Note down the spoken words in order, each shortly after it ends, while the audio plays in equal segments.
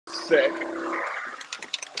sick.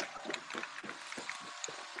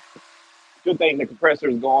 Good thing the compressor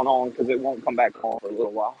is going on because it won't come back on for a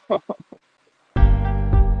little while.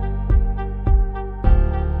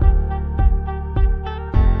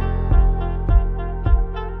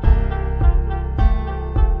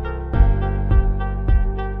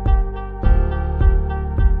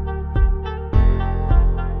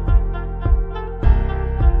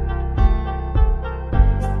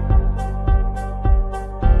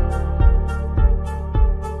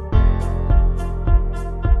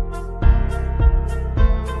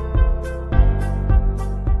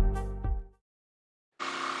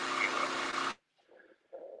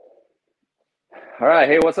 All right,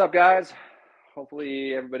 hey, what's up, guys?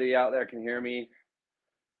 Hopefully everybody out there can hear me.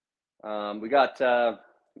 We got,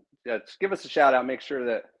 just give us a shout out, make sure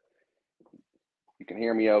that you can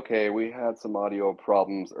hear me okay. We had some audio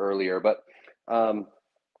problems earlier, but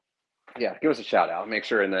yeah, give us a shout out, make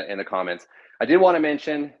sure in the comments. I did want to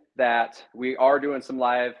mention that we are doing some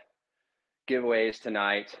live giveaways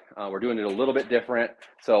tonight. We're doing it a little bit different.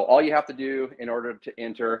 So all you have to do in order to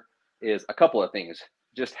enter is a couple of things.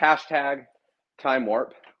 Just hashtag time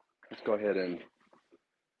warp. Let's go ahead and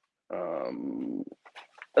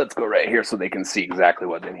let's go right here so they can see exactly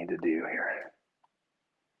what they need to do here.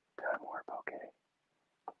 Time warp,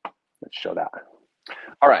 okay. Let's show that.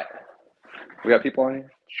 All right, we got people on here.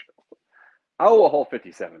 Oh, a whole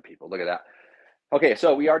 57 people. Look at that. Okay,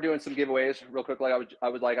 so we are doing some giveaways real quick. Like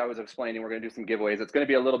I was explaining, we're going to do some giveaways. It's going to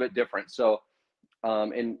be a little bit different. So,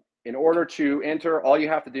 in order to enter, all you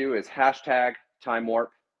have to do is hashtag time warp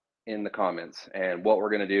in the comments. And what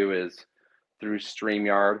we're going to do is through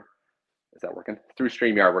StreamYard, is that working? Through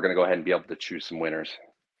StreamYard, we're going to go ahead and be able to choose some winners.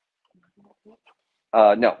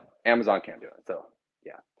 No, Amazon can't do it. So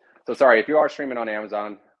yeah. So sorry, if you are streaming on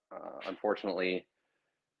Amazon, unfortunately,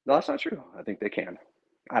 no, that's not true. I think they can.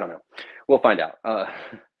 I don't know. We'll find out.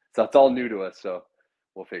 So it's all new to us, so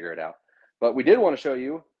we'll figure it out. But we did want to show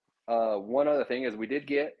you one other thing is we did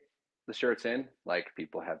get the shirts in, like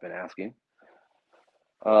people have been asking.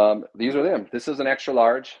 These are them. This is an extra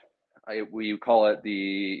large. We call it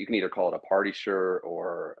you can either call it a party shirt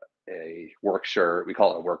or a work shirt. We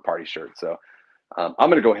call it a work party shirt. So I'm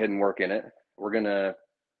going to go ahead and work in it. We're going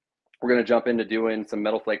to jump into doing some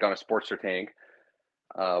metal flake on a Sportster tank.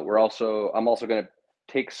 I'm also going to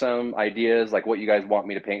take some ideas like what you guys want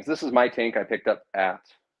me to paint. So this is my tank I picked up at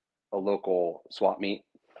a local swap meet.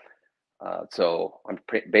 So I'm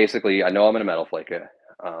basically, I know I'm going to metal flake it.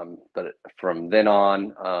 But from then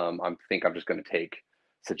on, I think I'm just going to take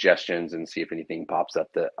suggestions and see if anything pops up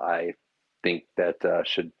that I think that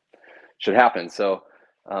should happen. So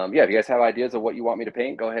yeah, if you guys have ideas of what you want me to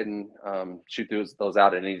paint, go ahead and shoot those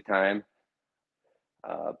out at any time.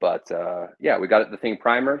 But yeah, we got the thing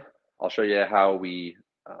primered. I'll show you how we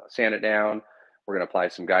sand it down. We're going to apply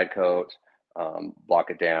some guide coat, block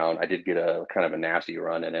it down. I did get a kind of a nasty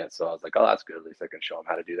run in it, so I was like, oh, that's good. At least I can show them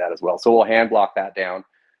how to do that as well. So we'll hand block that down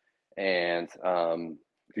and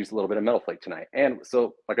use a little bit of metal flake tonight. And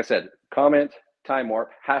so, like I said, comment time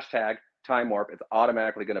warp, hashtag time warp. It's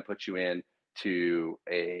automatically going to put you in to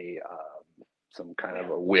a some kind of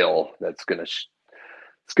a wheel that's going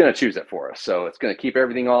to choose it for us. So it's going to keep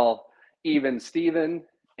everything all even, Steven,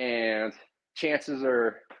 and chances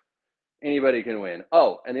are anybody can win.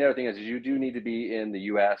 Oh, and the other thing is you do need to be in the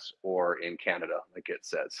US or in Canada, like it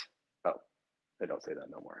says. Oh, they don't say that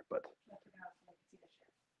no more, but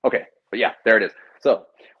okay. But yeah, there it is. So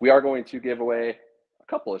we are going to give away a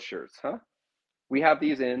couple of shirts, huh? We have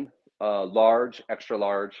these in large, extra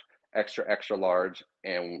large, extra large,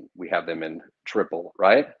 and we have them in triple,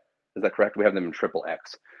 right? Is that correct? We have them in triple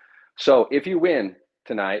X. So if you win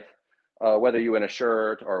tonight, whether you win a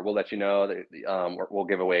shirt or we'll let you know that we'll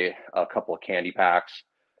give away a couple of candy packs.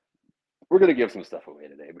 We're going to give some stuff away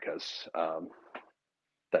today because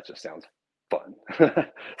that just sounds fun.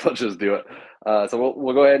 So let's just do it. So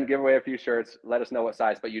we'll go ahead and give away a few shirts. Let us know what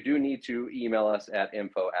size, but you do need to email us at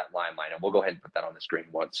info@LiMELiNE, and we'll go ahead and put that on the screen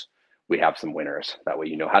once we have some winners. That way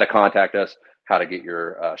you know how to contact us, how to get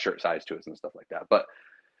your shirt size to us and stuff like that. But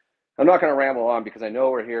I'm not going to ramble on because I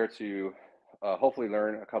know we're here to hopefully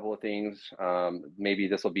learn a couple of things. Maybe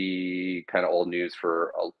this will be kind of old news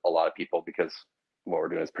for a lot of people because what we're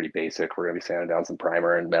doing is pretty basic. We're going to be sanding down some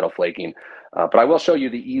primer and metal flaking, but I will show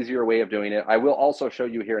you the easier way of doing it. I will also show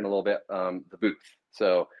you here in a little bit the booth.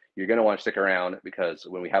 So you're going to want to stick around because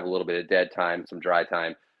when we have a little bit of dead time, some dry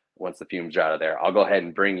time, once the fumes are out of there, I'll go ahead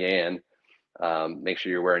and bring you in. Make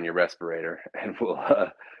sure you're wearing your respirator, and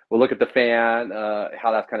we'll look at the fan,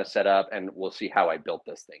 how that's kind of set up, and we'll see how I built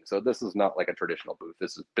this thing. So this is not like a traditional booth.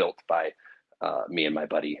 This is built by me and my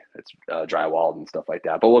buddy. It's drywalled and stuff like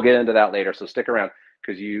that. But we'll get into that later. So stick around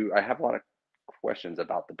because I have a lot of questions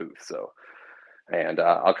about the booth. So, and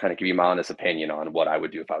I'll kind of give you my honest opinion on what I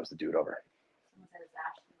would do if I was to do it over.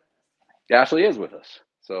 Ashley is with us.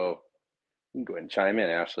 So you can go ahead and chime in,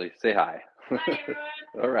 Ashley. Say hi. Hi, everyone.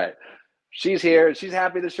 All right. She's here. She's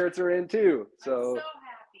happy the shirts are in too. So, I'm so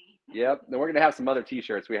happy. Yep. Then we're going to have some other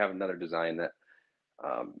t-shirts. We have another design that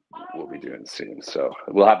we'll be doing soon. So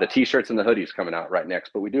we'll have the t-shirts and the hoodies coming out right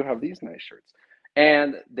next, but we do have these nice shirts.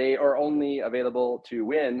 And they are only available to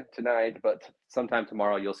win tonight, but sometime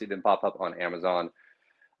tomorrow you'll see them pop up on Amazon,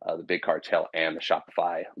 the Big Cartel, and the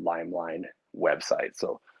Shopify LiMELiNE website.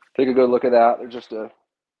 So take a good look at that. They're just a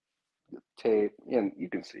tape, and you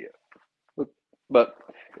can see it. But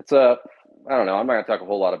it's I don't know. I'm not going to talk a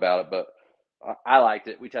whole lot about it, but I liked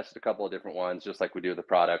it. We tested a couple of different ones, just like we do with the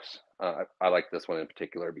products. I like this one in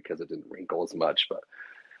particular because it didn't wrinkle as much. But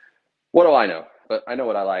what do I know? But I know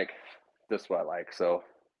what I like. This is what I like. So, all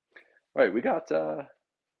right, we got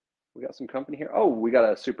some company here. Oh, we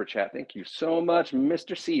got a super chat. Thank you so much,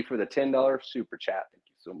 Mr. C, for the $10 super chat. Thank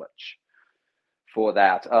you so much for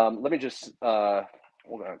that. Let me just we're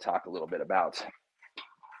going to talk a little bit about.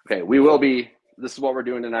 Okay, we will be. This is what we're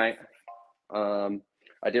doing tonight.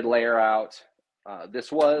 I did layer out.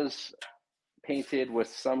 This was painted with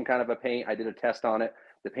some kind of a paint. I did a test on it.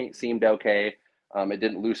 The paint seemed okay. It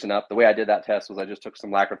didn't loosen up. The way I did that test was I just took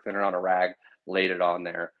some lacquer thinner on a rag, laid it on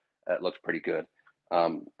there. It looked pretty good.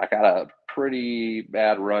 I got a pretty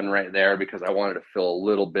bad run right there because I wanted to fill a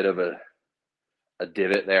little bit of a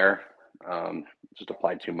divot there. Just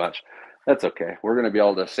applied too much. That's okay. We're going to be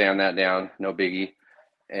able to sand that down. No biggie.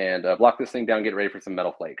 And block this thing down, get ready for some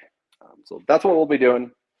metal flake. So that's what we'll be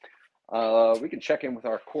doing. We can check in with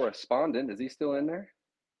our correspondent. Is he still in there?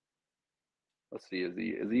 Let's see.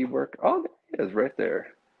 Is he work? Oh, he is right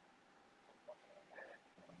there.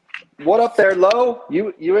 What up there, Lo?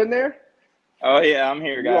 You in there? Oh yeah, I'm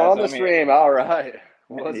here, guys. You on the stream? Here. All right.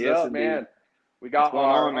 What's yes, up, indeed. man? We got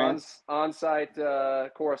our on-site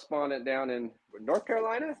correspondent down in North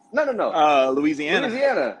Carolina. No. Louisiana.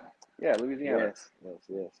 Yeah, Louisiana.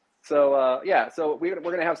 Yes. So so we're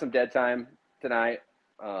gonna have some dead time tonight.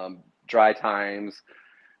 Dry times.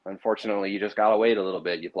 Unfortunately, you just gotta wait a little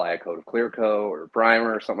bit. You apply a coat of clear coat or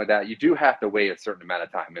primer or something like that. You do have to wait a certain amount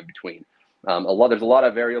of time in between. There's a lot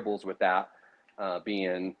of variables with that,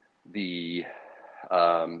 being the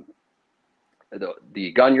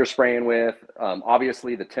gun you're spraying with,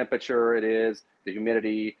 obviously the temperature it is, the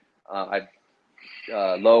humidity.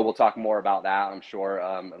 Lo will talk more about that, I'm sure,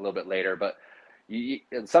 a little bit later. But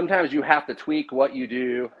sometimes you have to tweak what you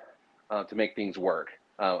do to make things work.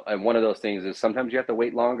 And one of those things is sometimes you have to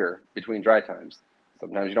wait longer between dry times.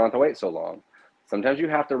 Sometimes you don't have to wait so long. Sometimes you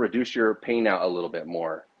have to reduce your paint out a little bit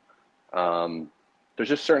more. There's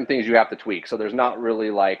just certain things you have to tweak. So there's not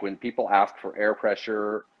really, like, when people ask for air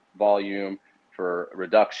pressure, volume, for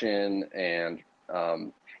reduction, and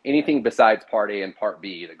anything besides part A and part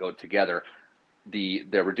B that go together, the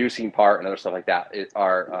reducing part and other stuff like that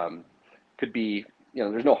could be,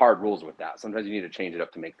 there's no hard rules with that. Sometimes you need to change it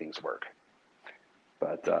up to make things work.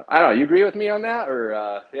 But I don't know, you agree with me on that,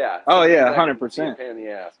 or yeah? Oh yeah, 100%. Pain in the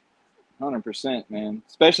ass. 100%, man.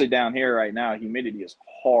 Especially down here right now, humidity is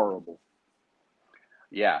horrible.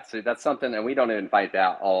 Yeah, so that's something, and we don't even fight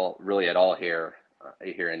that really at all here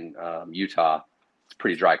in Utah. It's a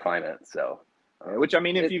pretty dry climate, so. Which, I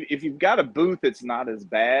mean, if you've got a booth, it's not as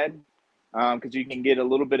bad, because you can get a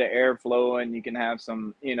little bit of airflow and you can have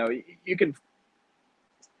some, you can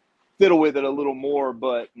fiddle with it a little more.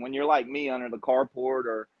 But when you're like me under the carport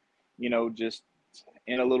or, just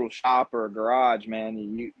in a little shop or a garage, man,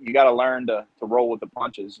 you got to learn to roll with the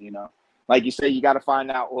punches, Like you say, you got to find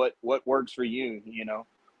out what works for you,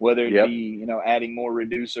 whether it be, adding more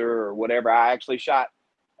reducer or whatever. I actually shot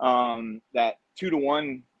that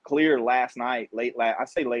 2-to-1 clear last night, late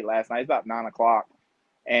last night, it's about 9 o'clock.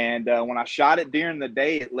 And when I shot it during the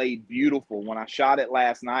day, it laid beautiful. When I shot it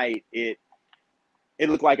last night, it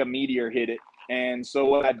looked like a meteor hit it. And so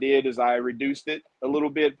what I did is I reduced it a little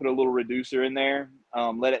bit, put a little reducer in there,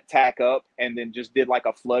 let it tack up, and then just did like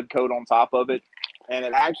a flood coat on top of it. And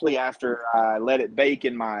it actually, after I let it bake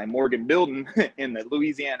in my Morgan building in the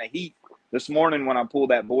Louisiana heat, this morning when I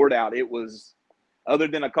pulled that board out, it was, other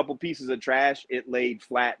than a couple pieces of trash, it laid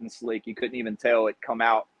flat and slick. You couldn't even tell it come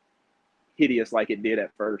out hideous like it did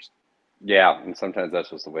at first. Yeah, and sometimes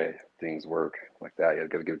that's just the way things work like that. You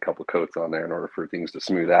got to get a couple coats on there in order for things to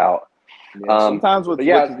smooth out. Yeah, sometimes with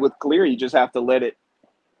clear, you just have to let it.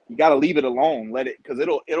 You got to leave it alone, let it, because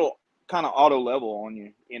it'll kind of auto level on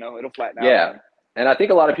you. It'll flatten out. Yeah, And I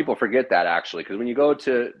think a lot of people forget that actually, because when you go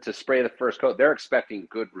to spray the first coat, they're expecting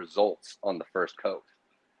good results on the first coat.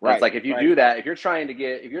 And it's Right. like if you do that, if you're trying to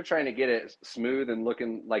get it smooth and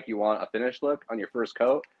looking like you want a finished look on your first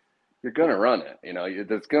coat, you're gonna run it. You know,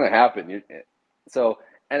 that's gonna happen. So,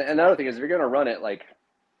 and another thing is, if you're gonna run it, like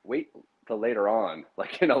wait till later on,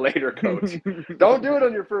 like in a later coat. Don't do it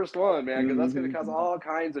on your first one, man, because that's gonna cause all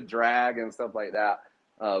kinds of drag and stuff like that.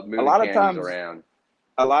 A Moving lot of candies times, around.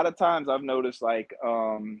 I've noticed like,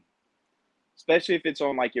 especially if it's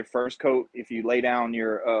on like your first coat, if you lay down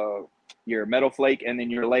your metal flake and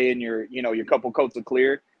then you're laying your, you know, your couple coats of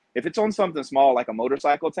clear. If it's on something small like a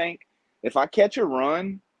motorcycle tank, if I catch a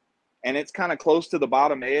run and it's kind of close to the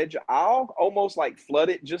bottom edge, I'll almost like flood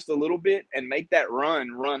it just a little bit and make that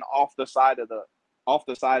run off the side of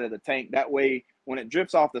the tank. That way, when it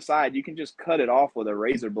drips off the side, you can just cut it off with a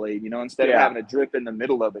razor blade, you know, instead of having to drip in the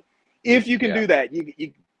middle of it. If you can do that,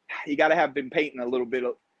 you got to have been painting a little bit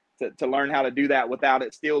to learn how to do that without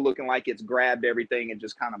it still looking like it's grabbed everything and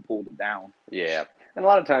just kind of pulled it down. Yeah. And a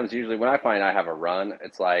lot of times, usually when I find I have a run,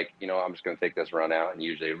 it's like, you know, I'm just going to take this run out and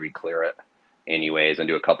usually re-clear it anyways and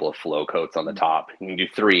do a couple of flow coats on the top. You can do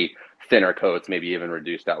 3 thinner coats, maybe even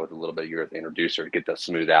reduce that with a little bit of urethane reducer to get the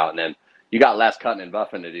smooth out. And then you got less cutting and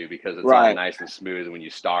buffing to do because it's all Right. nice and smooth when you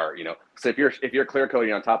start, you know. So if you're clear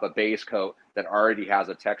coating on top of base coat that already has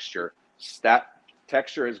a texture, that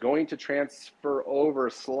texture is going to transfer over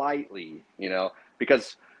slightly, you know,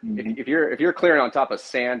 because if you're clearing on top of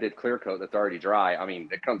sanded clear coat that's already dry, I mean,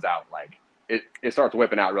 it comes out like it starts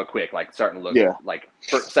whipping out real quick, like starting to look like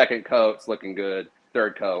second coat's looking good,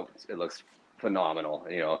 third coat it looks phenomenal,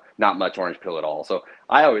 you know, not much orange peel at all. So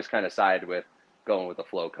I always kind of side with going with the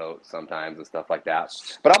flow coat sometimes and stuff like that.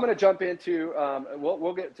 But I'm going to jump into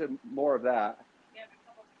we'll get to more of that.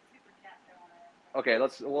 Okay,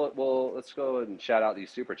 let's go ahead and shout out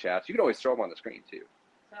these super chats. You can always throw them on the screen too.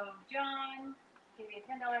 So John gave you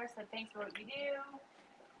 $10, said thanks for what you do.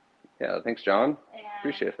 Yeah, thanks, John. And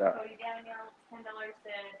appreciate that. Cody Daniel, $10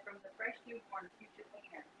 said from the fresh tube born future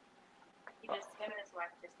cleaner. He just him and his wife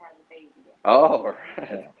just had a baby. Oh,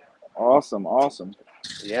 right. Awesome.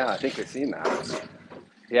 Yeah, I think we've seen that.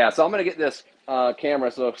 Yeah, so I'm gonna get this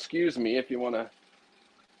camera. So excuse me if you wanna.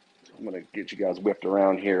 I'm gonna get you guys whipped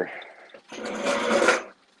around here.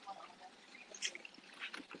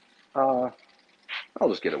 I'll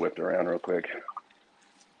just get it whipped around real quick.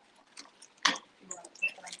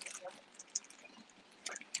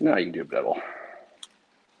 No, you can do a double.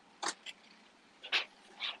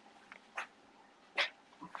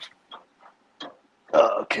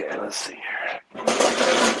 Okay, let's see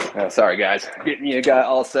here. Sorry, guys. Getting you guys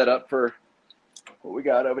all set up for what we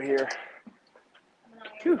got over here.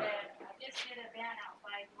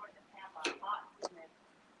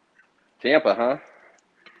 Tampa, huh?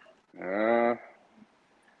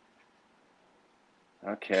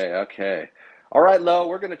 Okay. All right, Lo,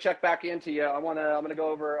 we're gonna check back into you. I'm gonna go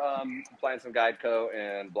over applying some guide coat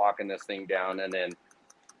and blocking this thing down, and then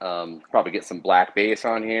probably get some black base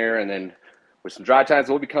on here, and then with some dry times,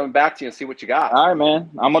 we'll be coming back to you and see what you got. All right,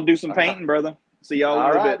 man. I'm gonna do some painting, brother. See y'all in a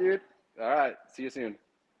little bit. Dude. All right, see you soon.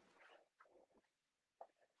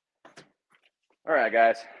 All right,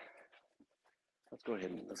 guys. Let's go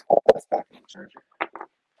ahead and let's put this back in the charger.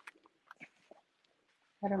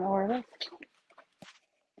 I don't know where it is.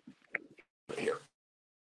 Right here.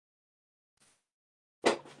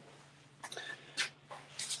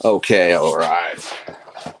 Okay, all right.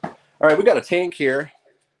 All right, we got a tank here.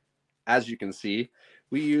 As you can see,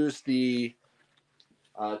 we use the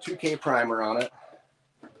 2K primer on it.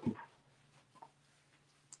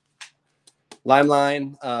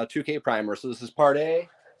 LiMELiNE 2K primer. So this is part A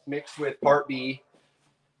mixed with part B.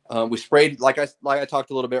 We sprayed, like I talked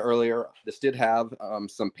a little bit earlier, this did have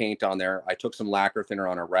some paint on there. I took some lacquer thinner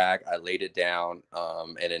on a rag. I laid it down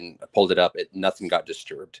and then pulled it up. Nothing got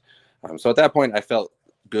disturbed. So at that point, I felt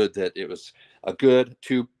good that it was a good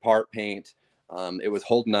 2-part paint. It was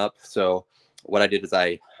holding up. So what I did is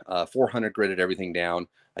I 400 gridded everything down.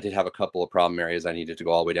 I did have a couple of problem areas. I needed to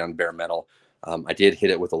go all the way down to bare metal. I did hit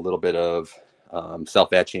it with a little bit of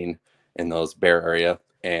self-etching in those bare area.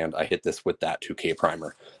 And I hit this with that 2K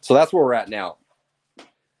primer. So that's where we're at now.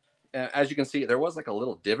 As you can see, there was like a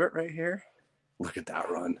little divot right here. Look at that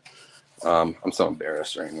run. I'm so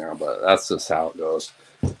embarrassed right now, but that's just how it goes.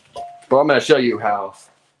 But I'm going to show you how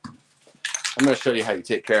you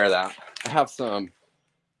take care of that. I have some.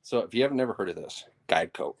 So if you have never heard of this,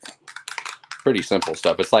 guide coat. Pretty simple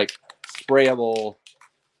stuff. It's like sprayable.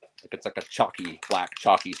 It's like a black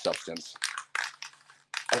chalky substance.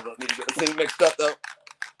 I don't need to get this thing mixed up though.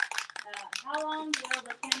 How long will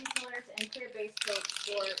the candy colors and clear base coat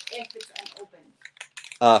for if it's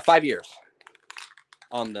unopened? 5 years.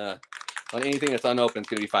 On anything that's unopened, it's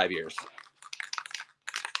gonna be 5 years.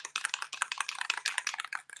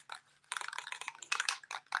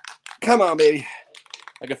 Come on, baby.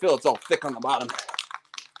 I can feel it's all thick on the bottom.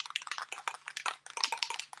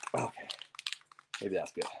 Okay. Maybe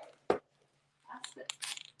that's good.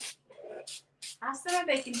 Ask them if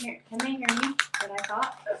they can hear. Can they hear me? But I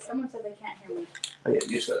thought someone said they can't hear me. Oh, yeah,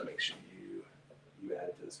 you just gotta make sure you add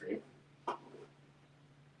it to the stream.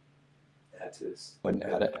 Add to this. Wouldn't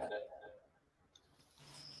add it.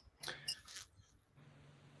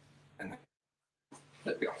 And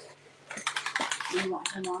there we go. Do you want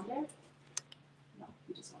him on there? No,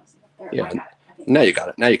 you just want to see up there. Yeah. I got it. Now you got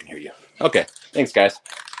it. Now you can hear you. Okay. Thanks, guys.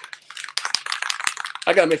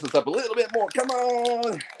 I gotta mix this up a little bit more. Come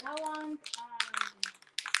on.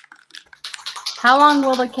 How long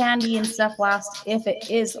will the candy and stuff last if it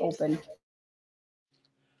is open?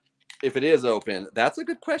 If it is open, that's a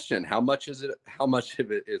good question. How much is it? How much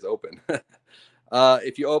of it is open?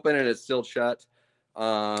 If you open it, it's still shut.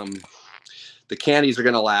 The candies are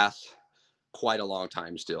going to last quite a long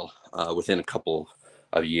time still, within a couple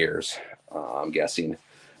of years, I'm guessing.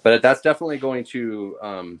 But that's definitely going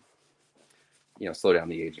to, slow down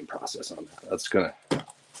the aging process on that. That's going to,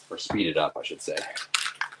 or speed it up, I should say.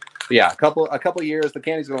 But yeah, a couple of years, the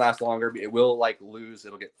candy's going to last longer. It will lose.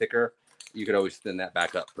 It'll get thicker. You could always thin that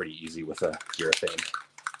back up pretty easy with a urethane.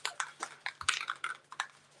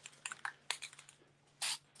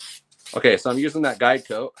 Okay, so I'm using that guide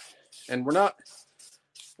coat, and we're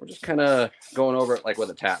just kind of going over it with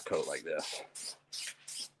a tap coat like this.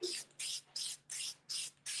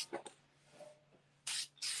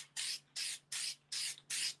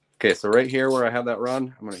 Okay, so right here where I have that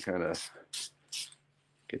run, I'm going to kind of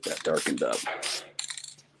get that darkened up.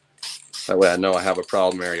 That way I know I have a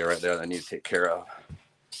problem area right there that I need to take care of.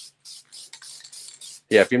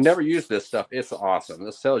 Yeah, if you've never used this stuff, it's awesome.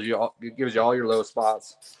 This tells you it gives you all your low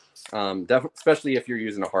spots, especially if you're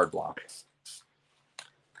using a hard block.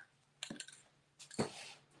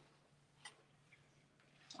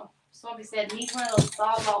 Somebody said need one of those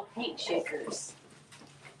Sawzall paint shakers.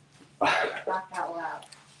 Laugh out loud.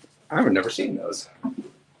 I've never seen those.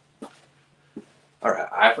 All right,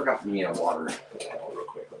 I forgot me a water bottle real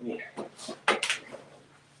quick. Let me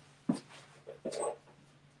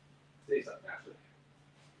say something actually.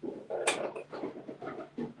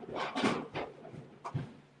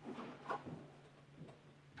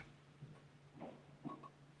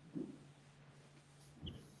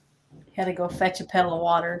 Had to go fetch a pail of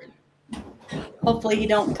water. Hopefully you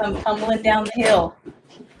don't come tumbling down the hill.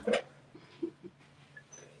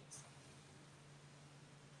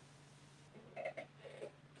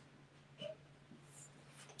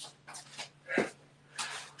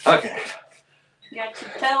 Okay. Got your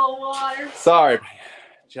pail of water. Sorry,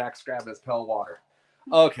 Jack's grabbing his pail of water.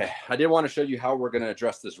 Okay, I did want to show you how we're going to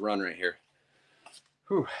address this run right here.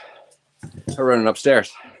 Whew. We're running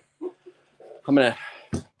upstairs. I'm going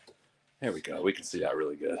to, there we go. We can see that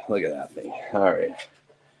really good. Look at that thing. All right.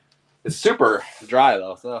 It's super dry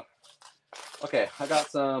though. So, okay, I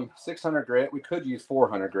got some 600 grit. We could use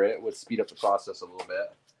 400 grit. It would speed up the process a little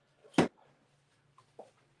bit.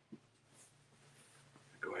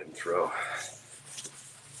 Go ahead and throw.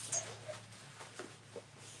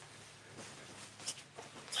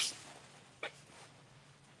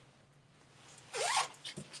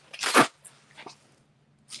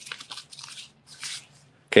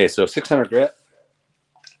 Okay, so 600 grit,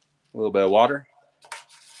 a little bit of water.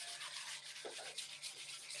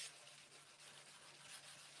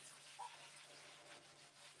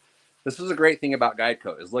 This is a great thing about guide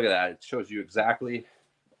coat is look at that. It shows you exactly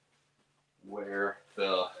where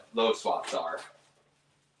the low spots are.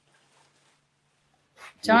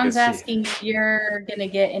 John's asking if you're going to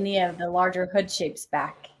get any of the larger hood shapes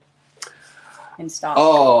back in stock.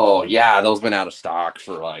 Oh, yeah. Those been out of stock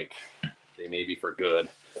for they may be for good.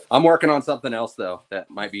 I'm working on something else, though, that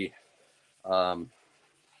might be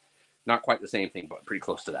not quite the same thing, but pretty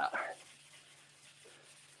close to that.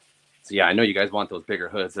 So, yeah, I know you guys want those bigger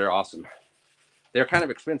hoods. They're awesome. They're kind of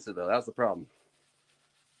expensive, though. That's the problem.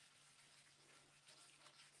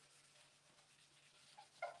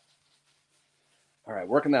 All right,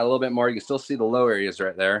 working that a little bit more. You can still see the low areas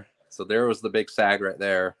right there. So there was the big sag right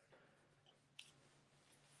there.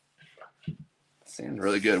 Sand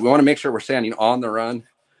really good. We want to make sure we're sanding on the run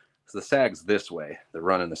because the sag's this way, the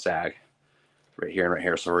run and the sag right here and right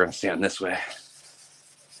here. So we're going to sand this way.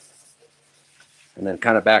 And then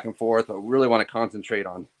kind of back and forth. But we really want to concentrate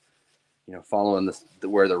on, following this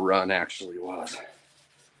where the run actually was.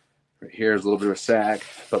 Right here's a little bit of a sag,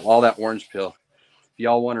 but all that orange peel. If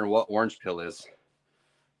y'all wonder what orange peel is,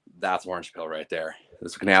 that's orange peel right there.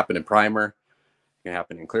 This can happen in primer, it can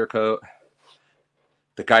happen in clear coat.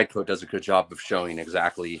 The guide coat does a good job of showing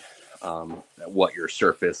exactly what your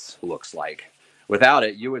surface looks like. Without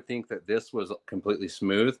it, you would think that this was completely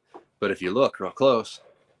smooth, but if you look real close,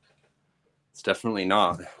 it's definitely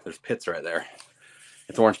not. There's pits right there.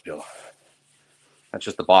 It's orange peel. That's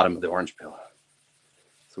just the bottom of the orange peel.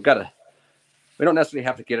 So we don't necessarily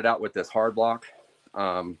have to get it out with this hard block.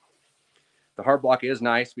 The hard block is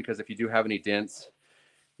nice because if you do have any dents,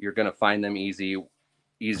 you're going to find them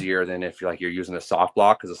easier than if you're using a soft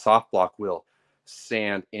block, because a soft block will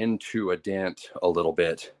sand into a dent a little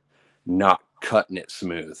bit, not cutting it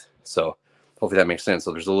smooth. So hopefully that makes sense.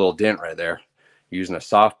 So there's a little dent right there. Using a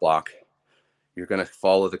soft block, you're going to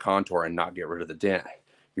follow the contour and not get rid of the dent.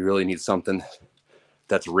 You really need something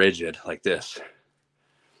that's rigid like this.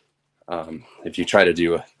 If you try to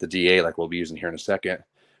do the DA like we'll be using here in a second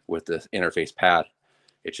with the interface pad,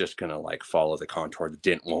 it's just going to like follow the contour. The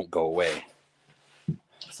dent won't go away.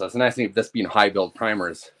 So it's a nice thing of this being high build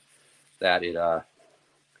primers that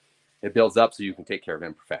it builds up so you can take care of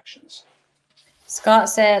imperfections. Scott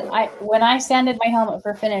said, when I sanded my helmet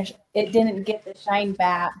for finish, it didn't get the shine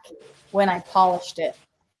back when I polished it.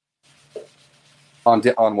 On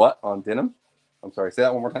what? On denim? I'm sorry, say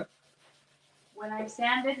that one more time. When I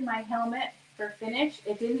sanded my helmet for finish,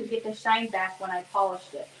 it didn't get the shine back when I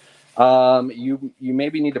polished it. You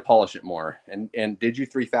maybe need to polish it more. And did you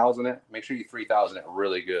 3000 it? Make sure you 3000 it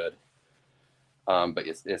really good. But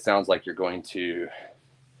it sounds like you're going to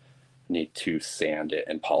need to sand it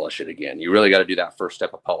and polish it again. You really got to do that first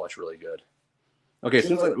step of polish really good. Okay, as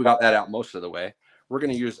soon as we got that out most of the way, we're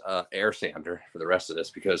going to use air sander for the rest of this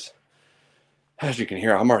because, as you can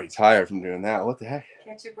hear, I'm already tired from doing that. What the heck?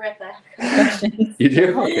 Catch your breath out. You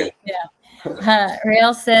do? Okay. Yeah.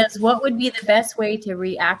 Rail says, what would be the best way to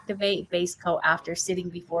reactivate base coat after sitting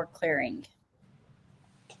before clearing?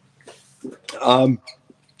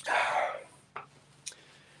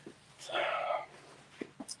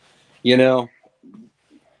 You know,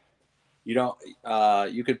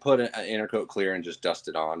 you could put an intercoat clear and just dust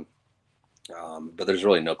it on. But there's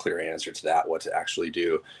really no clear answer to that, what to actually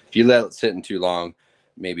do. If you let it sit in too long,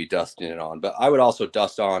 maybe dusting it on. But I would also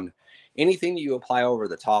dust on anything that you apply over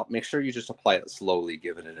the top. Make sure you just apply it slowly,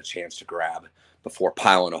 giving it a chance to grab before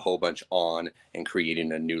piling a whole bunch on and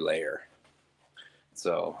creating a new layer.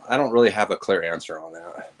 So I don't really have a clear answer on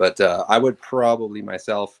that. But I would probably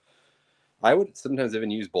I would sometimes even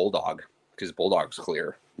use Bulldog because Bulldog's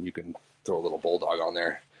clear. You can throw a little Bulldog on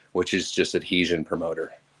there, which is just adhesion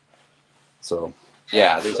promoter. So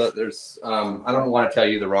yeah, there's I don't want to tell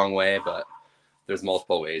you the wrong way, but there's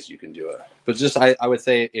multiple ways you can do it. But just I would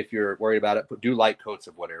say if you're worried about it, do light coats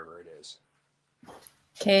of whatever it is.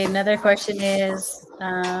 Okay, another question is,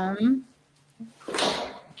 can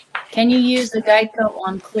you use the guide coat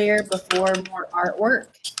on clear before more artwork?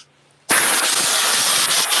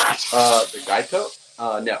 The guide coat?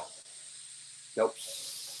 No. Nope.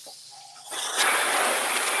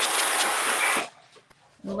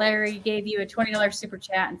 Larry gave you a $20 super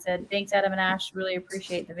chat and said, thanks, Adam and Ash. Really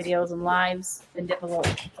appreciate the videos and lives. Been difficult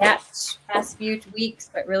to catch past few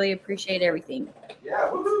weeks, but really appreciate everything.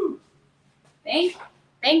 Yeah, woohoo!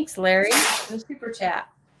 Thanks, Larry, for the super chat.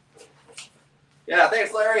 Yeah,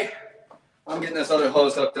 thanks, Larry. I'm getting this other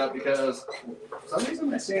hose hooked up because for some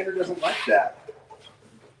reason my sander doesn't like that.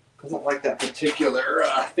 Doesn't like that particular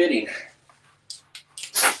fitting.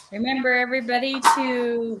 Remember, everybody,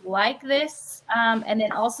 to like this, and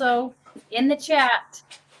then also in the chat,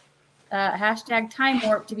 hashtag Time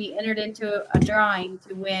Warp to be entered into a drawing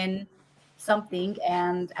to win something.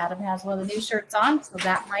 And Adam has one of the new shirts on, so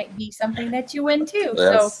that might be something that you win too.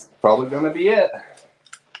 That's probably going to be it.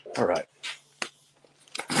 All right.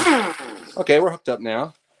 Okay, we're hooked up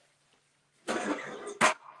now.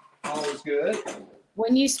 All is good.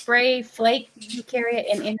 When you spray flake, do you carry it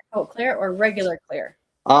in intercoat clear or regular clear?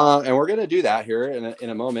 And we're going to do that here in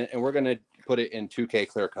a moment, and we're going to put it in 2K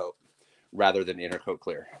clear coat rather than intercoat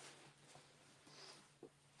clear.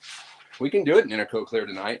 We can do it in intercoat clear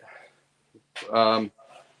tonight.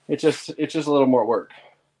 It's just a little more work,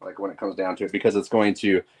 like when it comes down to it, because it's going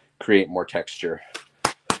to create more texture.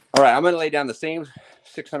 All right, I'm going to lay down the same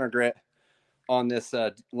 600 grit on this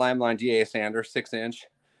LiMELiNE DA sander, 6-inch,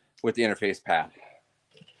 with the interface pad.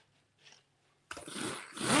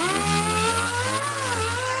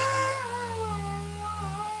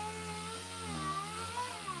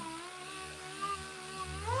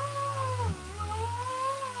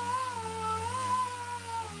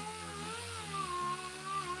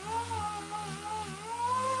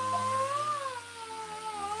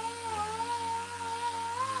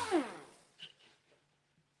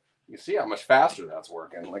 see how much faster that's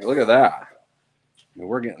working. Like, look at that. I mean,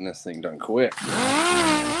 we're getting this thing done quick.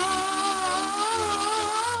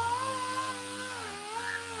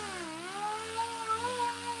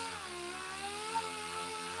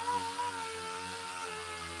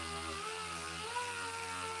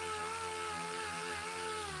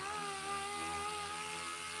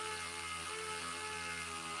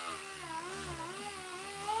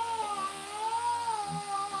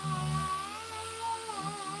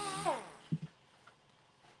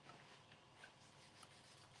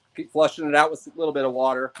 Keep flushing it out with a little bit of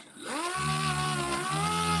water.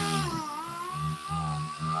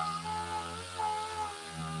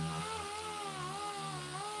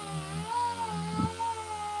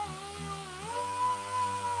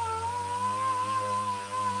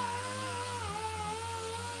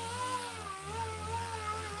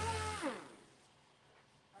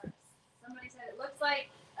 Somebody said it looks like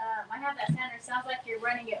I have that sander. Sounds like you're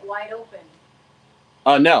running it wide open.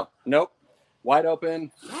 No, nope, wide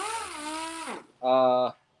open.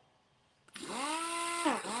 Well,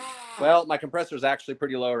 my compressor is actually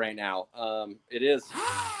pretty low right now. It is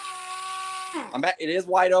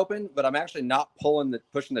wide open, but I'm actually not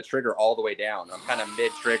pushing the trigger all the way down. I'm kind of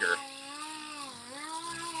mid trigger.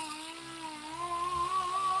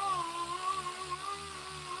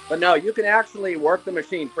 But no, you can actually work the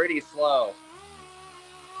machine pretty slow.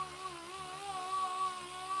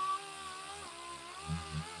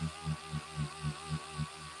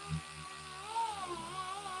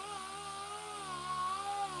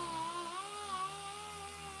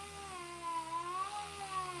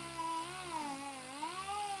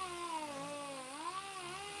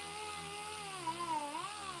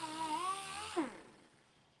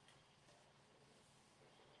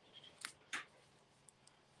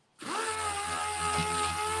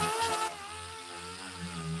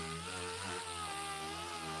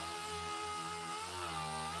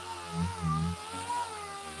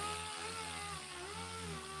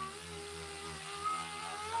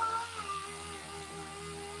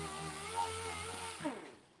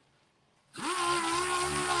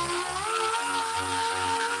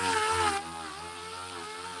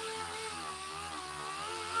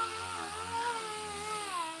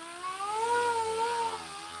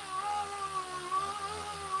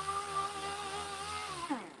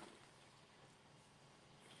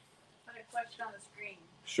 Question on the screen.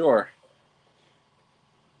 Sure.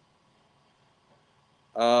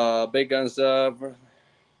 Big guns. Yeah.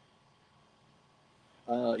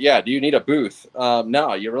 Do you need a booth?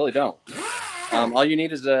 No, you really don't. All you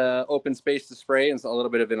need is a open space to spray and a little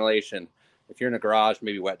bit of ventilation. If you're in a garage,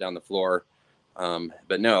 maybe wet down the floor.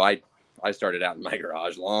 But no, I started out in my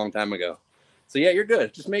garage a long time ago. So yeah, you're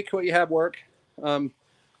good. Just make what you have work. A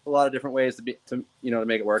lot of different ways to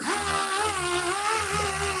make it work.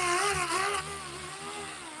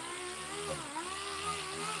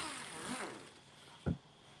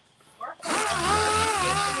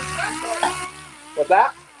 What's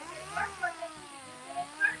that?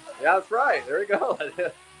 Yeah, that's right. There we go.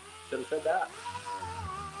 Should have said that.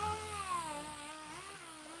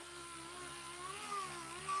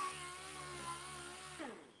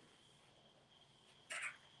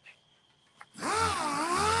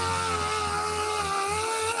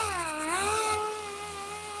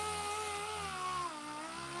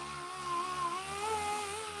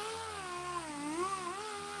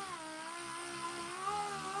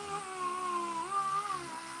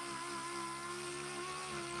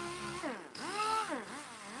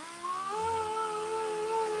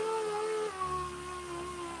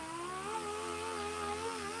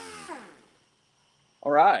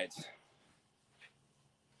 All right.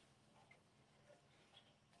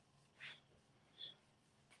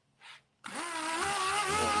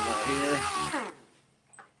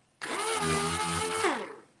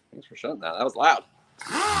 Thanks for shutting that. That was loud.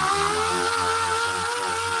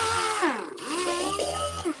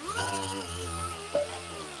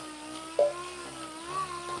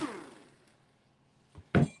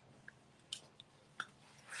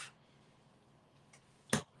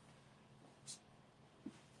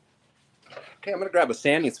 Okay, I'm going to grab a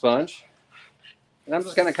sanding sponge, and I'm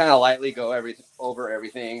just going to kind of lightly go over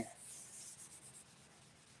everything,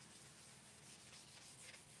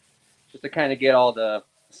 just to kind of get all the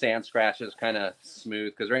sand scratches kind of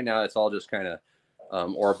smooth, because right now it's all just kind of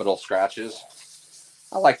orbital scratches.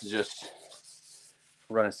 I like to just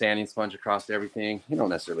run a sanding sponge across everything. You don't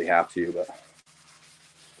necessarily have to,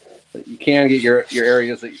 but you can get your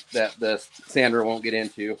areas that the sander won't get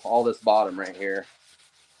into. All this bottom right here.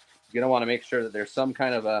 You're going to want to make sure that there's some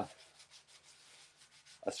kind of a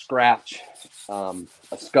scratch, a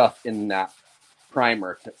scuff in that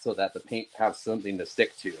primer so that the paint has something to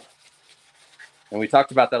stick to. And we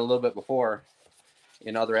talked about that a little bit before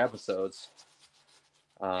in other episodes,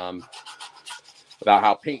 about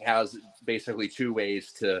how paint has basically two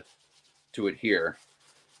ways to adhere.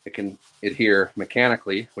 It can adhere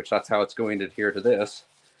mechanically, which that's how it's going to adhere to this,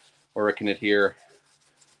 or it can adhere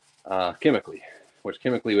chemically, which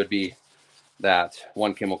chemically would be that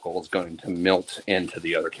one chemical is going to melt into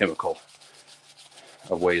the other chemical,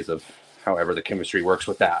 of ways of however the chemistry works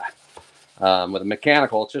with that. With a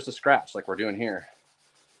mechanical, it's just a scratch like we're doing here.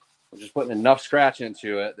 We're just putting enough scratch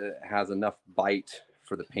into it that it has enough bite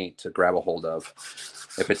for the paint to grab a hold of.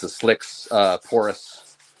 If it's a slick,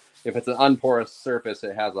 porous, if it's an unporous surface,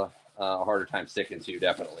 it has a harder time sticking to,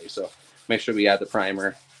 definitely. So make sure we add the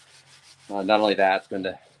primer. Not only that, it's going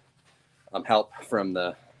to help from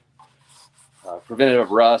the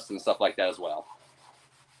preventative rust and stuff like that as well.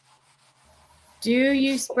 Do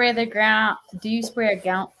you spray the ground? Do you spray a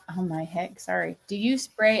ground? Oh my heck! Sorry. Do you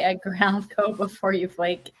spray a ground coat before you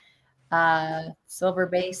flake silver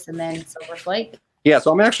base and then silver flake? Yeah.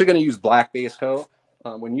 So I'm actually going to use black base coat.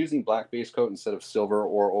 When using black base coat instead of silver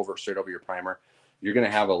or straight over your primer, you're going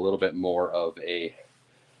to have a little bit more of a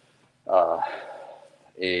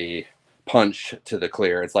punch to the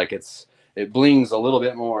clear. It's like it blings a little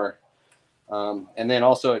bit more, and then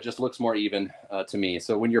also it just looks more even to me.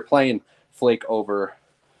 So when you're playing flake over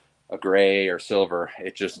a gray or silver,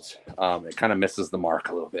 it just it kind of misses the mark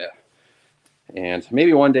a little bit. And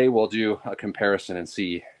maybe one day we'll do a comparison and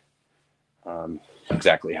see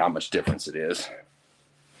exactly how much difference it is.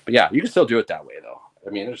 But yeah, you can still do it that way though. I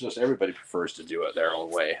mean, there's just, everybody prefers to do it their own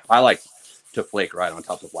way. I like to flake right on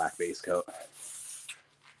top of black base coat.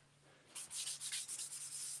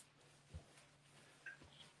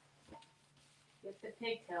 Get the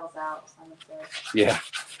pigtails out, someone said.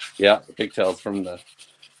 Yeah, the pigtails from the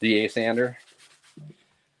DA sander.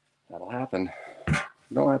 That'll happen.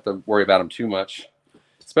 You don't have to worry about them too much.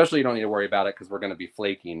 Especially you don't need to worry about it because we're going to be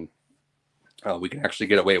flaking. We can actually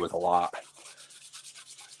get away with a lot,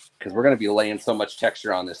 because we're going to be laying so much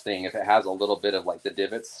texture on this thing. If it has a little bit of like the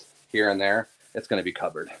divots here and there, it's going to be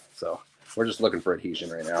covered. So we're just looking for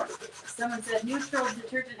adhesion right now. Someone said neutral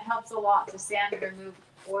detergent helps a lot to sand and remove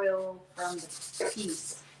oil from the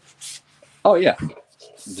piece. Oh yeah,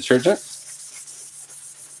 detergent.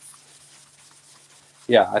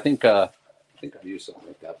 Yeah, I think I've used something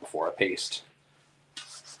like that before. A paste.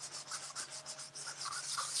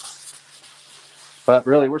 But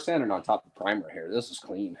really, we're sanding on top of primer here. This is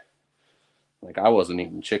clean. Like, I wasn't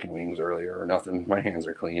eating chicken wings earlier or nothing. My hands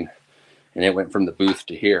are clean. And it went from the booth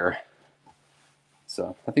to here.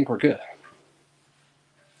 So I think we're good.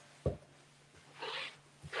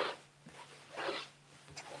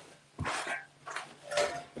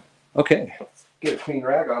 Okay, get a clean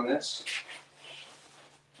rag on this.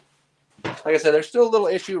 Like I said, there's still a little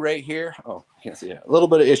issue right here. Oh, I can't see it. A little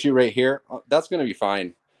bit of issue right here. That's going to be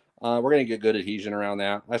fine. We're going to get good adhesion around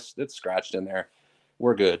that. It's scratched in there.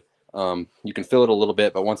 We're good. You can feel it a little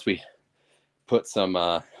bit, but once we put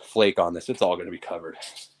some flake on this, it's all going to be covered.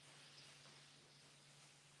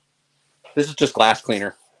 This is just glass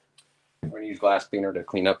cleaner. We're going to use glass cleaner to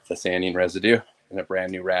clean up the sanding residue in a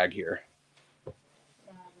brand new rag here.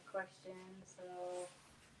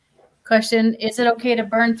 Question, is it okay to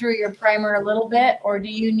burn through your primer a little bit, or do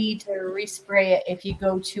you need to respray it if you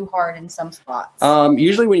go too hard in some spots?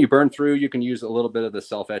 Usually when you burn through, you can use a little bit of the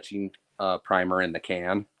self-etching primer in the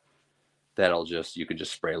can. You can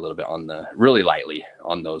just spray a little bit really lightly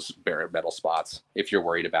on those bare metal spots if you're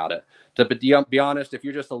worried about it. But be honest, if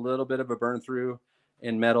you're just a little bit of a burn through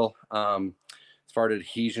in metal, as far as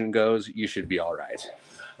adhesion goes, you should be all right.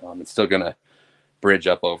 It's still going to bridge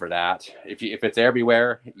up over that. If it's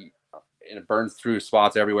everywhere, and it burns through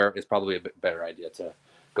spots everywhere, it's probably a bit better idea to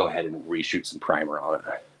go ahead and reshoot some primer on it.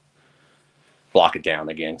 Block it down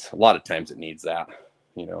again. A lot of times it needs that.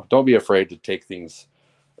 Don't be afraid to take things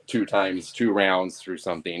 2 rounds through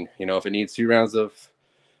something. If it needs 2 rounds of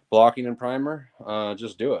blocking and primer,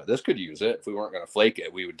 just do it. This could use it. If we weren't going to flake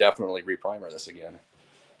it, we would definitely reprimer this again.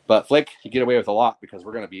 But flake, you get away with a lot because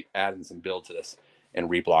we're going to be adding some build to this and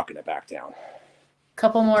reblocking it back down.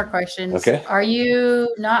 Couple more questions. Okay. Are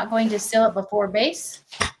you not going to seal it before base?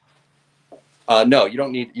 No, you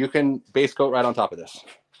don't need. You can base coat right on top of this.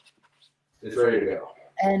 It's ready to go.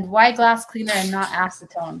 And why glass cleaner and not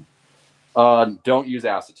acetone? Don't use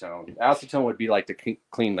acetone. Acetone would be like to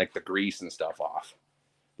clean like the grease and stuff off.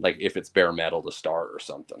 Like if it's bare metal to start or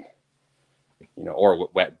something. Or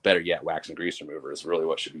better yet, wax and grease remover is really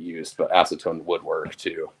what should be used. But acetone would work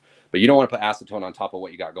too. But you don't want to put acetone on top of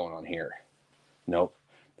what you got going on here. Nope.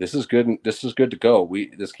 this is good. This is good to go.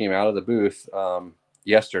 This came out of the booth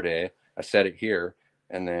yesterday. I set it here,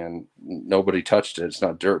 and then nobody touched it. It's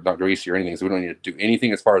not dirt, not greasy or anything. So we don't need to do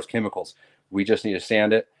anything as far as chemicals. We just need to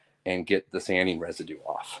sand it and get the sanding residue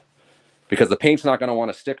off, because the paint's not going to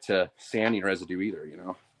want to stick to sanding residue either. You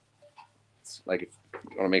know, it's like you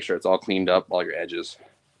want to make sure it's all cleaned up, all your edges.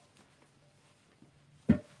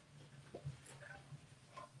 At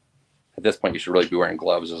this point, you should really be wearing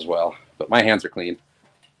gloves as well. But my hands are clean.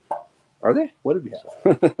 Are they? What did we have?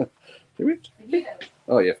 Did we? Fajitas.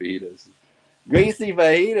 Oh, yeah, fajitas. Greasy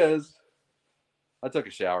fajitas. I took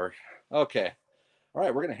a shower. Okay. All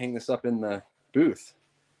right, we're going to hang this up in the booth.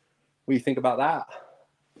 What do you think about that?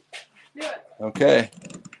 Do it. Okay.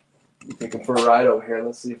 I'm taking for a ride over here.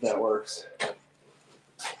 Let's see if that works.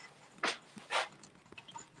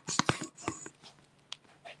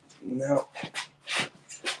 No.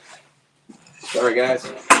 Sorry, guys.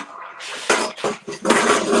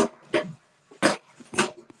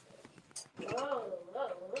 Whoa.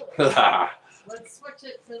 Let's switch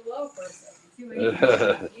it to low for a second. See what you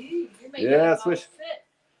make Yeah, it all switch. fit.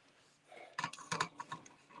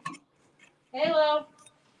 Hello.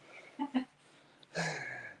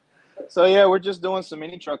 So yeah, we're just doing some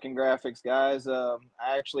mini trucking graphics, guys. I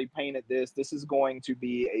actually painted this. This is going to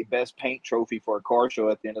be a best paint trophy for a car show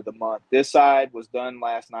at the end of the month. This side was done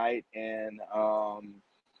last night in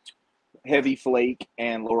heavy flake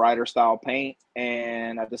and lowrider style paint,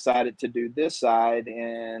 and I decided to do this side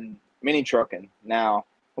in mini trucking. Now,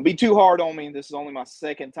 it'll be too hard on me. This is only my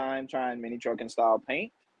second time trying mini trucking style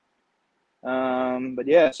paint. But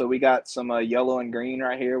yeah, so we got some yellow and green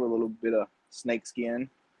right here with a little bit of snake skin.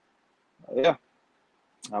 Yeah,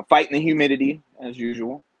 fighting the humidity as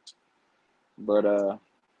usual, but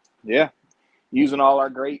yeah, using all our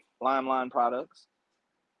great LiMELiNE products.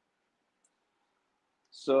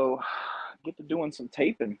 So get to doing some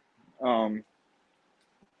taping.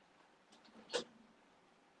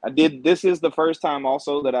 This is the first time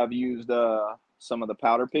also that I've used some of the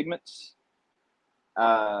powder pigments.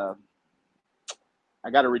 I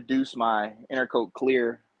got to reduce my intercoat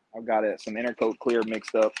clear. I've got some intercoat clear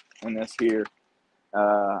mixed up in this here.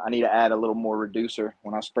 I need to add a little more reducer.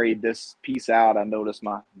 When I sprayed this piece out, I noticed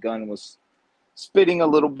my gun was spitting a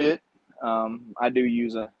little bit. I do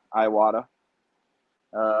use a Iwata.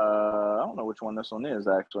 I don't know which one this one is,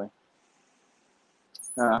 actually.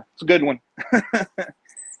 It's a good one.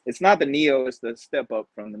 It's not the Neo, it's the step up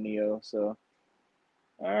from the Neo. So,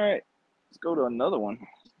 all right, let's go to another one.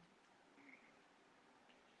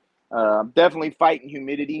 Definitely fighting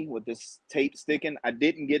humidity with this tape sticking. I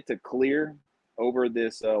didn't get to clear over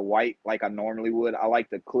this white like I normally would. I like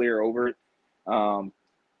to clear over it and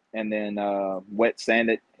then wet sand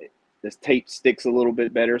it. This tape sticks a little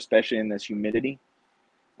bit better, especially in this humidity.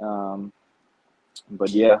 But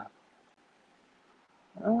yeah,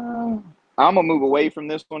 I'm gonna move away from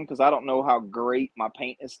this one because I don't know how great my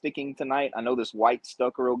paint is sticking tonight. I know this white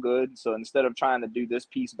stuck real good, so instead of trying to do this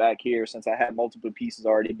piece back here, since I have multiple pieces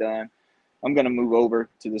already done, I'm gonna move over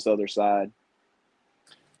to this other side.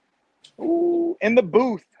 Ooh, in the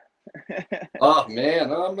booth. Oh man.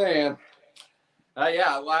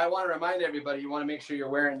 Yeah, well, I want to remind everybody, you want to make sure you're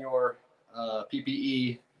wearing your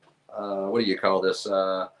PPE. What do you call this?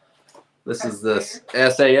 This is this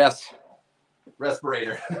SAS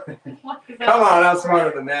respirator. Come on, I'm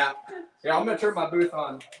smarter than that. Yeah, I'm gonna turn my booth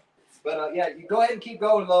on. But yeah, you go ahead and keep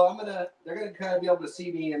going, though. They're gonna kind of be able to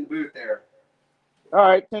see me in the booth there. All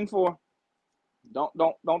right, 10-4.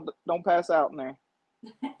 Don't pass out in there.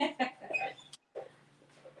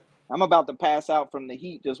 I'm about to pass out from the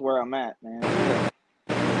heat just where I'm at, man.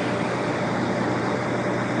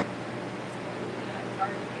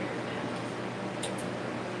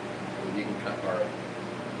 You can cut our.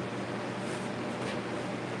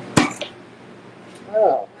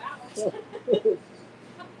 Oh. Did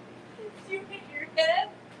you hit your head?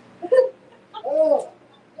 Oh.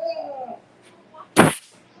 You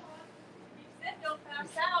said don't pass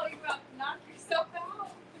out. You're about to knock yourself out.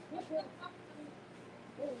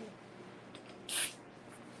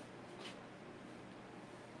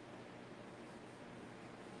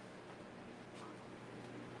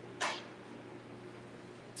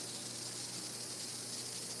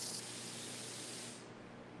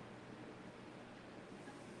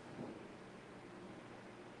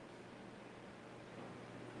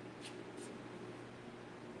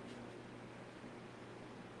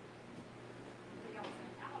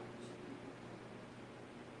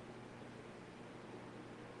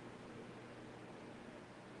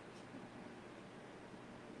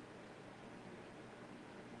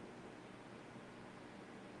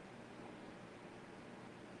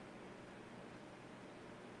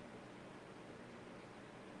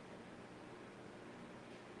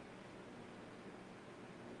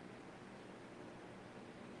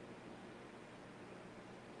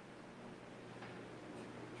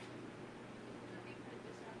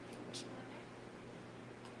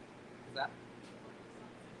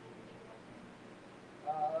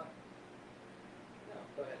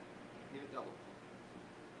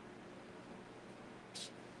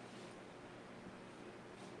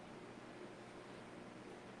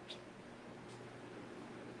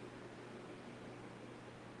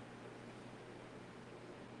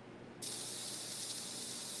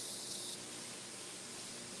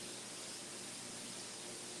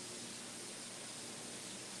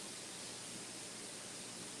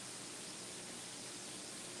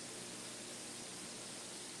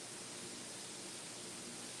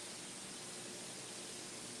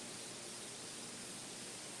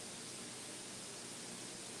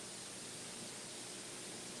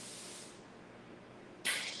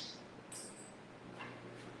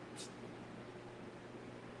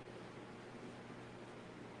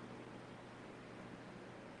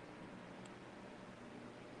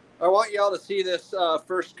 I want y'all to see this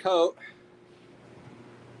first coat.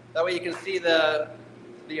 That way you can see the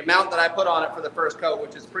amount that I put on it for the first coat,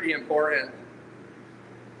 which is pretty important.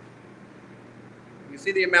 You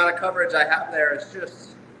see the amount of coverage I have there. It's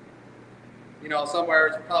just, you know, somewhere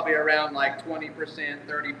it's probably around like 20%,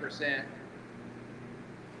 30%.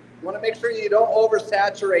 You want to make sure you don't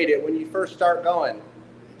oversaturate it when you first start going.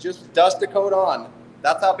 Just dust the coat on.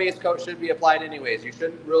 That's how base coat should be applied anyways. You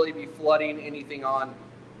shouldn't really be flooding anything on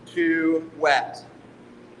too wet.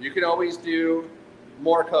 You can always do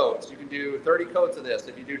more coats. You can do 30 coats of this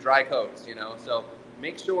if you do dry coats, you know. So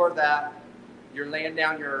make sure that you're laying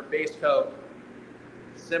down your base coat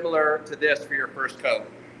similar to this for your first coat.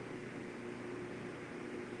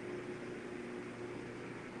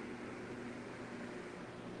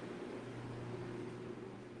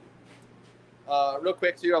 Real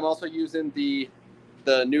quick too, I'm also using the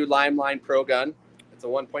new LiMELiNE Pro gun. It's a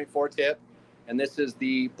 1.4 tip, and this is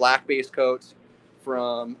the black base coat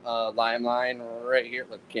from LiMELiNE right here.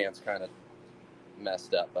 The can's kind of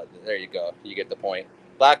messed up, but there you go. You get the point.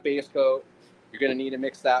 Black base coat. You're going to need to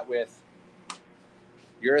mix that with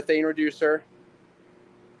urethane reducer.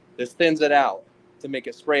 This thins it out to make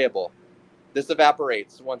it sprayable. This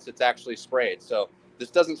evaporates once it's actually sprayed, so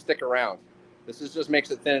this doesn't stick around. This just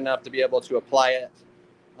makes it thin enough to be able to apply it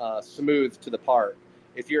smooth to the part.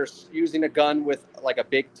 If you're using a gun with like a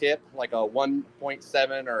big tip, like a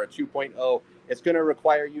 1.7 or a 2.0, it's going to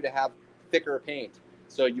require you to have thicker paint,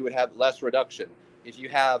 so you would have less reduction. If you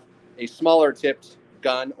have a smaller tipped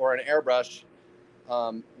gun or an airbrush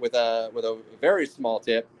with a very small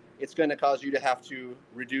tip, it's going to cause you to have to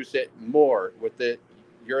reduce it more with the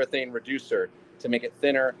urethane reducer to make it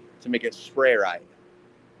thinner, to make it spray right.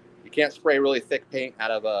 You can't spray really thick paint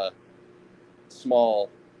out of a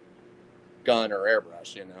small gun or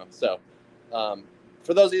airbrush, you know. So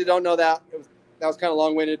for those of you who don't know that, that was kind of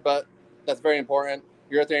long-winded, but that's very important.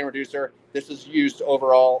 Urethane reducer. This is used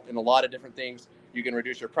overall in a lot of different things. You can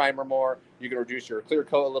reduce your primer more. You can reduce your clear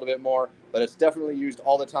coat a little bit more, but it's definitely used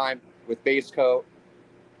all the time with base coat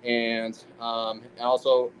and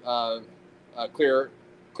also clear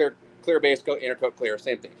base coat, inner coat clear,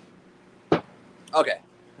 same thing. Okay.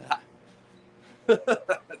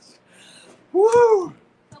 Woo!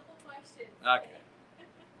 Couple questions. Okay.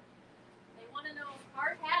 They want to know if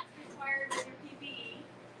hard hats required with your PPE.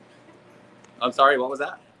 I'm sorry, what was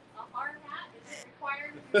that? A hard hat is it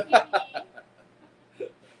required with your PPE?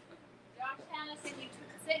 Josh Hanna sent you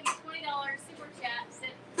 $20 super chat.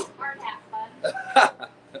 Said hard hat fun.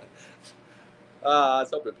 I was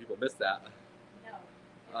hoping people missed that.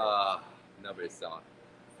 No. Nobody saw it.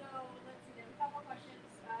 So let's see. There are a couple questions.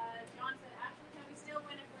 John said, "Actually, can we still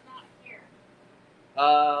win if we're not here?"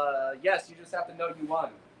 Yes, you just have to know you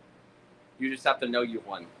won. You just have to know you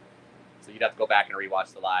won. So you'd have to go back and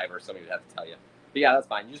rewatch the live, or somebody would have to tell you. But yeah, that's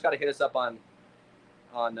fine. You just got to hit us up on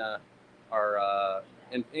our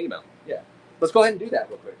email. Yeah. Let's go ahead and do that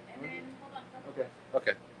real quick. And then hold on. Okay.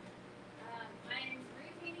 Okay. I'm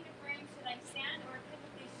repainting a frame. Should I sand or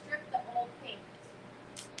typically strip the old paint?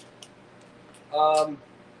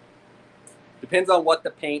 Depends on what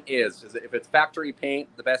the paint is. If it's factory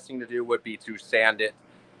paint, the best thing to do would be to sand it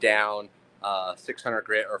down 600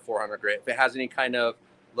 grit or 400 grit. If it has any kind of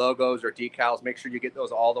logos or decals, make sure you get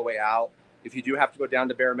those all the way out. If you do have to go down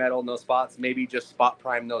to bare metal in those spots, maybe just spot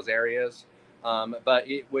prime those areas. But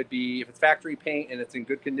it would be, if it's factory paint and it's in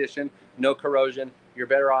good condition, no corrosion, you're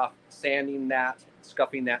better off sanding that,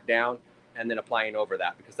 scuffing that down, and then applying over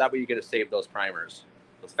that, because that way you get to save those primers,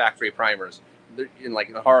 those factory primers. In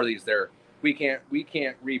like the Harleys, we can't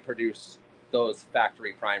reproduce those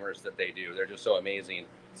factory primers that they do. They're just so amazing.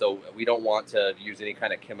 So we don't want to use any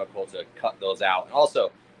kind of chemical to cut those out. And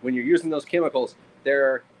also, when you're using those chemicals,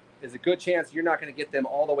 there is a good chance you're not going to get them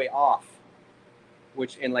all the way off,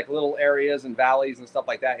 which in like little areas and valleys and stuff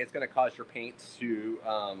like that, it's going to cause your paint to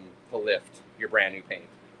lift, your brand new paint.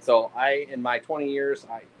 So in my 20 years,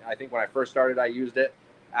 I think when I first started, I used it.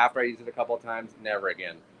 After I used it a couple of times, never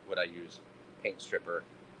again would I use paint stripper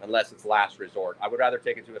unless it's last resort. I would rather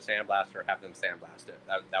take it to a sandblaster or have them sandblast it.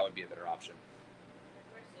 That would be a better option.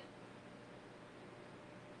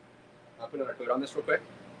 I'll put another coat on this real quick.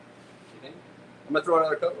 I'm going to throw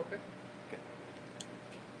another coat real quick. Okay.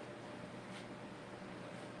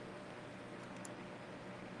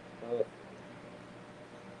 Oh.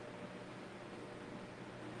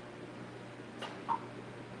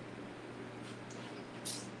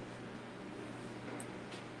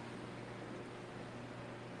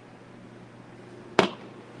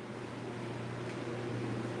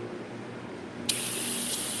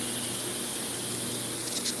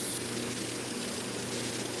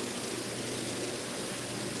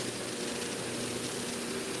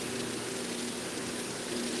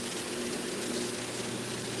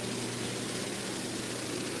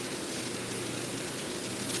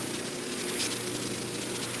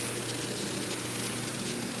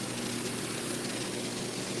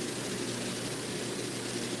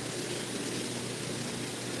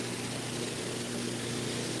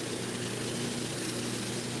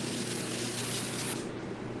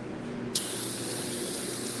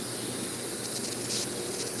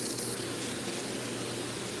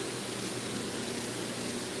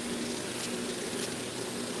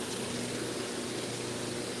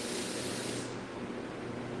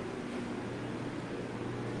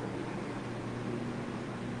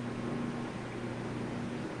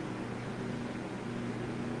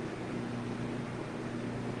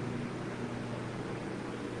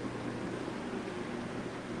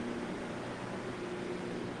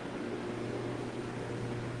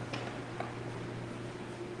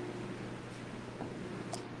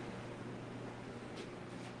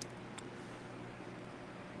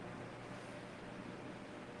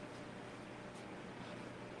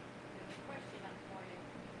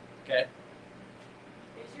 Okay.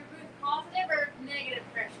 Is your booth positive or negative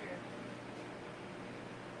pressure?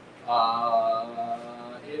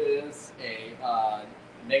 It is a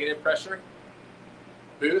negative pressure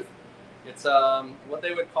booth. It's what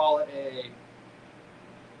they would call a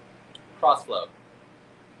cross flow.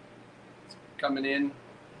 It's coming in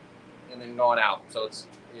and then going out. So it's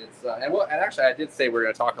and actually I did say we're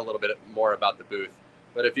going to talk a little bit more about the booth.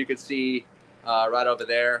 But if you could see right over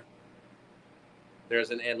there, there's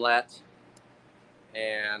an inlet,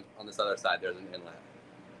 and on this other side there's an inlet.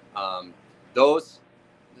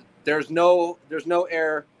 There's no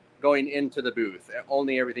air going into the booth.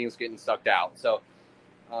 Only everything's getting sucked out. So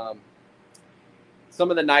some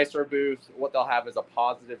of the nicer booths, what they'll have is a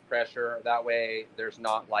positive pressure. That way there's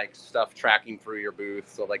not like stuff tracking through your booth.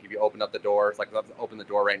 So like if you open up the door, it's like let's open the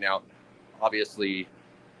door right now, obviously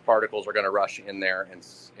particles are going to rush in there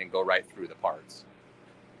and go right through the parts.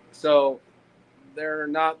 So they're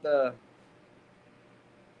not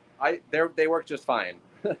they work just fine.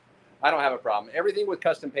 I don't have a problem. Everything with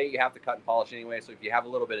custom paint, you have to cut and polish anyway. So if you have a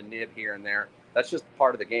little bit of nib here and there, that's just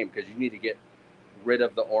part of the game because you need to get rid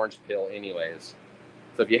of the orange peel anyways.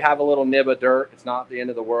 So if you have a little nib of dirt, it's not the end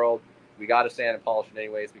of the world. We got to sand and polish it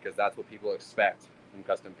anyways because that's what people expect from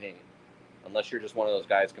custom paint. Unless you're just one of those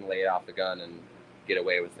guys who can lay it off the gun and get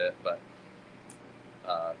away with it, but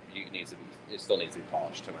it still needs to be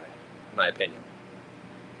polished, in my opinion.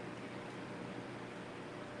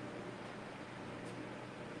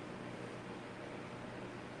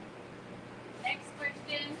 Next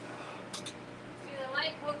question. Do the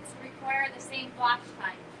light coats require the same flash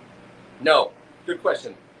time? No. Good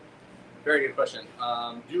question. Very good question.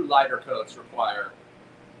 Do lighter coats require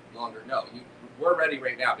longer? No. We're ready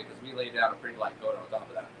right now because we laid down a pretty light coat on top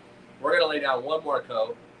of that. We're going to lay down one more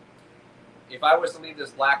coat. If I was to leave this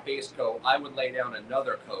black base coat, I would lay down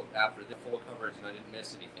another coat after the full coverage and I didn't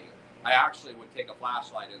miss anything. I actually would take a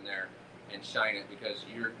flashlight in there and shine it because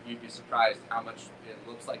you'd be surprised how much it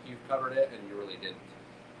looks like you've covered it and you really didn't.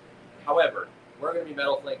 However, we're going to be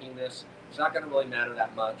metal flaking this. It's not going to really matter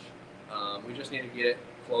that much. We just need to get it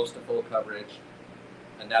close to full coverage,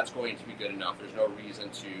 and that's going to be good enough. There's no reason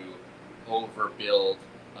to overbuild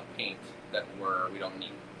a paint that we don't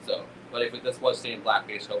need. So, but if this was stained black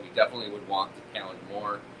base coat, we definitely would want to pound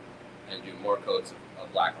more and do more coats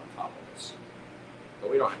of black on top of this. But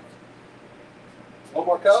we don't have to. One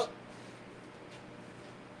more coat.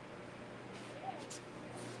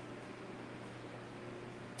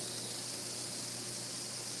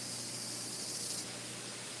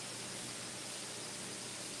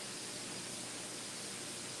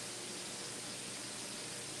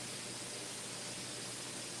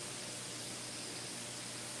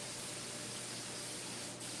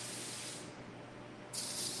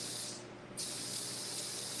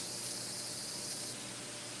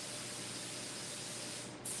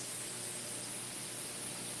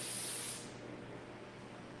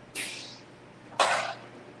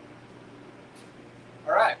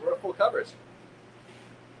 All right, we're at full coverage.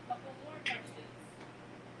 Couple more questions.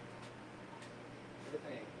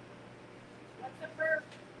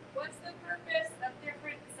 What's the purpose of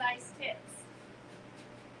different size tips?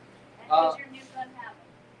 And does your new gun have them?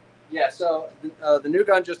 Yeah, so the new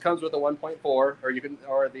gun just comes with a 1.4,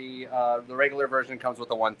 or the regular version comes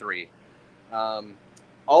with a 1.3.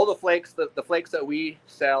 All the flakes, the flakes that we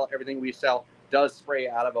sell, everything we sell does spray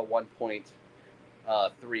out of a 1.3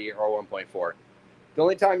 or 1.4. The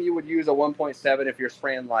only time you would use a 1.7 if you're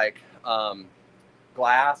spraying like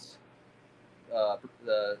glass,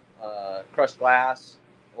 the crushed glass,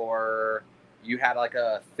 or you had like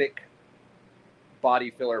a thick body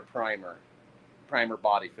filler primer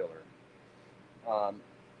body filler.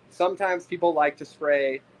 Sometimes people like to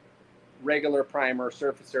spray regular primer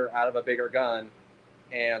surfacer out of a bigger gun,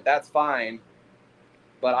 and that's fine.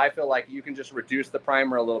 But I feel like you can just reduce the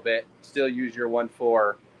primer a little bit, still use your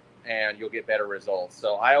 1.4, and you'll get better results.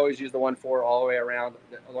 So I always use the 1.4 all the way around.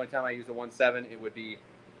 The only time I use the 1.7, it would be,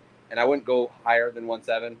 and I wouldn't go higher than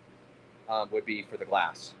 1.7, would be for the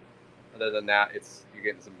glass. Other than that, you're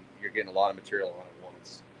getting a lot of material on it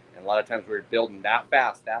once. And a lot of times we're building that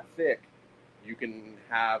fast, that thick, you can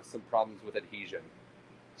have some problems with adhesion.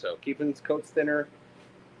 So keeping coats thinner,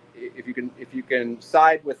 if you can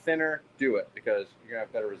side with thinner, do it because you're gonna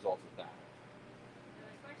have better results with that.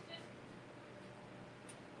 Another question?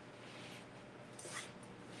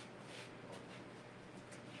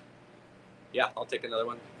 Yeah, I'll take another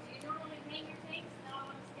one. Do you normally hang your tanks not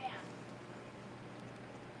on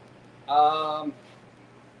a stand?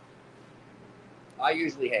 I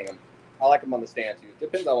usually hang them. I like them on the stand too.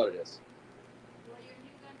 Depends on what it is. Will your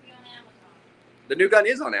new gun be on Amazon? The new gun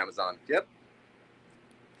is on Amazon. Yep.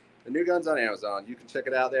 The new gun's on Amazon. You can check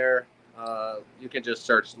it out there. You can just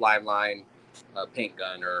search LiMELiNE paint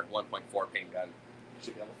gun or 1.4 paint gun. You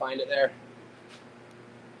should be able to find it there.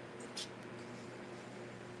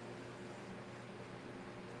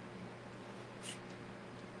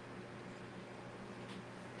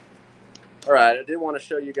 All right, I did want to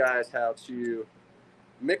show you guys how to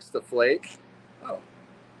mix the flake. Oh.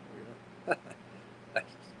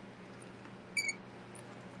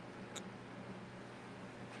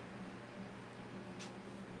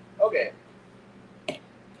 Okay.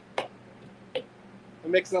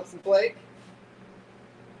 I'm mixing up some flake.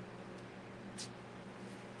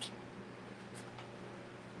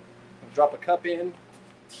 Drop a cup in.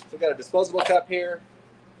 So I've got a disposable cup here.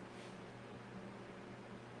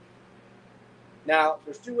 Now,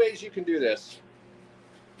 there's two ways you can do this.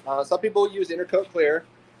 Some people use intercoat clear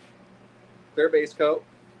base coat.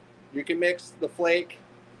 You can mix the flake.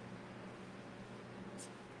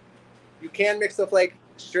 You can mix the flake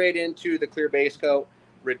straight into the clear base coat,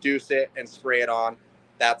 reduce it, and spray it on.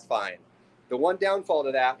 That's fine. The one downfall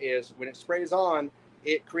to that is when it sprays on,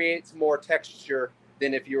 it creates more texture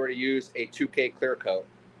than if you were to use a 2K clear coat.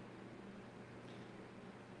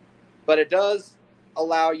 But it does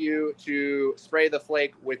allow you to spray the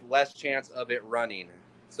flake with less chance of it running.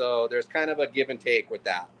 So there's kind of a give and take with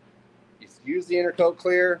that. If you use the intercoat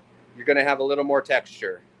clear, you're going to have a little more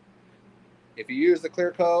texture. If you use the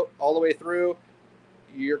clear coat all the way through,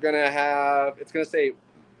 you're going to have, it's going to stay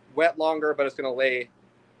wet longer, but it's going to lay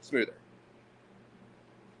smoother.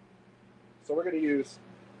 So we're going to use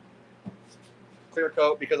clear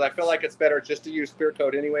coat because I feel like it's better just to use clear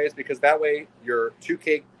coat anyways, because that way your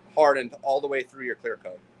 2K hardened all the way through your clear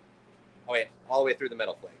coat. Oh wait, all the way through the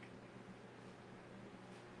metal flake.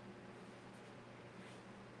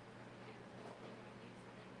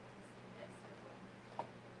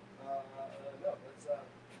 No, let's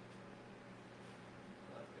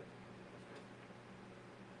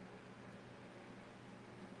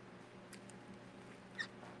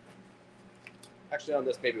actually on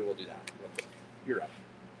this maybe we'll do that real quick. You're right.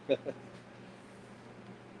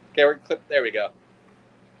 Okay, we're gonna clip, there we go.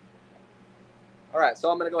 All right,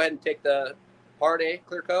 so I'm gonna go ahead and take the Part A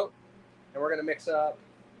clear coat and we're gonna mix up,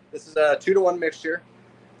 this is a 2-to-1 mixture.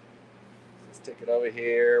 Let's take it over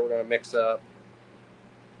here, we're gonna mix up.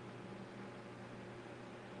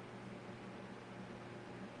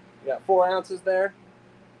 We got 4 ounces there.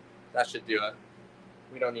 That should do it.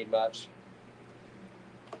 We don't need much.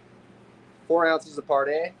 4 ounces of Part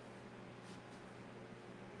A.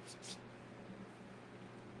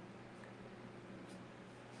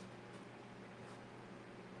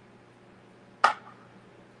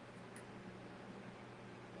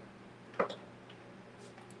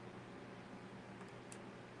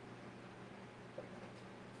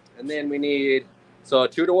 And then we need, so a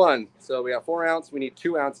 2-to-1. So we got 4 ounces, we need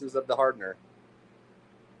 2 ounces of the hardener.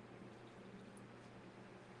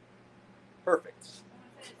 Perfect.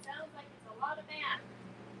 It sounds like it's a lot of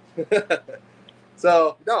math.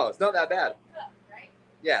 So, no, it's not that bad. Cup, right?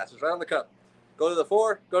 Yeah, so it's right on the cup. Go to the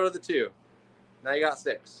 4, go to the 2. Now you got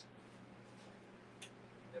 6.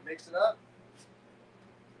 And mix it up.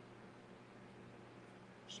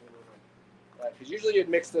 Because usually you'd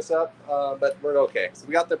mix this up, but we're okay. So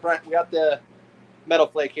we got the metal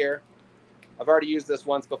flake here. I've already used this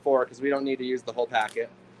once before because we don't need to use the whole packet.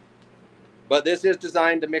 But this is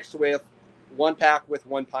designed to mix with 1 pack with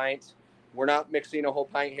 1 pint. We're not mixing a whole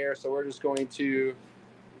pint here, so we're just going to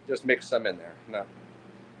just mix some in there. No.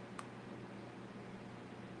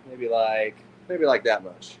 Maybe like that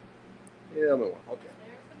much. Yeah, okay.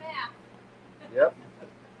 There's the math. Yep.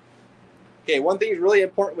 Okay, one thing is really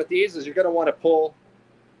important with these is you're going to want to pull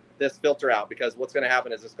this filter out because what's going to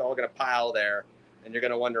happen is it's all going to pile there and you're going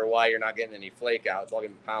to wonder why you're not getting any flake out. It's all going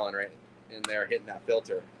to be piling right in there, hitting that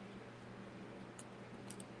filter.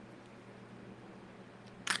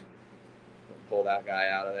 Pull that guy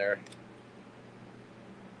out of there.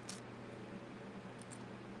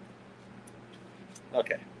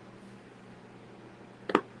 Okay.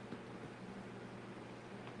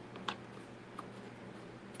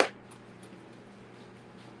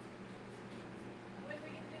 When are we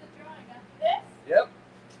going to do the drawing? After this? Yep.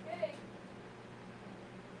 Okay.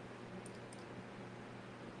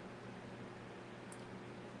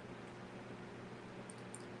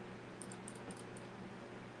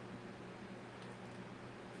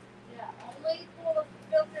 Yeah, only pull the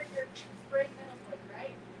filter your spray metal flake,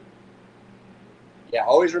 right? Yeah,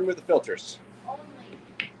 always remove the filters. Only.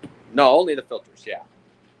 No, only the filters, yeah.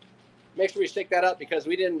 Make sure we shake that up because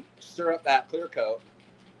we didn't stir up that clear coat.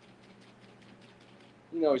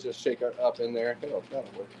 You can always just shake it up in there. That'll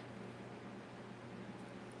work.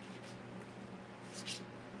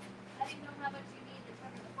 much you need to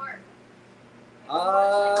cover the part?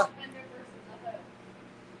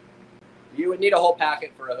 You would need a whole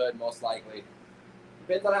packet for a hood, most likely.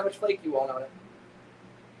 Depends on how much flake you want on it.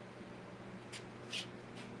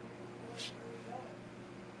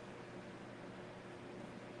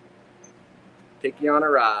 Take you on a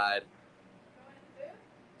ride.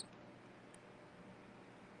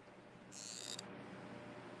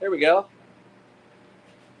 There we go.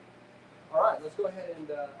 All right, let's go ahead and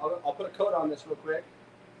I'll put a coat on this real quick,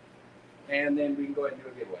 and then we can go ahead and do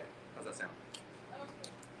a giveaway. How's that sound?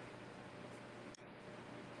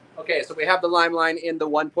 Okay, so we have the LiMELiNE in the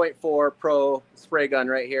 1.4 Pro spray gun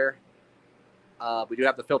right here. We do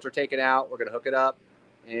have the filter taken out. We're going to hook it up,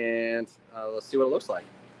 and let's see what it looks like.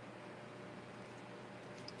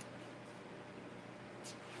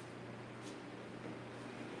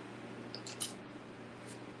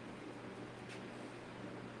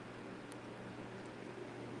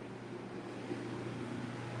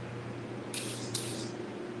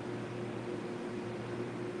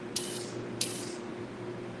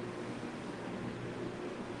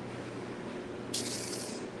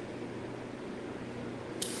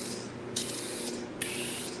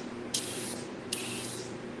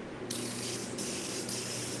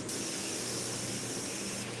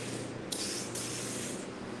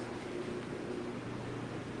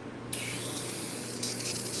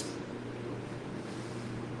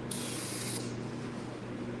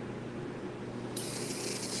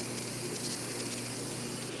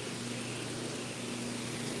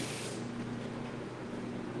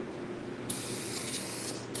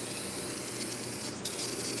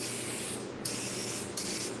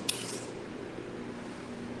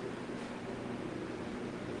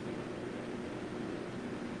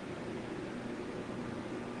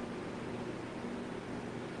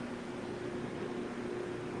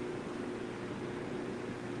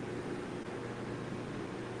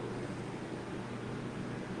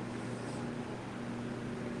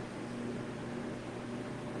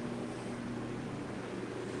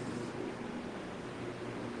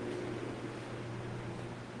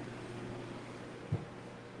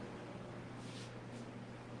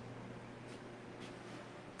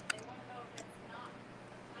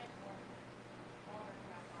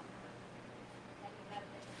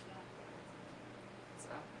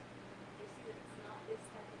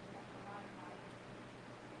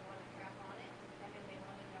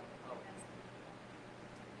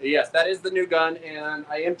 Yes, that is the new gun, and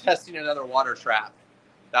I am testing another water trap.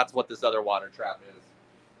 That's what this other water trap is.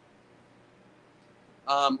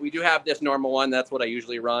 We do have this normal one. That's what I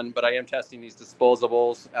usually run, but I am testing these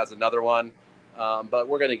disposables as another one. But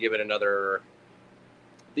we're going to give it another...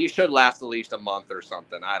 These should last at least a month or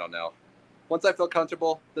something. I don't know. Once I feel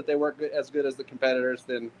comfortable that they work as good as the competitors,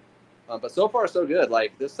 then... but so far, so good.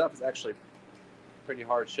 Like, this stuff is actually pretty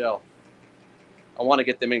hard shell. I want to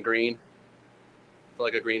get them in green. I feel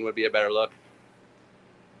like a green would be a better look.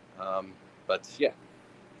 But yeah,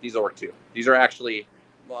 these will work too. These are actually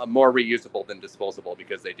more reusable than disposable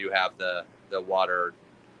because they do have the water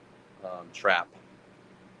trap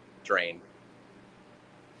drain.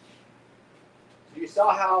 You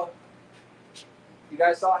saw how, you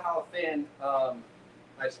guys saw how thin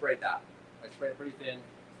I sprayed that. I sprayed it pretty thin.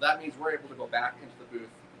 So that means we're able to go back into the booth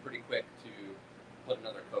pretty quick to put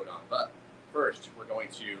another coat on. But first, we're going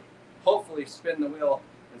to hopefully spin the wheel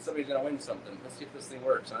and somebody's going to win something. Let's see if this thing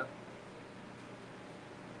works, huh?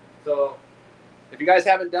 So if you guys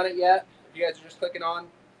haven't done it yet, if you guys are just clicking on,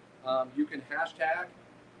 you can hashtag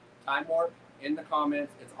time warp in the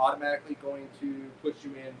comments. It's automatically going to put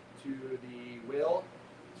you into the wheel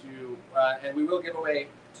to, and we will give away,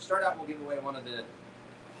 to start out, we'll give away one of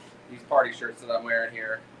these party shirts that I'm wearing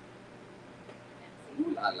here.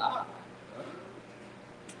 Ooh la la.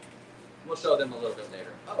 We'll show them a little bit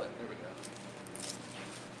later. Oh, there we go.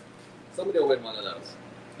 Somebody will win one of those.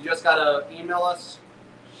 You just gotta email us.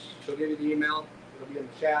 She'll give you the email. It'll be in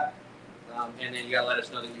the chat. And then you gotta let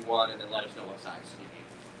us know that you won, and then let us know what size you need.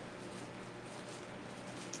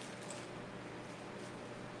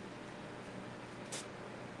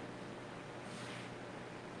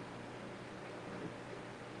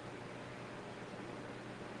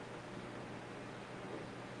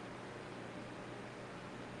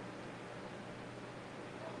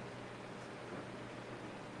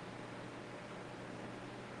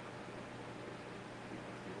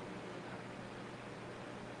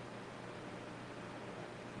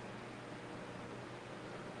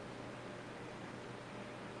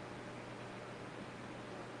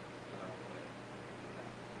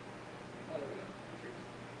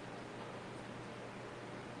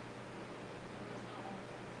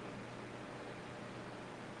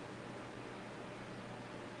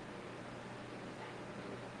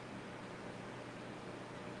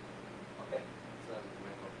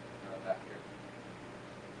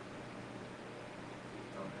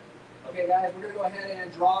 Okay, guys, we're gonna go ahead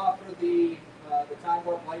and draw for the time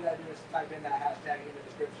warp. All you gotta do is type in that hashtag in the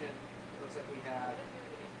description. It looks like we have.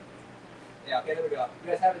 Yeah. Okay, there we go. If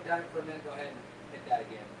you guys haven't done it for a minute, go ahead and hit that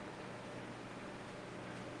again.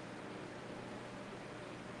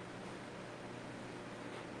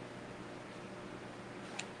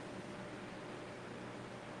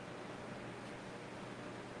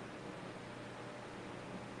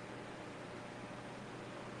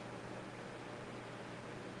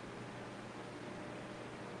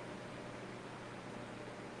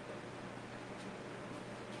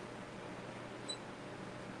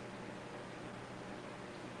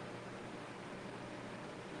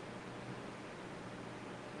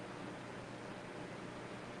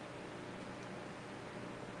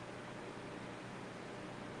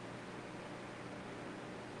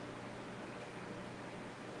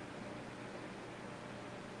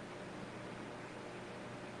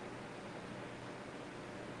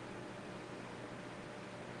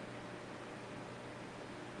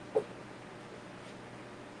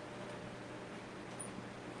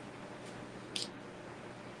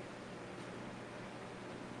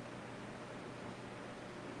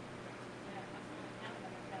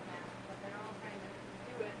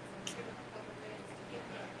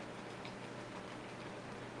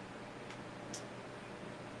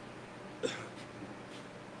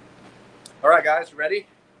 All right, guys, ready?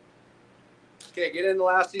 Okay, get in the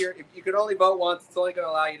last of your. If you could only vote once, it's only going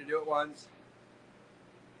to allow you to do it once.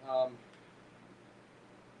 But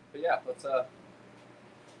yeah, let's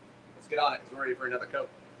get on it because we're ready for another coat.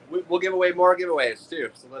 We'll give away more giveaways too,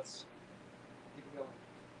 so let's keep it going.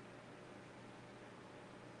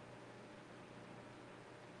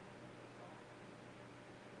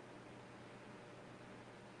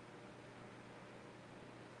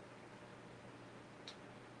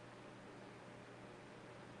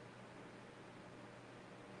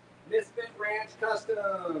 Misfit Ranch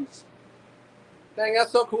Customs. Dang,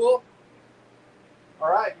 that's so cool. All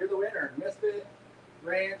right, you're the winner. Misfit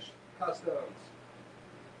Ranch Customs.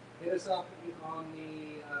 Hit us up on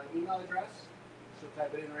the email address. So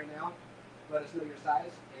type it in right now. Let us know your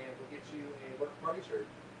size, and we'll get you a work party shirt.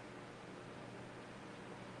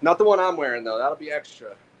 Not the one I'm wearing, though. That'll be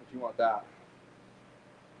extra if you want that.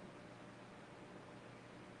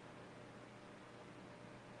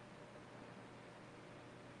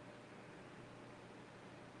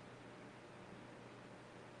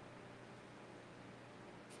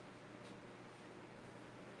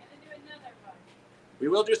 We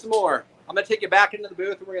will do some more. I'm going to take you back into the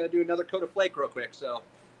booth, and we're going to do another coat of flake real quick. So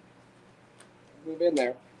move in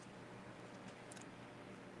there.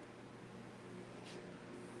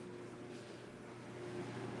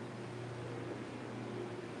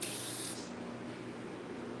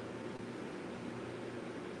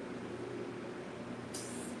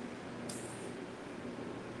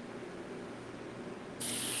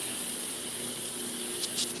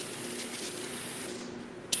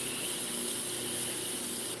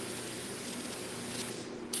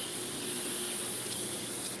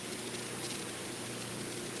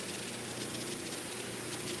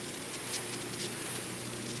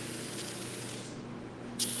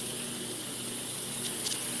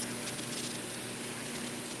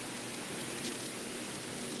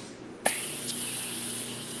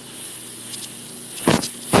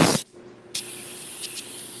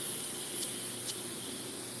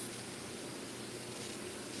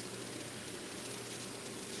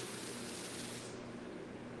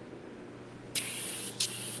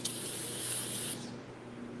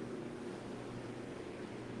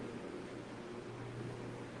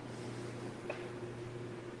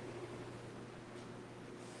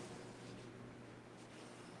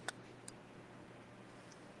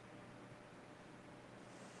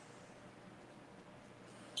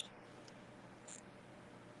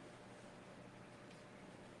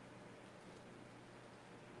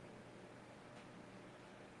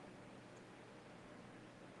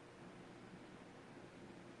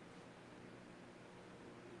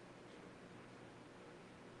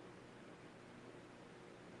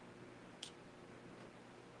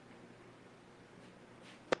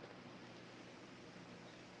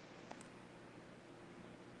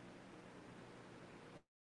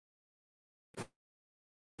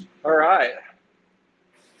 All right.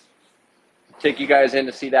 Take you guys in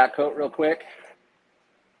to see that coat real quick.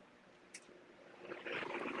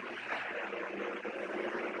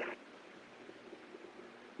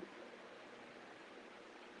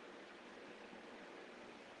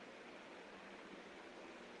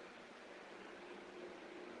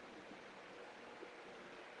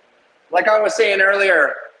 Like I was saying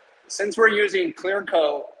earlier, since we're using clear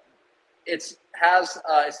coat, it's has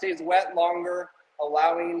it stays wet longer,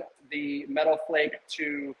 allowing the metal flake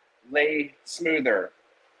to lay smoother.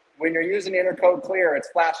 When you're using Intercoat Clear, it's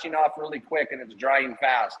flashing off really quick and it's drying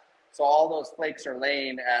fast. So all those flakes are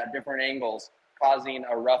laying at different angles, causing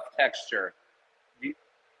a rough texture.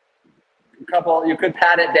 You could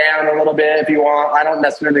pat it down a little bit if you want. I don't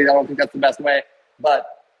think that's the best way,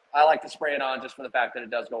 but I like to spray it on just for the fact that it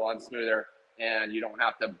does go on smoother and you don't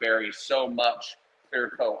have to bury so much clear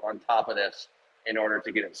coat on top of this in order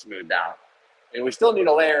to get it smoothed out. And we still need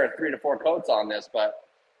a layer of 3 to 4 coats on this, but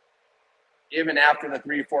even after the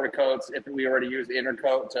 3 to 4 coats, if we were to use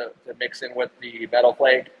Intercoat to mix in with the metal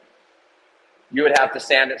flake, you would have to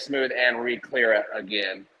sand it smooth and re-clear it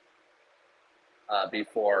again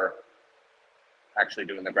before actually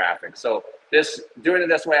doing the graphics. So doing it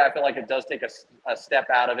this way, I feel like it does take a step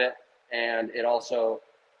out of it, and it also,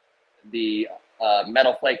 the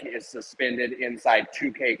metal flake is suspended inside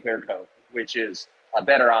 2K clear coat, which is a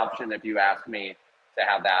better option if you ask me, to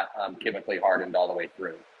have that chemically hardened all the way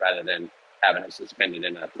through rather than having it suspended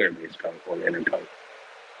in a clear base coat or Intercoat.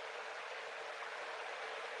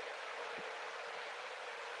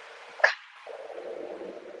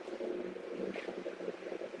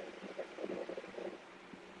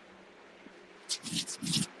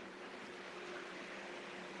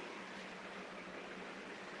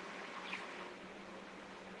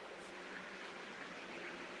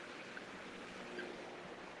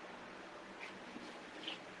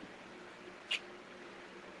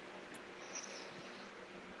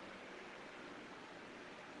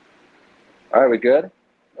 All right, we good?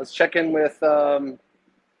 Let's check in with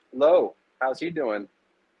Lo. How's he doing?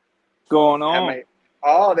 Going on?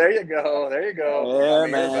 Oh, there you go. There you go. Yeah,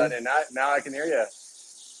 I'm man. here, now I can hear you.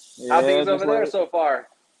 Yeah, How things over there so far?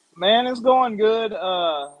 Man, it's going good.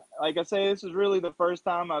 Like I say, this is really the first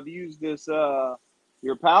time I've used this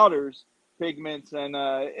your powders pigments, and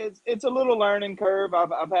it's a little learning curve.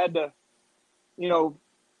 I've had to,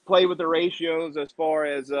 play with the ratios as far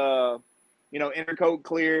as Intercoat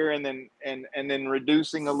Clear, and then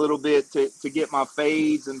reducing a little bit to get my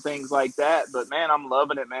fades and things like that. But man, I'm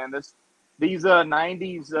loving it, man. These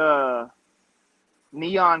 90s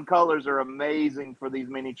neon colors are amazing for these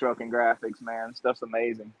mini truck and graphics, man. Stuff's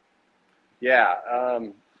amazing. Yeah,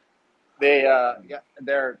 they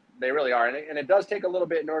really are, and it does take a little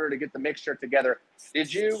bit in order to get the mixture together.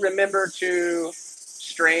 Did you remember to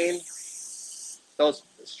strain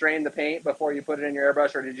the paint before you put it in your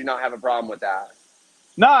airbrush, or did you not have a problem with that?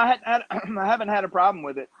 No, I haven't had a problem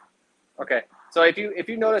with it. Okay, so if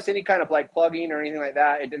you notice any kind of like plugging or anything like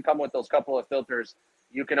that, it did come with those couple of filters.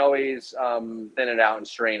 You can always thin it out and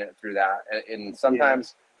strain it through that. And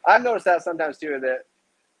sometimes, yeah. I've noticed that sometimes too, that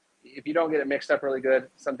if you don't get it mixed up really good,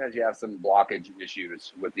 sometimes you have some blockage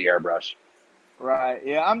issues with the airbrush. Right.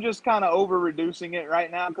 Yeah, I'm just kind of over reducing it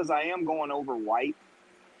right now because I am going over white.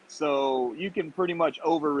 So you can pretty much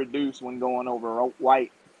over reduce when going over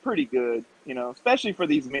white pretty good, especially for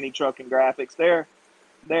these mini truck and graphics. They're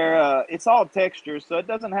it's all textures, so it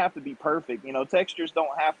doesn't have to be perfect. Textures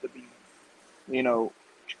don't have to be,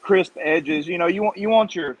 crisp edges. You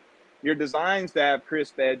want your designs to have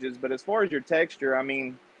crisp edges, but as far as your texture, I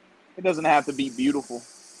mean, it doesn't have to be beautiful.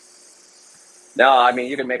 No, I mean,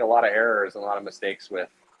 you can make a lot of errors and a lot of mistakes with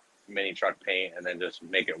mini truck paint and then just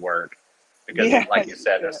make it work. Because like you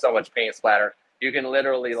said, there's so much paint splatter. You can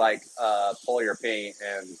literally pull your paint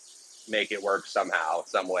and make it work somehow,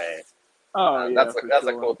 some way. That's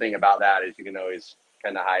a cool thing about that, is you can always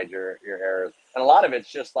kind of hide your errors. And a lot of it's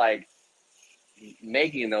just like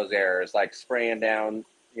making those errors, like spraying down,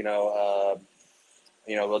 we'll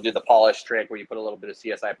do the polish trick where you put a little bit of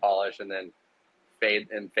CSI polish and then fade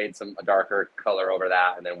a darker color over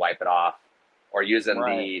that and then wipe it off, or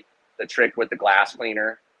using the trick with the glass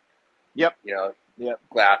cleaner. Yep.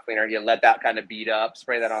 Glass cleaner. You let that kind of bead up,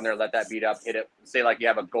 spray that on there, let that bead up, hit it. Say like you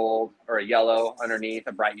have a gold or a yellow underneath,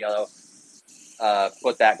 a bright yellow.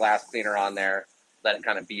 Put that glass cleaner on there, let it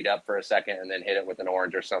kind of bead up for a second, and then hit it with an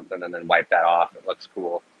orange or something, and then wipe that off. It looks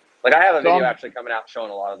cool. Like I have a video actually coming out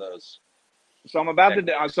showing a lot of those. So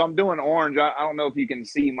I'm doing orange. I don't know if you can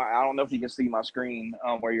see my screen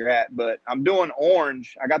where you're at, but I'm doing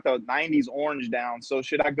orange. I got the 90s orange down. So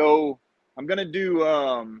should I go? I'm gonna do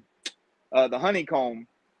the honeycomb.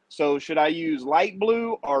 So should I use light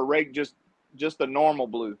blue or just the normal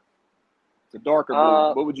blue, the darker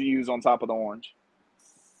blue? What would you use on top of the orange?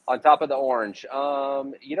 On top of the orange, I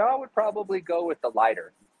would probably go with the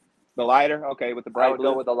lighter. The lighter, okay, with the bright blue. I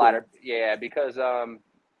would go with the lighter, yeah, because to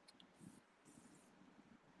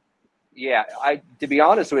be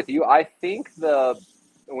honest with you, I think I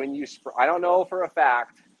don't know for a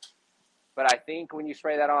fact, but I think when you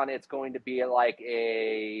spray that on, it's going to be like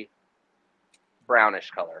a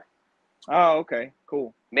brownish color. Oh, okay,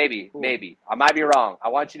 cool. Maybe, Cool. maybe. I might be wrong. I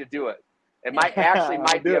want you to do it. It might actually Do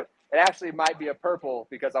might be a purple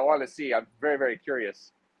because I want to see. I'm very, very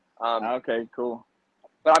curious. Okay, cool.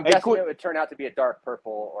 But I'm guessing it would turn out to be a dark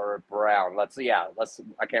purple or a brown. Let's see. Yeah,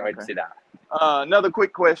 I can't wait to see that. Another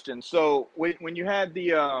quick question. So when you had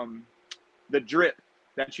the drip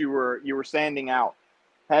that you were sanding out,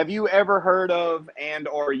 have you ever heard of and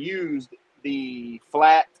or used the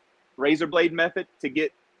flat razor blade method to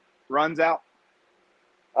get runs out?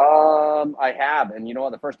 I have, and you know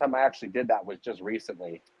what? The first time I actually did that was just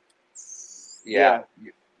recently. Yeah.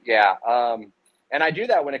 And I do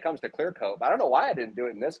that when it comes to clear coat. But I don't know why I didn't do it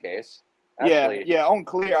in this case. Actually, Yeah, on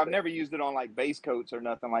clear. I've never used it on like base coats or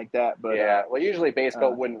nothing like that. But yeah, well, usually base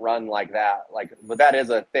coat wouldn't run like that. But that is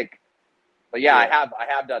a thick. But yeah, I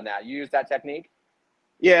have done that. You use that technique?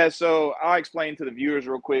 Yeah, so I'll explain to the viewers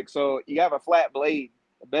real quick. So you have a flat blade.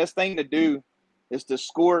 The best thing to do is to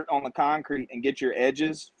squirt on the concrete and get your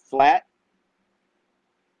edges flat,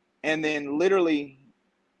 and then literally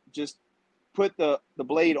just put the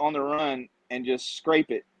blade on the run and just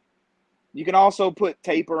scrape it. You can also put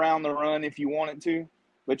tape around the run if you wanted to,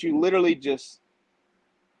 but you literally just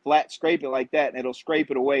flat scrape it like that, and it'll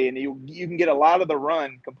scrape it away, and you can get a lot of the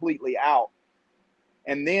run completely out,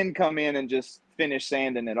 and then come in and just finish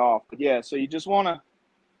sanding it off. But yeah, so you just want to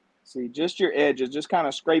see just your edges, just kind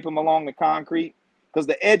of scrape them along the concrete, because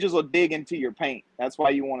the edges will dig into your paint. That's why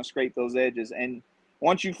you want to scrape those edges. And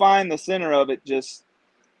once you find the center of it, just,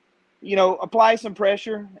 apply some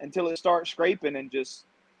pressure until it starts scraping, and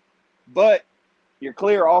but your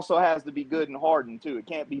clear also has to be good and hardened too. It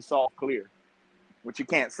can't be soft clear, which you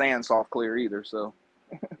can't sand soft clear either. So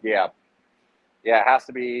yeah, it has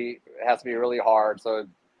to be really hard. So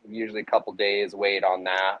usually a couple days wait on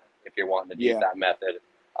that if you're wanting to use that method.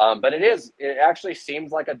 But it actually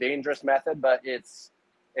seems like a dangerous method, but it's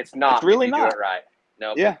not. It's really if you do it right.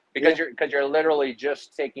 No, because you're literally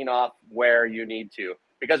just taking off where you need to.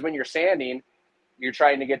 Because when you're sanding, you're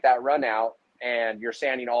trying to get that run out, and you're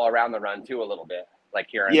sanding all around the run too a little bit, like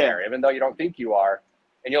here and there, even though you don't think you are,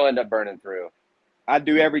 and you'll end up burning through. I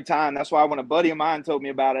do every time. That's why when a buddy of mine told me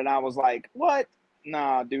about it, I was like, "What?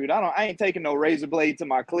 Nah, dude, I ain't taking no razor blade to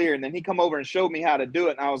my clear." And then he come over and showed me how to do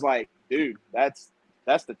it, and I was like, "Dude, that's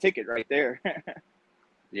the ticket right there."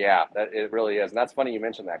 Yeah, it really is. And that's funny you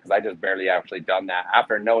mentioned that, because I just barely actually done that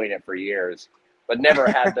after knowing it for years, but never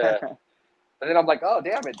had the. And then I'm like, oh,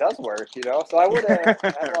 damn, it does work, So I would have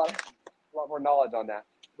had a lot more knowledge on that.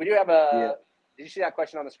 We do have Did you see that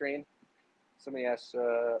question on the screen? Somebody asked,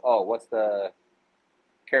 what's the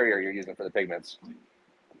carrier you're using for the pigments?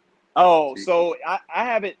 Oh, so I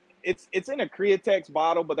have it. It's in a Createx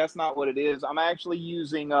bottle, but that's not what it is. I'm actually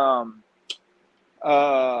using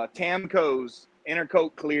Tamco's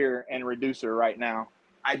Intercoat Clear and Reducer right now.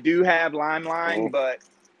 I do have LiMELiNE, but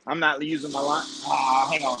I'm not using my line.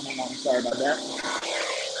 Hang on. Sorry about that.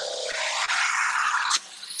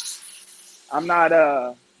 I'm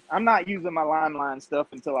not using my LiMELiNE stuff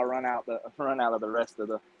until I run out of the rest of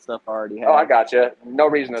the stuff I already have. Oh, I gotcha. No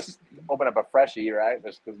reason to open up a freshie, right?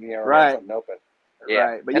 Just because you never have something open. Yeah.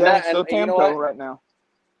 Right. But still Tamco right now.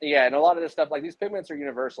 Yeah, and a lot of this stuff, like these pigments, are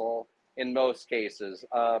universal in most cases.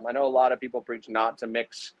 I know a lot of people preach not to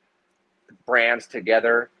mix brands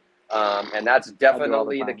together. And that's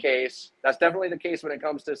definitely the case. That's definitely the case when it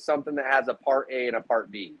comes to something that has a part A and a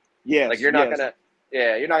part B. Yes. Like you're not gonna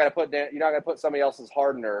put somebody else's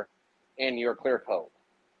hardener in your clear coat.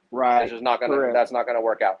 Right. That's not gonna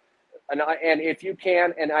work out. And if you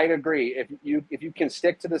can, and I agree, if you can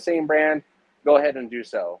stick to the same brand, go ahead and do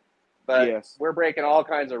so. But we're breaking all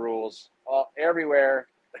kinds of rules everywhere.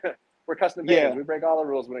 We're custom painters. We break all the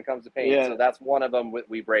rules when it comes to paint. Yeah. So that's one of them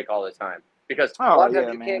we break all the time. Because a lot of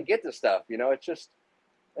times you can't get the stuff, it's just,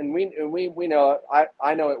 and we know it.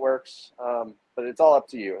 I know it works, but it's all up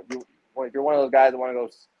to you. If you're one of those guys that want to go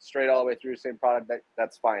straight all the way through the same product,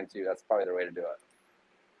 that's fine too. That's probably the way to do it.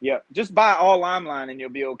 Yeah, just buy all LiMELiNE and you'll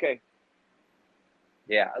be okay.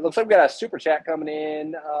 Yeah, it looks like we got a super chat coming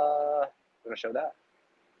in. Gonna show that.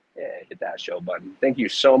 Yeah, hit that show button. Thank you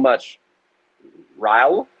so much,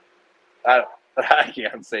 Ryle. I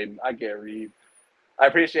can't read. I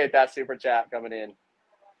appreciate that super chat coming in.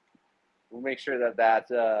 We'll make sure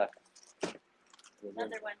that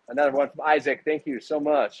another one from Isaac. Thank you so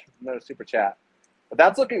much. Another super chat. But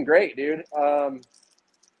that's looking great, dude.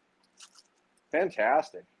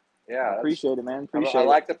 Fantastic. Yeah, appreciate it, man. I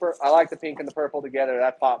like the pink and the purple together.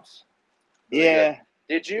 That pops. Really good.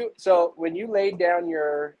 Did you? So when you laid down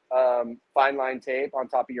your fine line tape on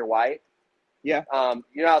top of your white, Yeah.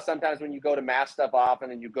 You know how sometimes when you go to mask stuff off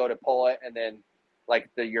and then you go to pull it and then like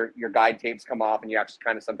your guide tapes come off and you actually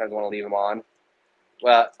kind of sometimes want to leave them on.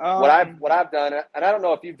 Well, what I've done, and I don't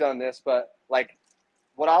know if you've done this, but like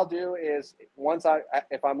what I'll do is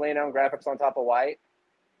if I'm laying down graphics on top of white,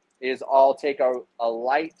 is I'll take a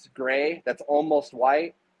light gray that's almost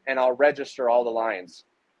white and I'll register all the lines.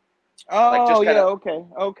 Oh, like just kinda,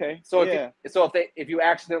 yeah, okay. So yeah. if you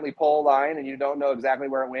accidentally pull a line and you don't know exactly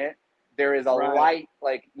where it went, there is a light,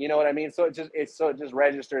 like, you know what I mean? So it just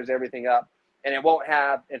registers everything up, and it won't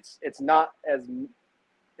have it's not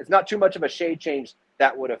too much of a shade change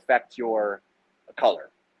that would affect your color.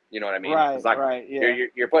 You know what I mean? Right. Yeah.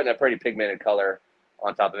 You're putting a pretty pigmented color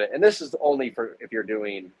on top of it, and this is only for if you're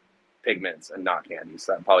doing pigments and not candies.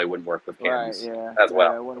 That probably wouldn't work with candies as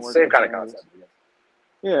well. Same kind of concept.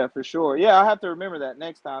 Yeah, for sure. Yeah, I'll have to remember that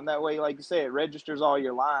next time. That way, like you say, it registers all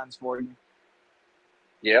your lines for you.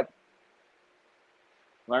 Yep.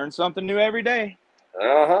 Learn something new every day.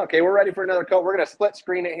 Okay, we're ready for another coat. We're going to split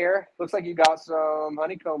screen it here. Looks like you got some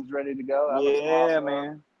honeycombs ready to go. That looks awesome.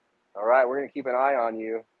 Man. All right, we're going to keep an eye on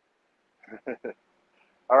you.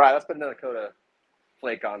 All right, let's put another coat of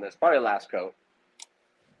flake on this. Probably the last coat.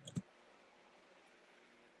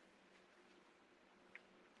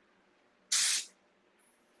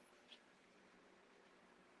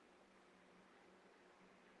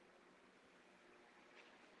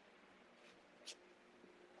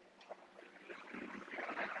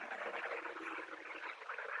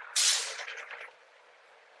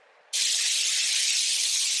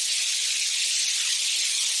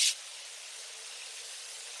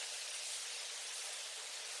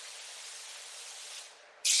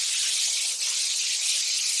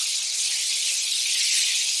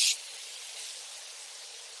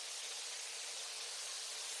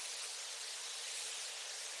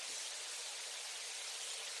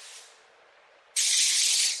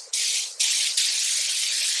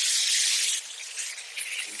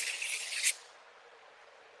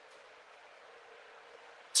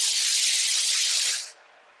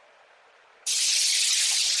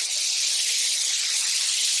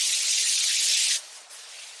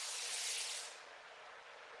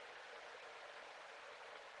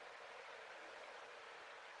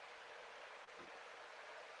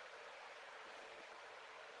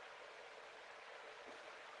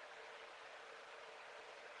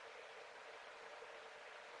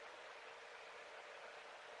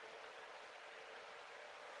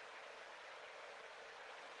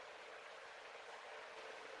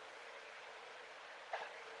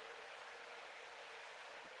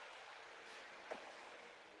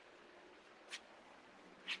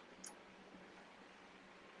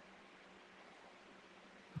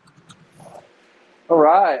 All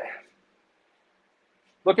right.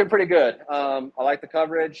 Looking pretty good. I like the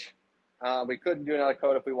coverage. We couldn't do another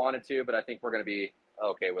coat if we wanted to, but I think we're going to be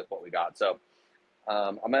okay with what we got. So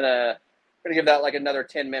I'm gonna give that like another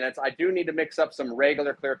 10 minutes. I do need to mix up some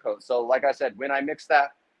regular clear coat. So like I said, when I mix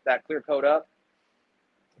that clear coat up,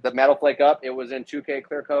 the metal flake up, it was in 2K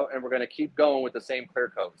clear coat, and we're going to keep going with the same clear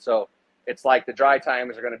coat. So it's like the dry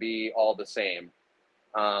times are going to be all the same.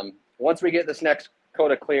 Once we get this next coat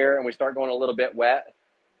of clear and we start going a little bit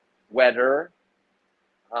wetter,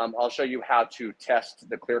 I'll show you how to test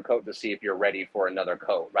the clear coat to see if you're ready for another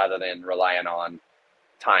coat rather than relying on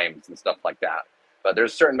times and stuff like that. But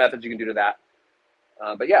there's certain methods you can do to that.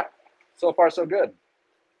 But yeah, so far so good.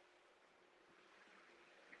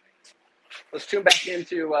 Let's tune back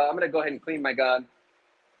into, I'm going to go ahead and clean my gun.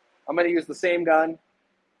 I'm going to use the same gun.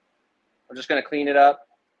 I'm just going to clean it up,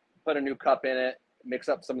 put a new cup in it, mix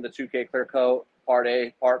up some of the 2K clear coat, part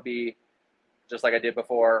A, part B, just like I did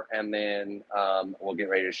before, and then we'll get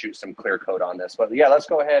ready to shoot some clear coat on this. But yeah, let's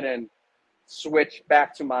go ahead and switch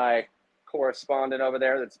back to my correspondent over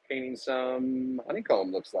there that's painting some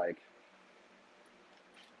honeycomb, looks like.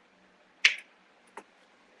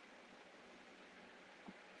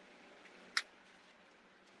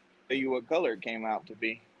 Tell you what color it came out to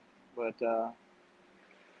be, but all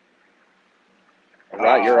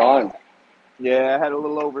right, you're on. Yeah, I had a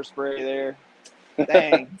little overspray there.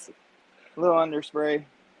 Dang. A little underspray.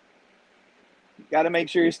 Got to make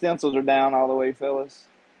sure your stencils are down all the way, fellas.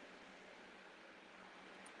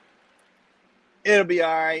 It'll be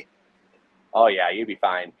all right. Oh yeah, you'll be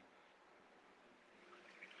fine.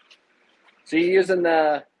 So you're using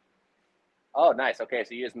the, oh nice, okay,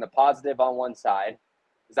 so you're using the positive on one side.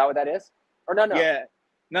 Is that what that is? Or no? Yeah.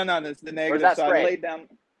 No, that's the negative that side. sprayed? Laid down.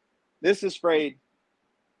 This is sprayed.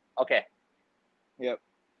 Okay. Yep.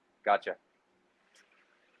 Gotcha.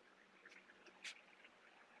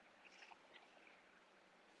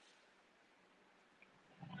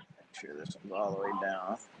 sure this one's all the way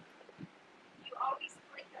down. You always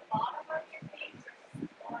click the bottom of your paint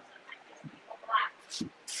or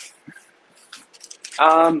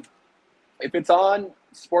black. If it's on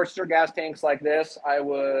Sportster gas tanks like this, I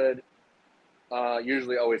would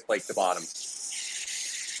usually always flake the bottom.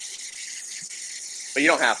 But you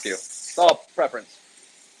don't have to. It's all preference.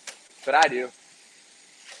 But I do.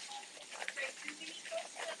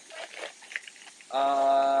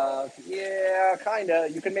 Yeah, kinda.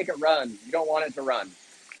 You can make it run. You don't want it to run.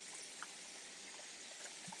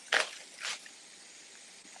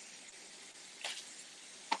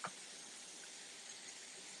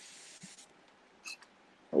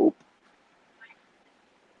 Oh.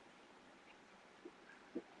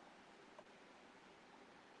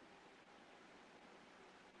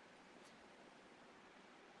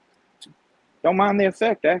 Don't mind the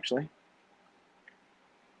effect, actually.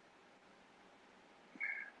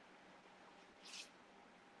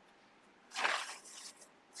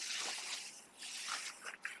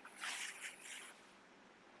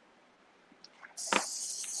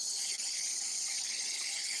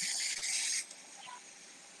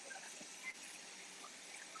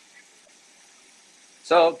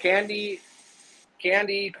 So candy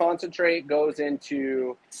concentrate goes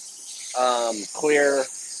into clear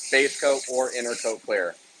base coat or inner coat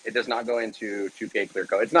clear. It does not go into 2K clear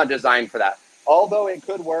coat. It's not designed for that. Although it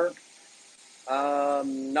could work,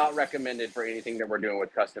 not recommended for anything that we're doing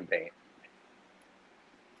with custom paint.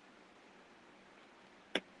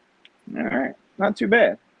 All right, not too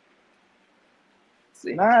bad.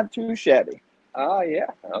 See? Not too shabby. Oh yeah,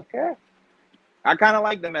 okay. I kind of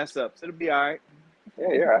like the mess ups. It'll be all right.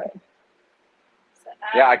 Yeah, you're all right. So,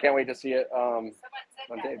 Yeah, I can't wait to see it. Someone said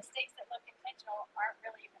that Okay. mistakes that look intentional aren't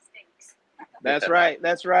really mistakes. That's right.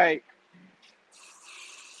 That's right.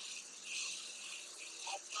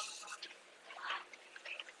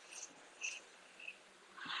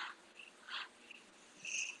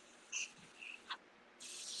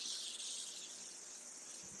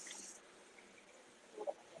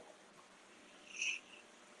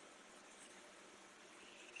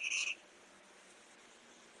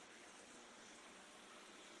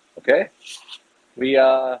 Okay. We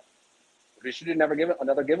should do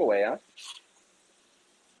another giveaway, huh?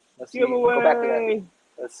 Let's see. Giveaway. Go back to that.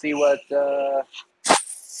 Let's see what the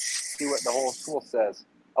whole tool says.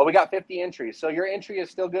 Oh, we got 50 entries. So your entry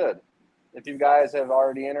is still good. If you guys have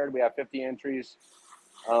already entered, we have 50 entries.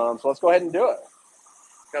 So let's go ahead and do it.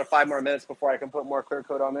 Got 5 more minutes before I can put more clear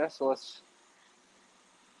coat on this. So let's.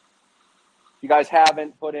 If you guys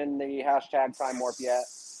haven't put in the hashtag time warp yet,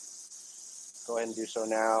 go ahead and do so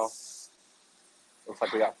now. Looks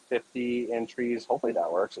like we got 50 entries. Hopefully that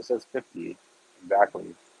works. It says 50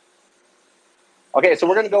 exactly. Okay, so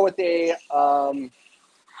we're gonna go with a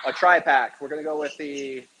tri-pack. We're gonna go with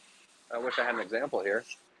the. I wish I had an example here.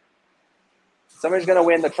 Somebody's gonna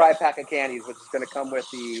win the tri-pack of candies, which is gonna come with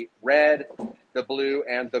the red, the blue,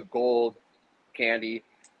 and the gold candy.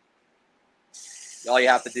 All you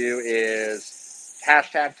have to do is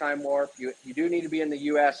hashtag time warp. You do need to be in the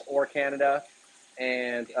US or Canada,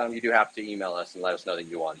 and you do have to email us and let us know that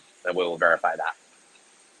you won. Then we will verify that.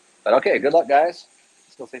 But okay, good luck, guys.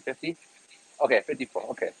 Still say 50? Okay, 54.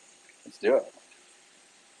 Okay, let's do it.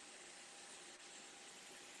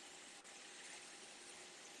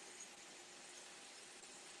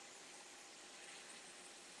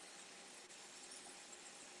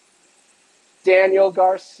 Daniel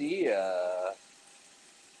Garcia.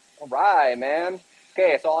 All right, man.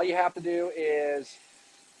 Okay, so all you have to do is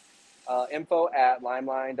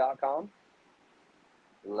info@limeline.com.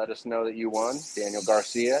 Let us know that you won, Daniel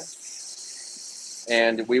Garcia.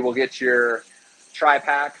 And we will get your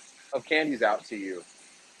tri-pack of candies out to you.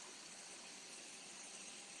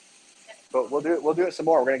 But we'll do it some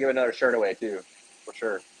more. We're gonna give another shirt away too, for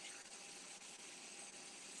sure.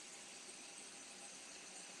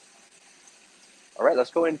 All right,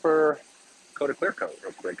 let's go in for coat of clear coat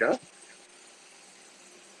real quick, huh?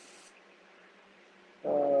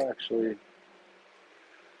 Actually.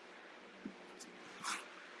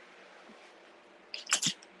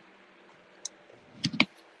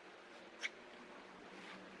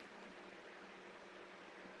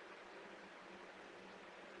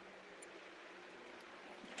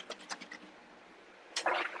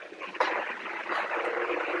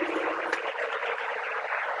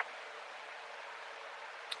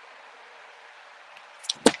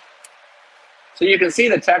 So you can see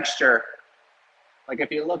the texture. Like if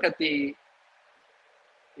you look at the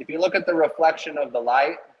reflection of the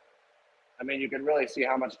light, I mean, you can really see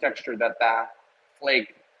how much texture that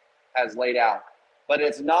flake has laid out. But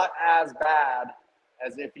it's not as bad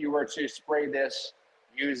as if you were to spray this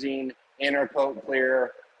using inner coat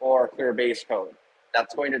clear or clear base coat.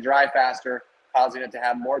 That's going to dry faster, causing it to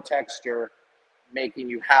have more texture, making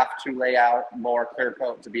you have to lay out more clear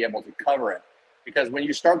coat to be able to cover it. Because when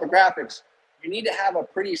you start the graphics, you need to have a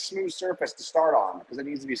pretty smooth surface to start on because it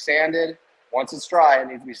needs to be sanded. Once it's dry, it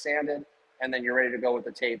needs to be sanded, and then you're ready to go with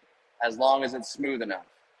the tape as long as it's smooth enough.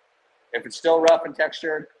 If it's still rough and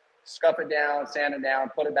textured, scuff it down, sand it down,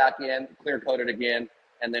 put it back in, clear coat it again,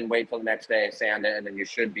 and then wait till the next day, sand it, and then you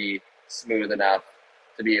should be smooth enough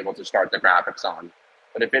to be able to start the graphics on.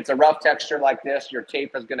 But if it's a rough texture like this, your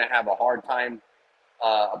tape is going to have a hard time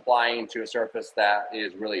applying to a surface that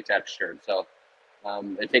is really textured. So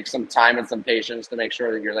it takes some time and some patience to make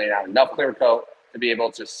sure that you're laying out enough clear coat to be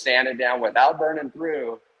able to sand it down without burning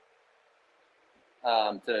through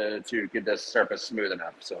to get this surface smooth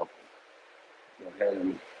enough. So go ahead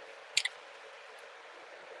and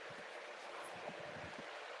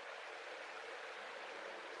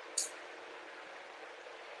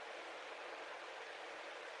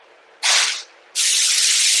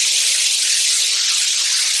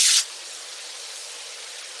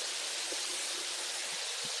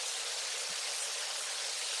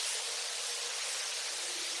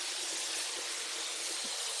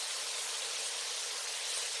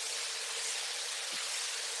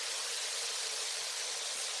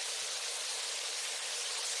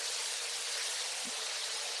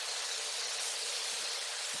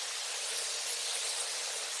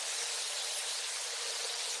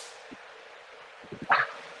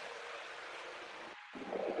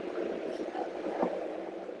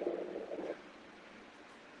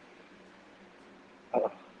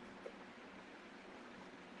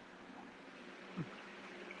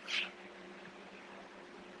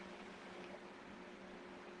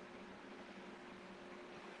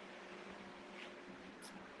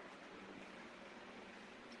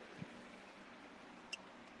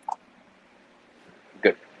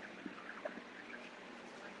good.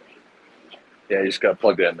 Yeah, you just got to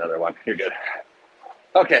plug in another one. You're good.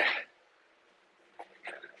 Okay.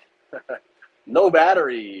 No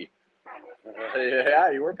battery.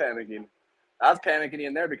 Yeah, you were panicking. I was panicking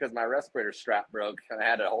in there because my respirator strap broke and I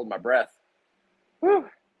had to hold my breath. Whew.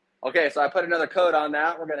 Okay, so I put another coat on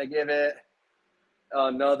that. We're going to give it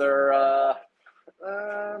another, I've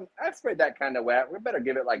sprayed that kind of wet. We better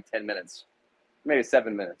give it like 10 minutes, maybe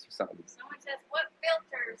 7 minutes or something. Someone says, what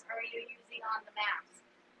filters are you using on the mask?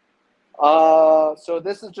 So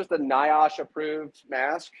this is just a NIOSH approved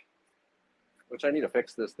mask, which I need to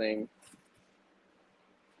fix this thing.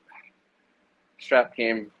 Strap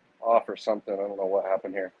came off or something. I don't know what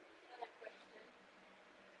happened here.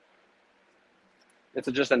 It's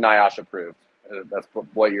just a NIOSH approved. That's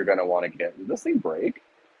what you're going to want to get. Did this thing break?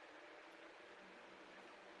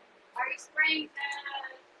 Are you spraying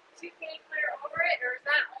 2K clear over it, or is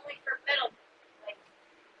that only for metal?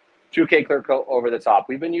 2K clear coat over the top.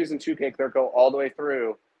 We've been using 2K clear coat all the way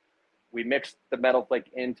through. We mixed the metal flake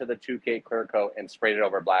into the 2K clear coat and sprayed it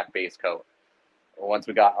over black base coat. Once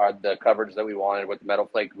we got the coverage that we wanted with the metal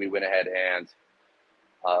flake, we went ahead and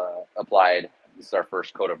applied. This is our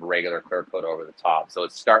first coat of regular clear coat over the top. So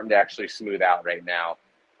it's starting to actually smooth out right now.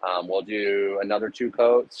 We'll do another 2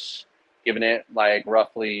 coats, giving it like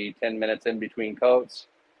roughly 10 minutes in between coats.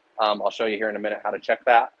 I'll show you here in a minute how to check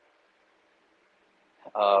that.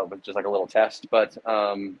 With just like a little test, but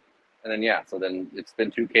and then yeah, so then it's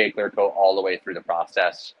been 2K clear coat all the way through the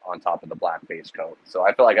process on top of the black base coat. So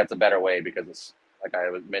I feel like that's a better way because it's, like I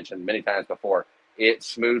mentioned many times before, it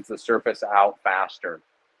smooths the surface out faster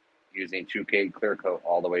using 2K clear coat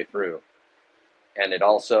all the way through. And it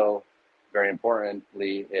also, very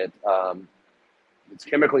importantly, it's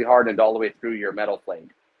chemically hardened all the way through your metal flake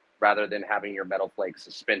rather than having your metal flake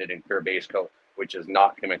suspended in clear base coat, which is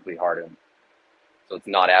not chemically hardened. So it's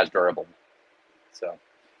not as durable. So,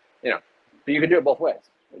 you know, but you can do it both ways.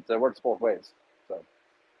 It works both ways. So.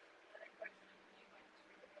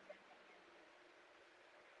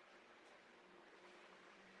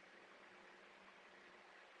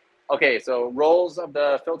 Okay, so rolls of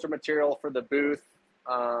the filter material for the booth.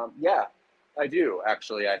 Yeah, I do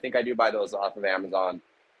actually. I think I do buy those off of Amazon.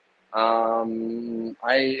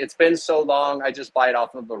 It's been so long, I just buy it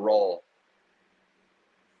off of the roll.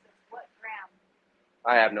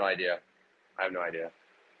 I have no idea.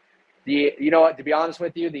 You know what, to be honest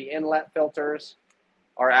with you, the inlet filters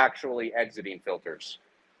are actually exiting filters.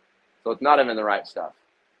 So it's not even the right stuff.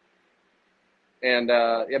 And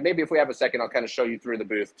yeah, maybe if we have a second, I'll kind of show you through the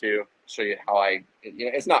booth too. Show you how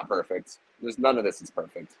it's not perfect. None of this is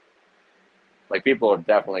perfect. Like people are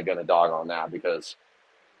definitely going to dog on that because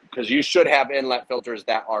you should have inlet filters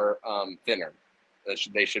that are thinner.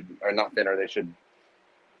 They should, or not thinner, they should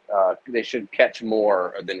they should catch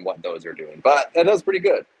more than what those are doing. But that does pretty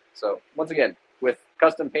good. So once again, with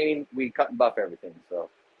custom painting, we cut and buff everything. So.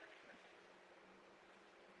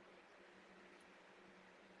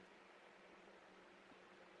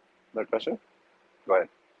 Another question? Go ahead.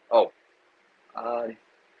 Oh.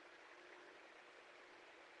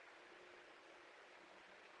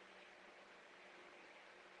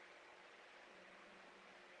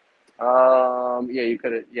 Yeah, you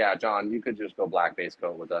could. Yeah, John, you could just go black base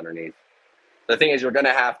coat with underneath. The thing is, you're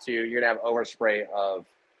gonna have overspray of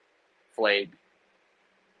flake. To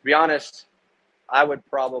be honest, I would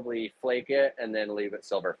probably flake it and then leave it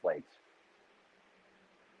silver flaked,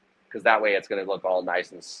 because that way it's gonna look all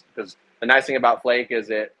nice. And because the nice thing about flake is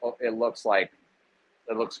it looks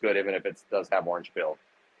good even if it does have orange peel.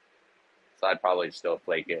 So I'd probably still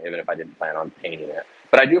flake it even if I didn't plan on painting it.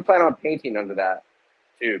 But I do plan on painting under that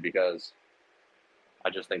too, because I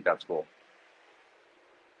just think that's cool.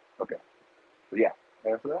 Okay. But yeah,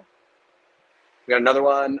 ready for that? We got another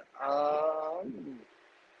one.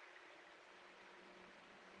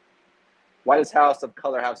 Why does House of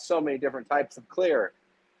Color have so many different types of clear?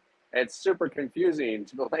 It's super confusing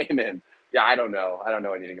to the layman. Yeah, I don't know. I don't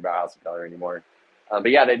know anything about House of Color anymore. But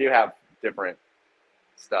yeah, they do have different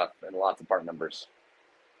stuff and lots of part numbers.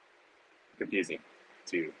 Confusing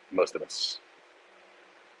to most of us.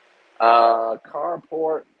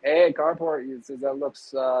 Carport. Hey, Carport. It says that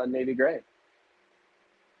looks navy gray.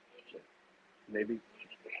 Navy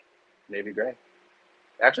gray.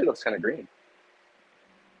 Actually, looks kind of green.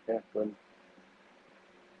 Yeah, good.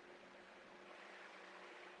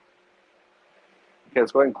 Okay,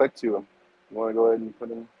 let's go ahead and click to them. You want to go ahead and put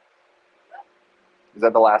in? Is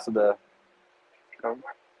that the last of the?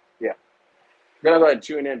 Yeah. We're gonna go ahead and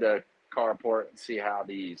tune into Carport and see how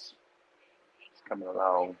these is coming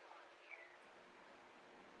along.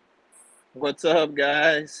 What's up,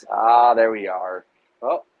 guys? Ah, there we are.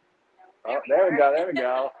 Oh, there we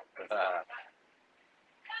go.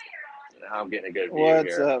 Now I'm getting a good view here.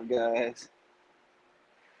 What's up, guys?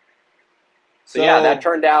 So yeah, that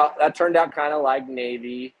turned out kind of like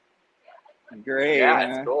navy. Great.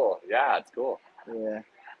 Yeah, it's cool. Yeah, it's cool. Yeah.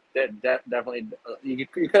 Definitely. You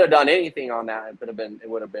could have done anything on that. It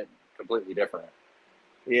would have been completely different.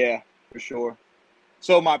 Yeah, for sure.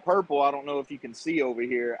 So my purple, I don't know if you can see over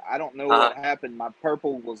here. I don't know what happened. My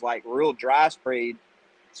purple was like real dry sprayed.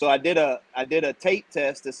 So I did a tape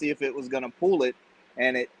test to see if it was gonna pull it,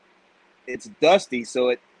 and it's dusty, so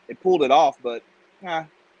it pulled it off. But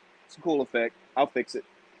it's a cool effect. I'll fix it.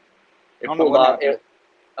 It pulled off.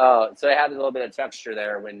 So it had a little bit of texture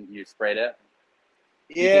there when you sprayed it.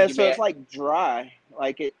 Yeah, so it's like dry.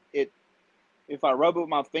 Like it if I rub it with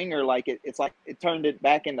my finger, like it's like it turned it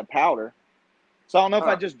back into powder. So I don't know if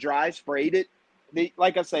I just dry sprayed it.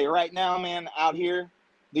 Like I say, right now, man, out here,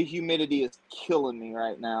 the humidity is killing me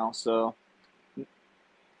right now. So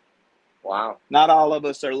wow, not all of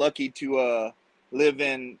us are lucky to live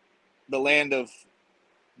in the land of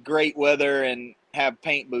great weather and have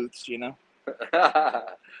paint booths, you know.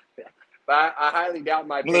 But I highly doubt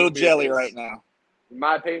my I'm a little jelly right now.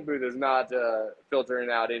 My paint booth is not filtering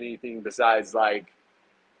out anything besides like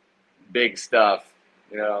big stuff.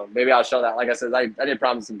 You know, maybe I'll show that. Like I said, I did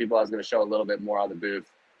promise some people I was going to show a little bit more on the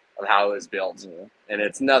booth of how it was built. And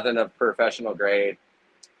it's nothing of professional grade,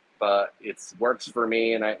 but it works for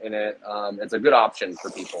me, and it's a good option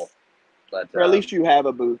for people. But or at least you have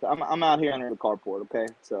a booth. I'm out here under the carport, okay?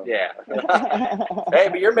 So yeah. Hey,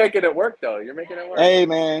 but you're making it work though. You're making it work. Hey,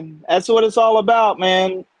 man, that's what it's all about,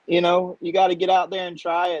 man. You know, you got to get out there and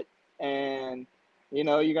try it, and you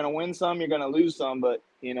know, you're gonna win some, you're gonna lose some, but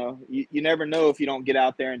you know, you never know if you don't get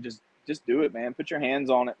out there and just do it, man. Put your hands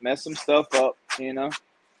on it, mess some stuff up, you know.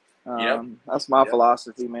 That's my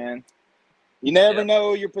philosophy, man. You never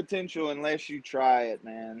know your potential unless you try it,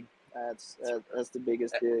 man. That's the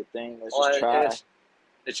biggest thing. Let's just try.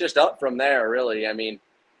 It's just up from there, really. I mean,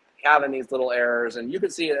 having these little errors, and you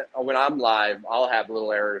can see it when I'm live. I'll have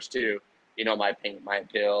little errors too. You know, my paint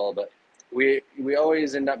might peel, but we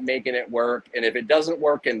always end up making it work. And if it doesn't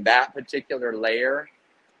work in that particular layer,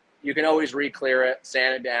 you can always re-clear it,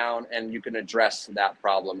 sand it down, and you can address that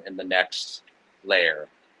problem in the next layer.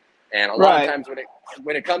 And a lot of times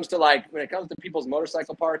when it comes to people's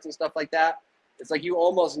motorcycle parts and stuff like that, it's like you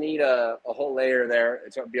almost need a whole layer there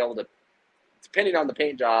to be able to, depending on the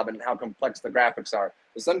paint job and how complex the graphics are.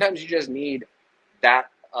 But sometimes you just need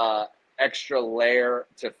that extra layer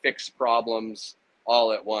to fix problems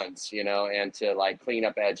all at once, you know, and to like clean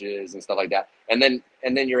up edges and stuff like that. And then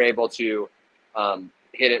you're able to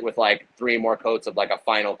hit it with like 3 more coats of like a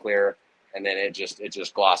final clear, and then it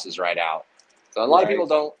just glosses right out. So a lot of people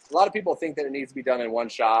don't. A lot of people think that it needs to be done in one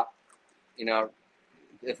shot. You know,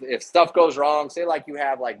 if stuff goes wrong, say like you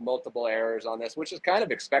have like multiple errors on this, which is kind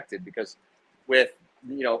of expected because with,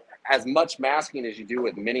 you know, as much masking as you do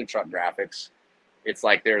with mini truck graphics, it's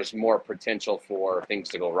like there's more potential for things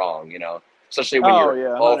to go wrong, you know, especially when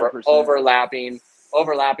you're 100%.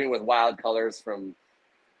 overlapping with wild colors from,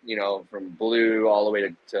 you know, from blue all the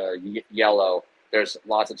way to yellow. There's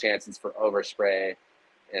lots of chances for overspray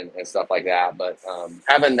and stuff like that. But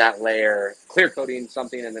having that layer, clear coating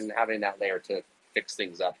something, and then having that layer to fix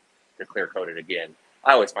things up to clear coat it again,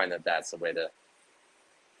 I always find that that's the way to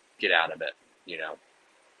get out of it, you know.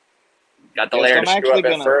 Got the layer to screw up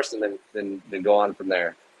at first, and then go on from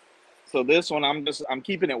there. So this one, I'm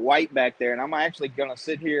keeping it white back there, and I'm actually gonna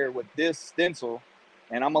sit here with this stencil,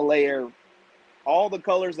 and I'm gonna layer all the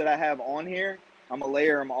colors that I have on here. I'm gonna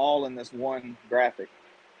layer them all in this one graphic.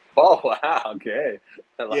 Oh wow, okay,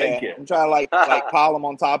 I like it. I'm trying to like pile them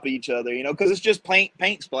on top of each other, you know, because it's just paint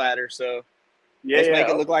splatter. So let's make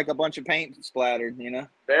it look like a bunch of paint splattered, you know.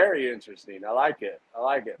 Very interesting. I like it.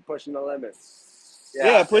 Pushing the limits.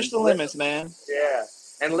 Yeah, push the limits, man. Yeah,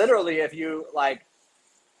 and literally, if you like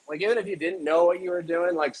even if you didn't know what you were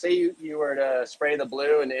doing, like say you were to spray the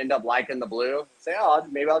blue and end up liking the blue, say, oh,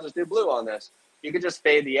 maybe I'll just do blue on this. You could just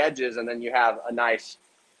fade the edges, and then you have a nice,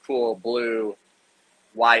 cool blue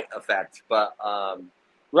white effect. But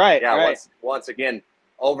once again,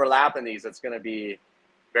 overlapping these, it's going to be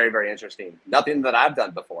very, very interesting. Nothing that I've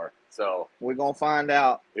done before, so we're gonna find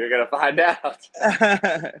out. You're gonna find out.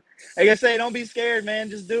 Like I say, don't be scared, man.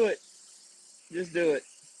 Just do it. Just do it.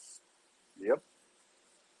 Yep.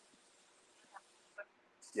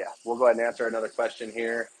 Yeah, we'll go ahead and answer another question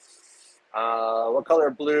here. What color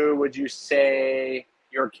of blue would you say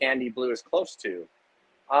your candy blue is close to?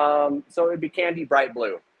 So it would be candy bright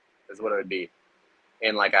blue is what it would be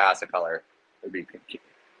in like a Asa color. It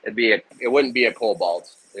wouldn't be a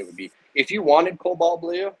cobalt. It would be, if you wanted cobalt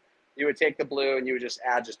blue, you would take the blue and you would just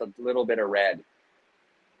add just a little bit of red.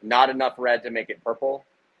 Not enough red to make it purple,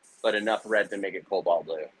 but enough red to make it cobalt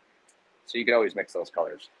blue. So you can always mix those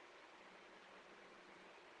colors.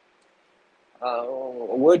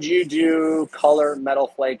 Would you do color metal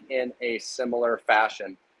flake in a similar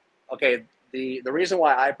fashion? Okay, the reason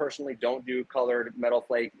why I personally don't do colored metal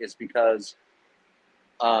flake is because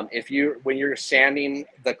when you're sanding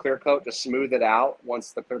the clear coat to smooth it out,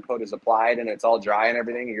 once the clear coat is applied and it's all dry and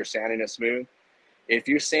everything, and you're sanding it smooth, if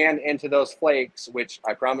you sand into those flakes, which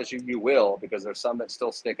I promise you will, because there's some that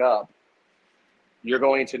still stick up, you're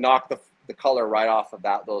going to knock the color right off of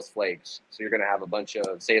those flakes. So you're going to have a bunch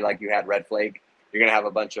of, say like you had red flake, you're going to have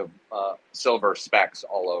a bunch of silver specks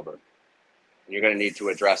all over. And you're going to need to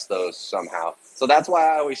address those somehow. So that's why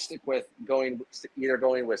I always stick with either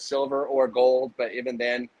going with silver or gold, but even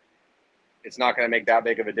then, it's not going to make that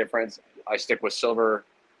big of a difference. I stick with silver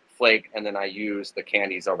flake, and then I use the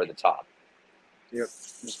candies over the top. Yep.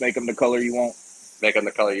 Just make them the color you want. Make them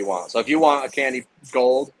the color you want. So if you want a candy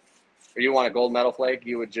gold, or you want a gold metal flake,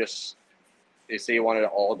 you would just, say you wanted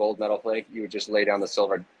all gold metal flake, you would just lay down the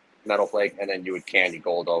silver metal flake, and then you would candy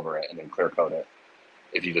gold over it and then clear coat it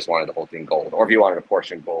if you just wanted the whole thing gold, or if you wanted a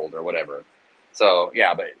portion gold or whatever. So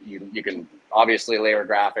yeah, but you can obviously layer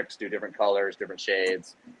graphics, do different colors, different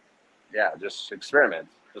shades. Yeah, just experiment,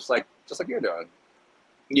 just like you're doing.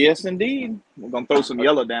 Yes, indeed. We're gonna throw some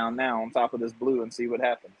yellow down now on top of this blue and see what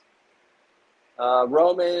happens.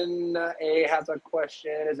 Roman A has a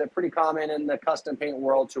question. Is it pretty common in the custom paint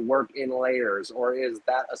world to work in layers, or is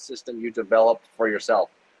that a system you developed for yourself?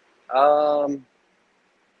 I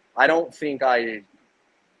don't think I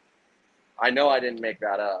know I didn't make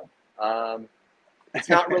that up. It's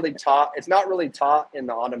not really taught. It's not really taught in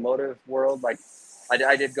the automotive world. Like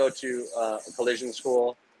I did go to a collision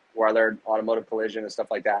school where I learned automotive collision and stuff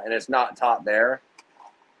like that, and it's not taught there.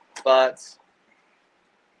 But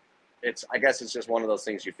I guess it's just one of those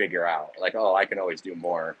things you figure out. Like, oh, I can always do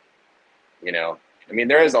more. You know, I mean,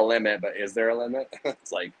 there is a limit, but is there a limit?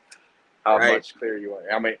 It's like how much clear you want.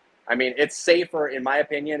 I mean, it's safer, in my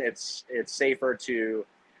opinion. It's safer to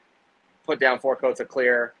put down 4 coats of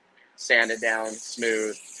clear, sand it down,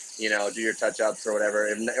 smooth, you know, do your touch-ups or whatever,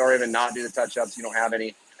 or even not do the touch-ups, you don't have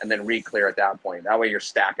any, and then re-clear at that point. That way you're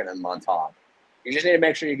stacking them on top. You just need to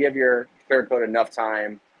make sure you give your clear coat enough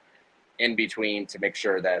time in between to make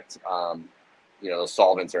sure that, you know, those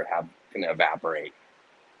solvents can evaporate.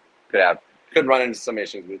 Could run into some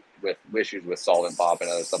issues with solvent pop and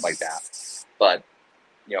other stuff like that. But,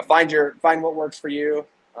 you know, find what works for you.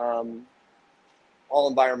 All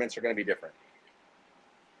environments are going to be different.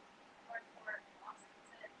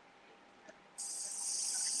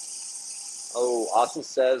 Oh, Austin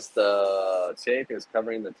says the tape is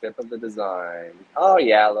covering the tip of the design. Oh,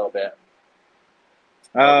 yeah, a little bit.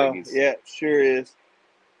 Oh, yeah, sure is.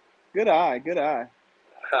 Good eye, good eye.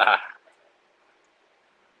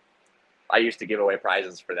 I used to give away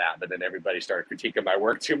prizes for that, but then everybody started critiquing my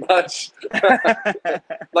work too much.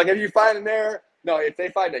 Like, if you find an error, no, if they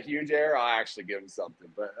find a huge error, I'll actually give them something.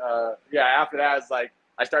 But yeah, after that, it's like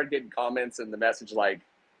I started getting comments in the message like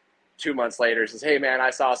 2 months later. It says, "Hey, man, I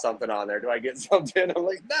saw something on there. Do I get something?" I'm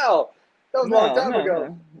like, "No, that was a long time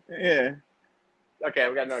ago." No. Yeah. Okay,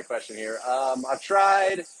 we got another question here. I've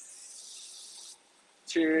tried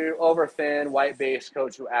to overthin white base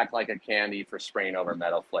coats who act like a candy for spraying over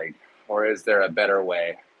metal flake, or is there a better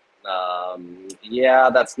way? Yeah,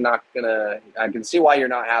 that's not gonna. I can see why you're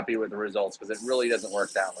not happy with the results because it really doesn't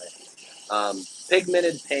work that way.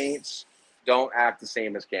 Pigmented paints don't act the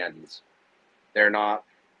same as candies. They're not.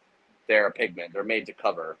 They're a pigment. They're made to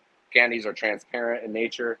cover. Candies are transparent in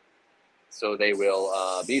nature, so they will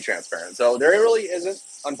be transparent. So there really isn't.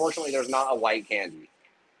 Unfortunately, there's not a white candy.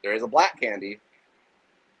 There is a black candy.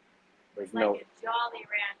 There's It's like no. a Jolly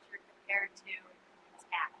Rancher compared to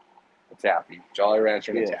A taffy. Jolly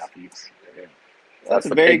Rancher and Yes. a taffy. Yeah. That's a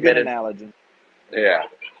the very good pigmented- analogy. Yeah.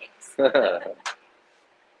 So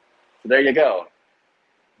there you go.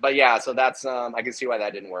 But yeah, so that's I can see why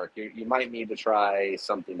that didn't work. You might need to try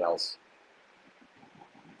something else.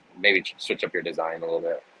 Maybe switch up your design a little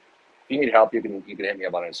bit. If you need help, you can hit me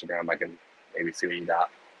up on Instagram. I can maybe see what you got.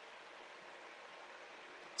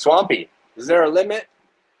 Swampy, is there a limit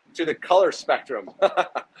to the color spectrum?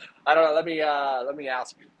 I don't know. Let me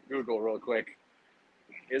ask Google real quick.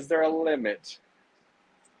 Is there a limit?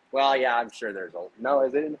 Well, yeah, I'm sure there's a. No,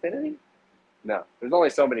 is it infinity? No, there's only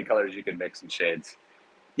so many colors you can mix in shades.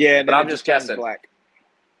 Yeah, and But then I'm it just turns guessing. black.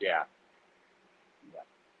 Yeah.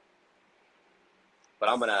 But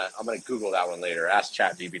I'm gonna Google that one later. Ask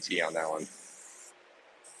ChatGPT on that one.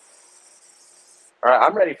 All right,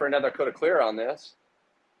 I'm ready for another coat of clear on this.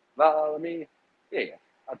 Yeah,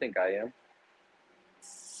 I think I am.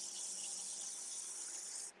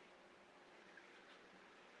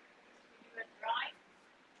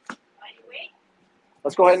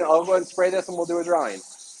 Let's go ahead and I'll go ahead and spray this, and we'll do a drawing.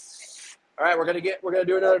 All right, we're gonna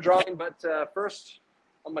do another drawing, but first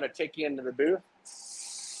I'm gonna take you into the booth,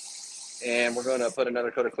 and we're gonna put another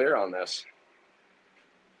coat of clear on this.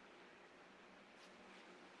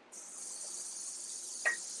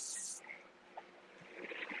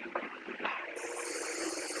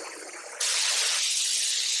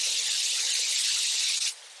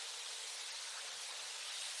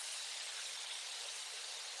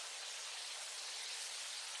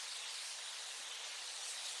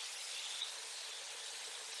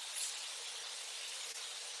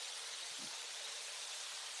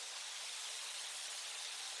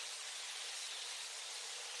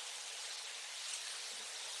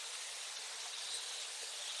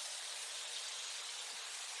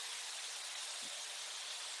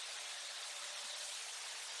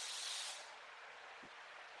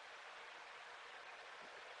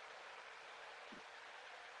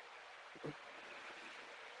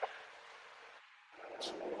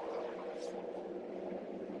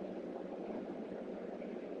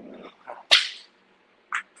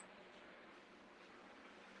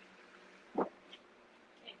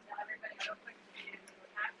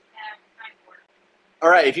 All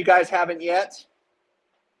right, if you guys haven't yet,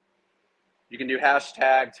 you can do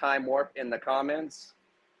hashtag time warp in the comments,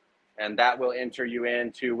 and that will enter you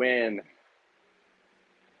in to win.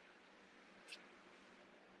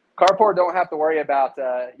 Carport, don't have to worry about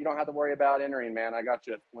you don't have to worry about entering, man. I got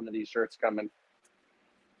you one of these shirts coming.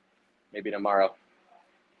 Maybe tomorrow.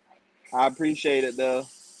 I appreciate it though.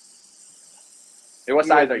 Hey, what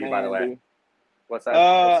size are you, man, by the way? dude. What size?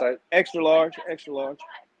 What size? Extra large, extra large.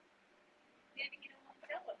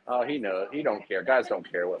 Oh, he knows. He don't care. Guys don't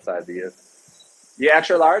care what size he is. You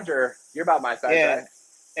extra large, or you're about my size, Yeah,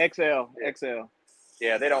 right? XL.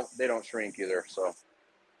 Yeah, they don't shrink either, so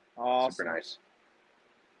Awesome. super nice.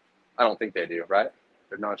 I don't think they do, right?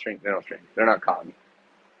 They're not shrink. They don't shrink. They're not cotton.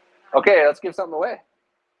 Okay, let's give something away.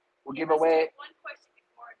 We'll give away. One question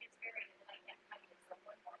before it gets buried, and then I can kind of get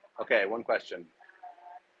someone more. Okay, one question.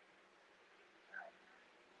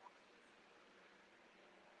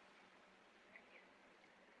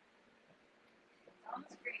 On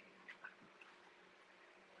the screen.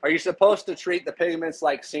 Are you supposed to treat the pigments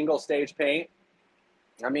like single stage paint?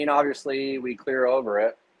 I mean, obviously we clear over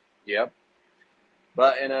it. Yep.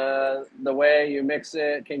 But in the way you mix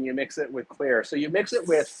it, can you mix it with clear? So you mix this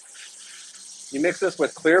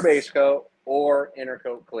with clear base coat or inner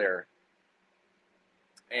coat clear.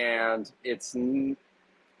 And it's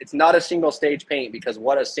it's not a single stage paint, because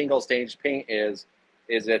what a single stage paint is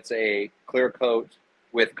it's a clear coat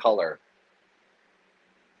with color.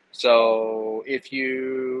 So if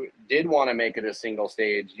you did want to make it a single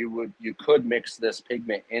stage, you could mix this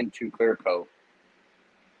pigment into clear coat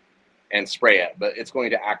and spray it, but it's going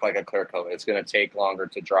to act like a clear coat. It's going to take longer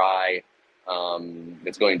to dry.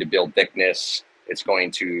 It's going to build thickness. It's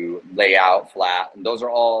going to lay out flat. And those are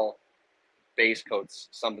all base coats,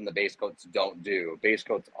 something the base coats don't do. Base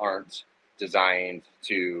coats aren't designed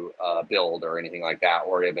to build or anything like that,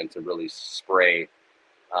 or even to really spray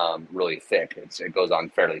really thick. It goes on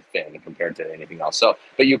fairly thin compared to anything else. So,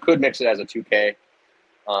 but you could mix it as a 2K,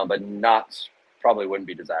 but probably wouldn't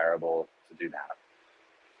be desirable to do that.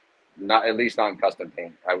 Not, at least on custom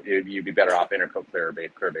paint. You'd be better off intercoat clear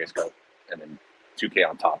base coat and then 2K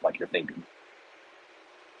on top, like you're thinking.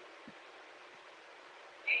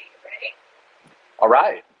 Ready? All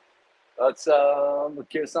right, let's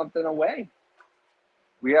give something away.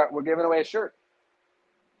 We're giving away a shirt.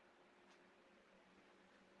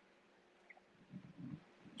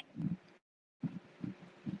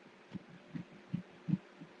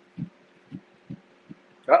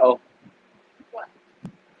 Uh-oh. What?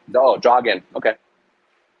 Oh, jogging. Okay.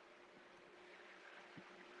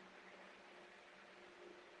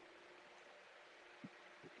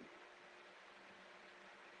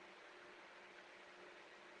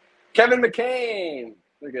 Kevin McCain.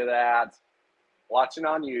 Look at that. Watching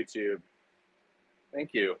on YouTube.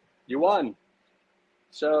 Thank you. You won.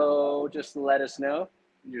 So just let us know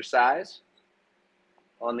your size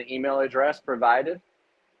on the email address provided,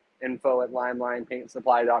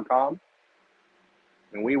 info@LiMELinePaintSupply.com,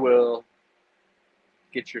 and we will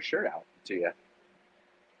get your shirt out to you.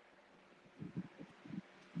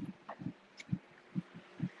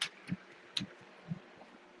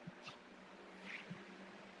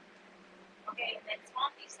 Okay, and then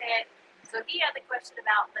Swampy said, so he had the question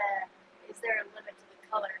about is there a limit to the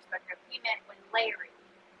color spectrum? He meant when layering.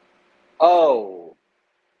 Oh,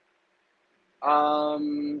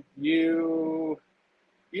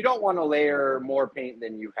 you don't want to layer more paint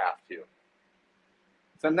than you have to.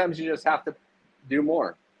 Sometimes you just have to do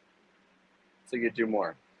more. So you do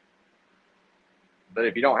more. But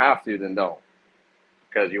if you don't have to, then don't.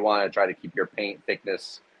 Because you want to try to keep your paint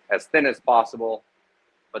thickness as thin as possible.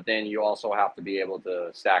 But then you also have to be able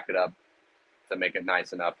to stack it up to make it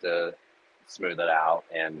nice enough to smooth it out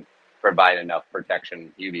and provide enough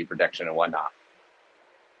protection, UV protection and whatnot.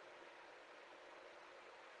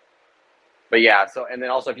 But yeah, so, and then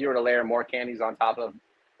also if you were to layer more candies on top of,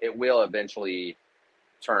 it will eventually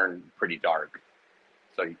turn pretty dark.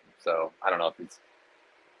 So I don't know if it's,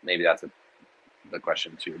 maybe that's the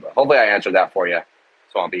question too, but hopefully I answered that for you,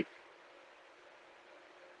 Swampy.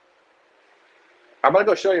 I'm gonna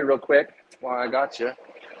go show you real quick while I got you.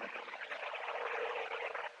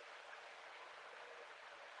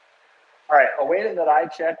 All right, a way that I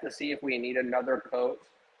check to see if we need another coat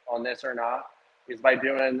on this or not is by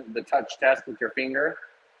doing the touch test with your finger.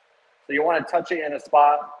 So you want to touch it in a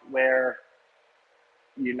spot where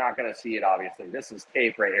you're not going to see it, obviously. This is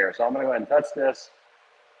tape right here. So I'm going to go ahead and touch this,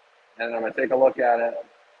 and I'm going to take a look at it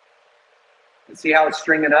and see how it's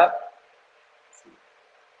stringing up.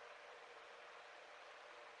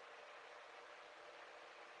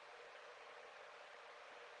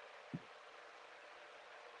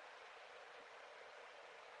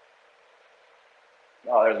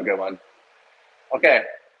 Oh, there's a good one. Okay,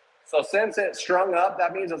 so since it's strung up,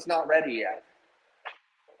 that means it's not ready yet.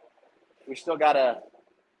 We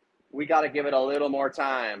gotta give it a little more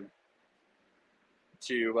time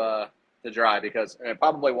to dry, because it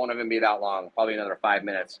probably won't even be that long, probably another 5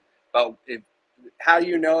 minutes. But how do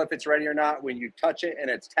you know if it's ready or not? When you touch it and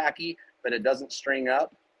it's tacky, but it doesn't string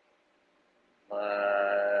up,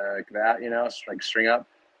 like that, you know, like string up,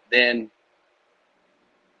 then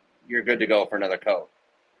you're good to go for another coat.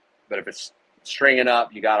 But if it's stringing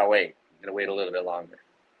up, you gotta wait. You gotta wait a little bit longer.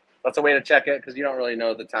 That's a way to check it, because you don't really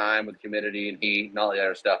know the time with humidity and heat and all the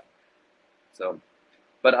other stuff. So,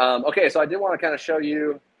 but okay, so I did want to kind of show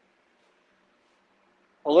you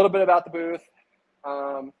a little bit about the booth.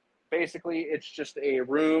 Basically, it's just a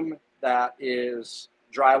room that is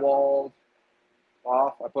drywalled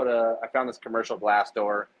off. I found this commercial glass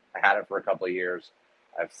door. I had it for a couple of years.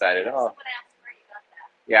 I've decided,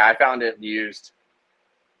 yeah, I found it used.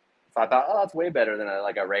 So I thought, oh, that's way better than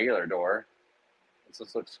like a regular door. It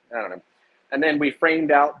just looks, I don't know. And then we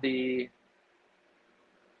framed out these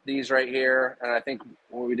right here. And I think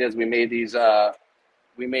what we did is we made these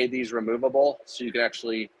removable, so you can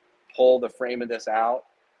actually pull the frame of this out.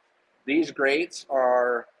 These grates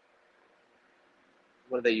are,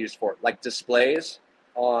 what are they used for? Like displays.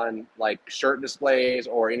 on like shirt displays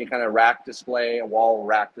or any kind of rack display, a wall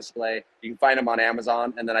rack display. You can find them on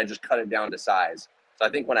Amazon, and then I just cut it down to size. So I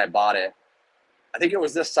think when I bought it, I think it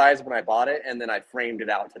was this size when I bought it, and then I framed it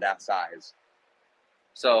out to that size.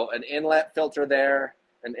 So an inlet filter there,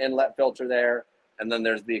 an inlet filter there, and then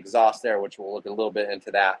there's the exhaust there, which we'll look a little bit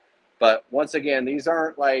into that. But once again, these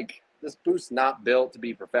aren't like, this boot's not built to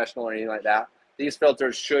be professional or anything like that. These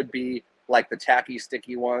filters should be like the tacky,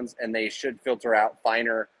 sticky ones, and they should filter out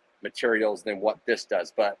finer materials than what this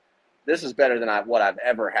does. But this is better than what I've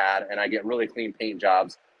ever had, and I get really clean paint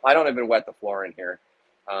jobs. I don't even wet the floor in here.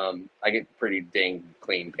 I get pretty dang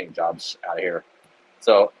clean paint jobs out of here.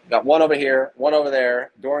 So got one over here, one over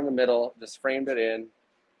there, door in the middle, just framed it in.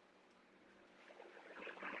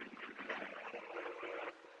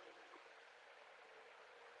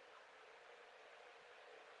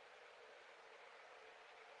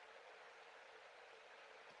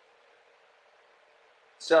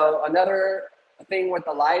 So another thing with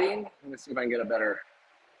the lighting, let me see if I can get a better.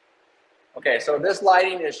 Okay, so this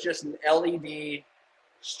lighting is just an LED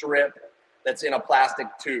strip that's in a plastic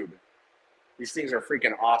tube. These things are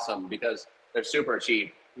freaking awesome because they're super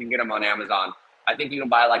cheap. You can get them on Amazon. I think you can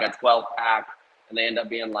buy like a 12 pack and they end up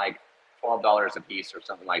being like $12 a piece or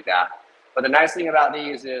something like that. But the nice thing about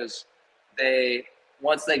these is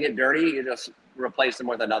once they get dirty, you just replace them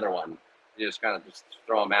with another one. You just kind of just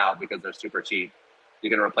throw them out because they're super cheap. You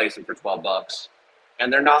can replace them for 12 bucks.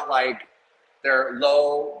 And they're not like, they're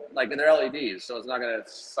low, like they're LEDs, so it's not gonna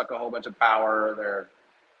suck a whole bunch of power.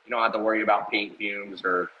 You don't have to worry about paint fumes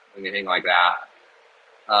or anything like that.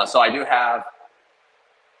 So I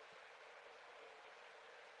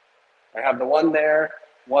have the one there,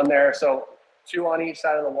 so 2 on each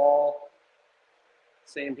side of the wall,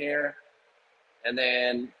 same here. And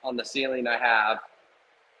then on the ceiling I have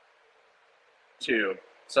 2.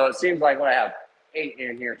 So it seems like what I have 8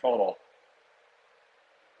 in here total.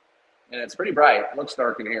 And it's pretty bright. It looks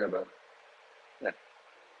dark in here, but yeah.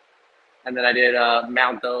 And then I did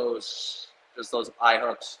mount those, just those eye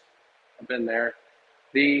hooks up in there.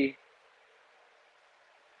 Is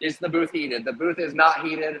the booth heated? The booth is not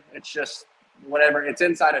heated. It's just whatever. It's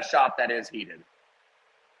inside a shop that is heated,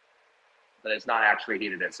 but it's not actually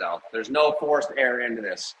heated itself. There's no forced air into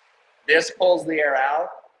this. This pulls the air out.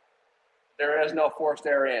 There is no forced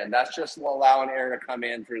air in. That's just allowing air to come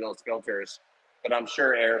in through those filters. But I'm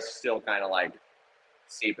sure air is still kind of like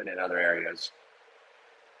seeping in other areas.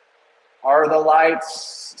 Are the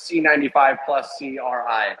lights C95 plus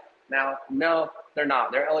CRI? Now, no, they're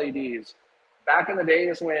not. They're LEDs. Back in the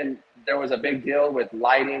days when there was a big deal with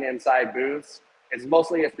lighting inside booths, it's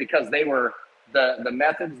because they were the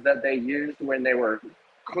methods that they used when they were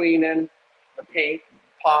cleaning the paint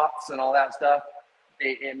pots and all that stuff.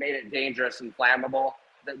 It made it dangerous and flammable.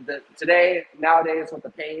 Nowadays with the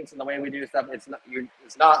paints and the way we do stuff, it's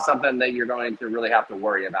not something that you're going to really have to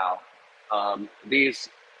worry about. These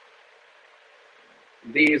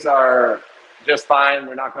are just fine.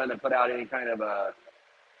 We're not going to put out any kind of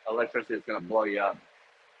electricity that's going to blow you up,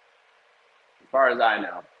 as far as I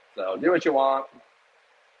know. So do what you want.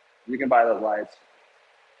 You can buy those lights.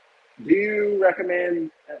 Do you recommend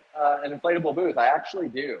an inflatable booth? I actually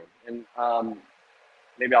do, and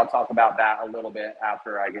maybe I'll talk about that a little bit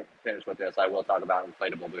after I get finished with this. I will talk about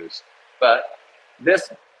inflatable booths. But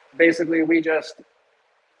this, basically, we just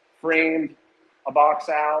framed a box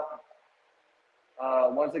out.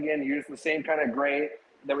 Once again, use the same kind of grate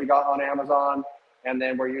that we got on Amazon, and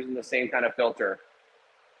then we're using the same kind of filter.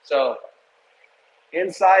 So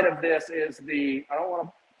inside of this is I don't want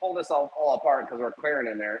to pull this all apart because we're clearing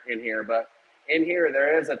in here, but in here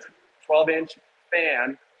there is a 12-inch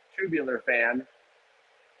fan, tubular fan.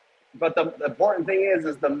 But the important thing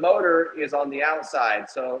is the motor is on the outside.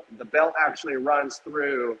 So the belt actually runs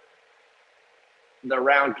through the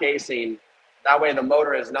round casing. That way the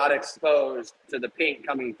motor is not exposed to the paint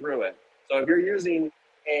coming through it. So if you're using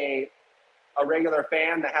a regular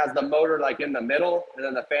fan that has the motor like in the middle and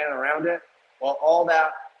then the fan around it, well, all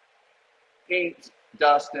that paint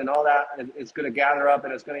dust and all that is going to gather up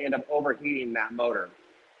and it's going to end up overheating that motor.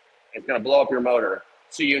 It's going to blow up your motor.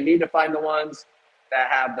 So you need to find the ones that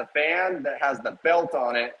have the fan that has the belt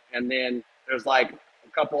on it, and then there's like a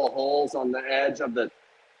couple of holes on the edge of the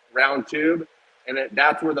round tube, and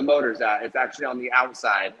that's where the motor's at. It's actually on the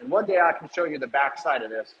outside. And one day I can show you the back side of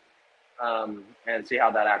this and see how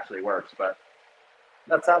that actually works, but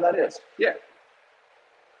that's how that is. Yeah.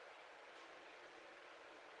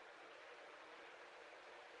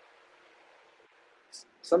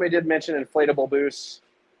 Somebody did mention inflatable booths.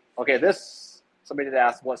 Okay, somebody did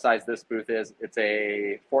ask what size this booth is. It's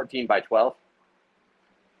a 14 by 12.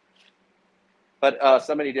 But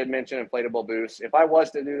somebody did mention inflatable boosts. If I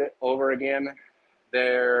was to do it over again,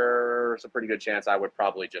 there's a pretty good chance I would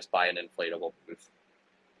probably just buy an inflatable boost.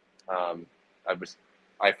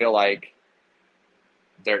 I feel like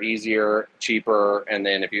they're easier, cheaper, and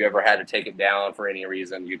then if you ever had to take it down for any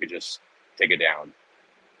reason, you could just take it down.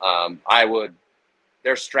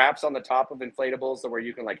 There's straps on the top of inflatables where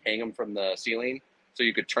you can like hang them from the ceiling, so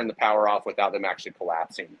you could turn the power off without them actually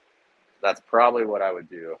collapsing. That's probably what I would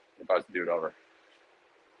do if I was to do it over.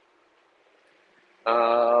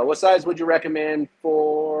 What size would you recommend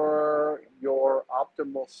for your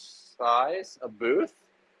optimal size of booth?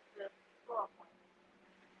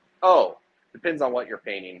 Oh, depends on what you're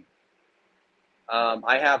painting.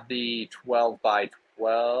 I have the 12 by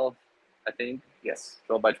 12, I think. Yes,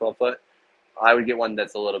 12 by 12 foot. I would get one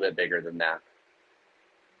that's a little bit bigger than that.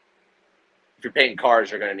 If you're painting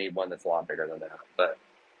cars, you're going to need one that's a lot bigger than that. But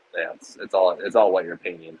yeah, it's all what you're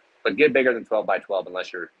painting. But get bigger than 12 by 12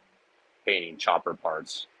 unless you're painting chopper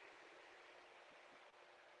parts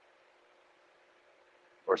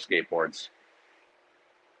or skateboards.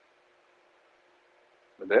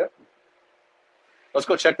 With it, let's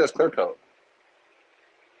go check this clear coat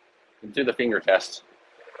and do the finger test.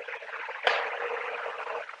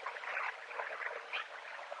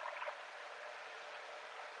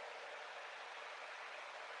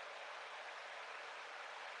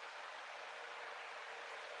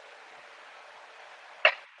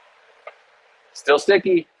 Still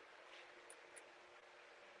sticky.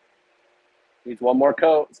 Needs one more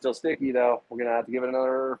coat. Still sticky though. We're gonna have to give it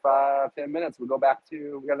another 5-10 minutes. We'll go back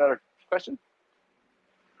to. We got another question.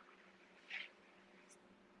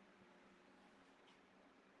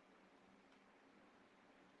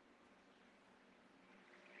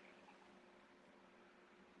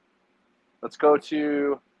 Let's go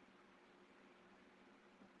to.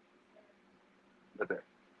 Right there.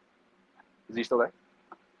 Is he still there?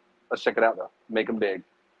 Let's check it out though. Make them big.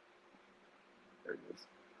 There he is.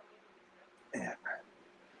 Yeah.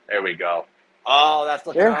 There we go. Oh, that's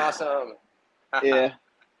looking awesome. Yeah.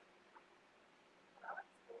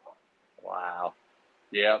 Wow.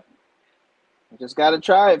 Yep. You just got to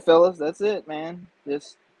try it, fellas. That's it, man.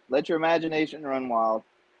 Just let your imagination run wild.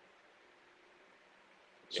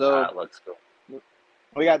 So it looks cool.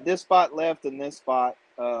 We got this spot left and this spot.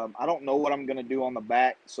 I don't know what I'm going to do on the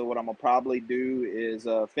back. So what I'm going to probably do is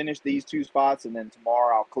finish these two spots, and then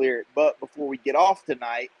tomorrow I'll clear it. But before we get off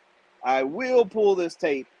tonight, I will pull this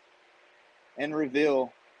tape and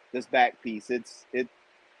reveal this back piece.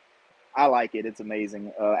 I like it. It's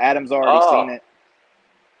amazing. Adam's already seen it.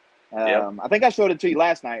 Yep. I think I showed it to you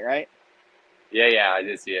last night, right? Yeah, I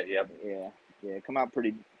did see it. Yep. Yeah, come out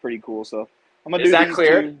pretty cool. So I'm gonna do that these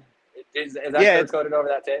cleared? Is that clear coated over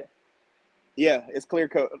that tape? Yeah, it's clear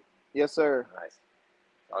coat. Yes, sir. Nice.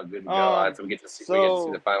 All good to go. So we get to see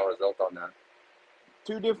the final result on that.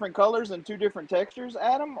 2 different colors and 2 different textures,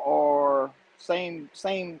 Adam, or same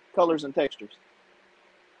colors and textures?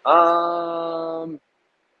 I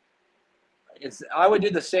would do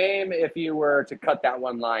the same if you were to cut that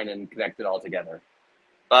one line and connect it all together.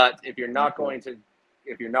 But if you're not going to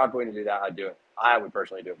do that, I'd do it. I would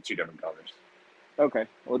personally do it with 2 different colors. Okay,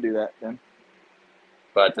 we'll do that then.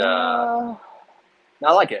 But I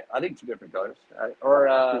like it. I think 2 different colors,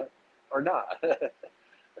 or not.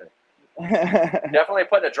 Definitely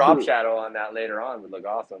putting a drop shadow on that later on would look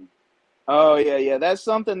awesome. Oh yeah. That's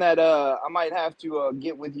something that I might have to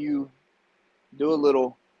get with you, do a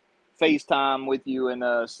little FaceTime with you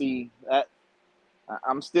and see that.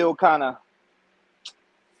 I'm still kind of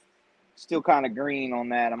green on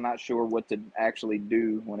that. I'm not sure what to actually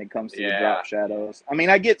do when it comes to the drop shadows. I mean,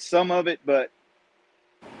 I get some of it, but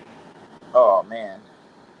oh man,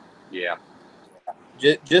 yeah,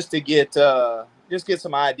 just to get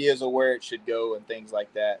some ideas of where it should go and things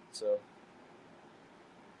like that. So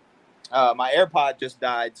my AirPod just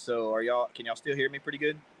died, so can y'all still hear me pretty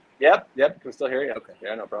good? Yep, can still hear you. Okay,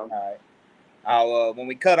 yeah, no problem. All right. I'll when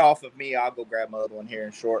we cut off of me, I'll go grab my other one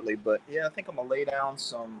here shortly. But yeah, I think I'm gonna lay down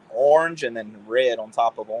some orange and then red on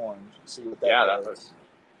top of orange. See what that does. That looks.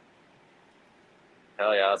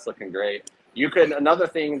 Hell yeah, that's looking great. Another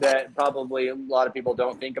thing that probably a lot of people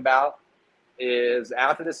don't think about is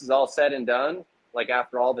after this is all said and done, like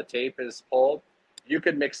after all the tape is pulled, you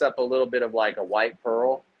could mix up a little bit of like a white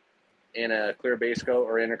pearl in a clear base coat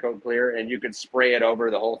or intercoat clear, and you could spray it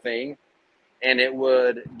over the whole thing, and it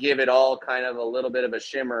would give it all kind of a little bit of a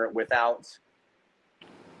shimmer without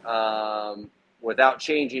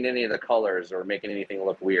changing any of the colors or making anything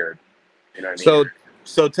look weird. You know what I mean?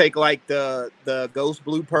 So take like the ghost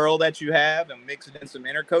blue pearl that you have and mix it in some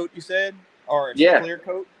intercoat, you said, or clear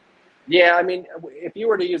coat. Yeah, I mean, if you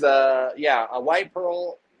were to use a white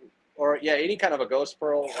pearl, or any kind of a ghost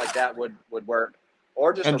pearl like that would work,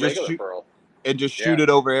 or just a And just regular shoot pearl. and just Yeah, shoot it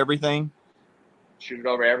over everything. shoot it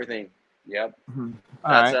over everything. Yep,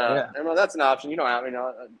 All that's right, yeah. that's an option.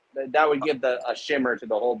 That would give a shimmer to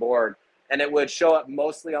the whole board, and it would show up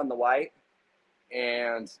mostly on the white,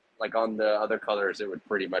 and like on the other colors, it would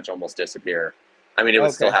pretty much almost disappear. I mean, it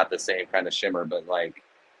would still Okay. have the same kind of shimmer, but like,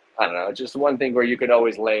 I don't know, it's just one thing where you could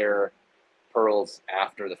always layer pearls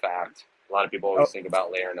after the fact. A lot of people Oh, always think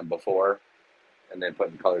about layering them before and then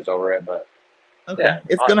putting colors over it, but okay. yeah,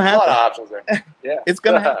 It's a gonna lot of happen. options there. Yeah. It's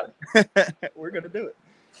gonna happen. We're gonna do it.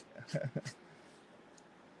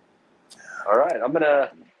 All right, I'm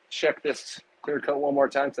gonna check this clear coat one more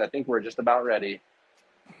time because I think we're just about ready.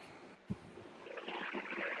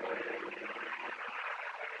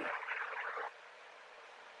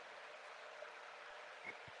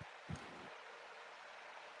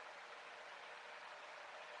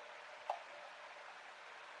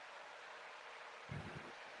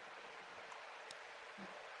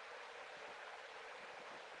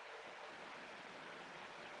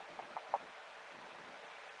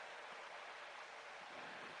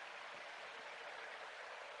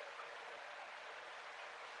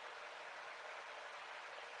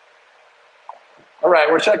 All right,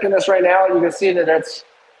 we're checking this right now. You can see that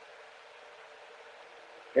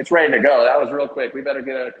it's ready to go. That was real quick. We better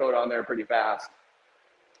get a coat on there pretty fast.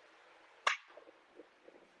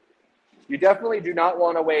 You definitely do not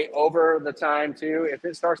want to wait over the time too. If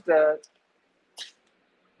it starts to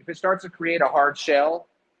create a hard shell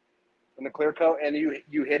in the clear coat and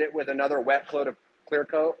you hit it with another wet coat of clear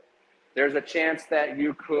coat, there's a chance that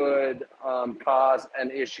you could cause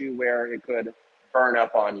an issue where it could burn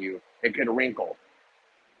up on you. It could wrinkle.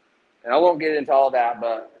 And I won't get into all that,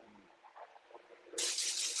 but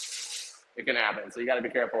it can happen. So you got to be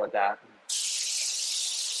careful with that.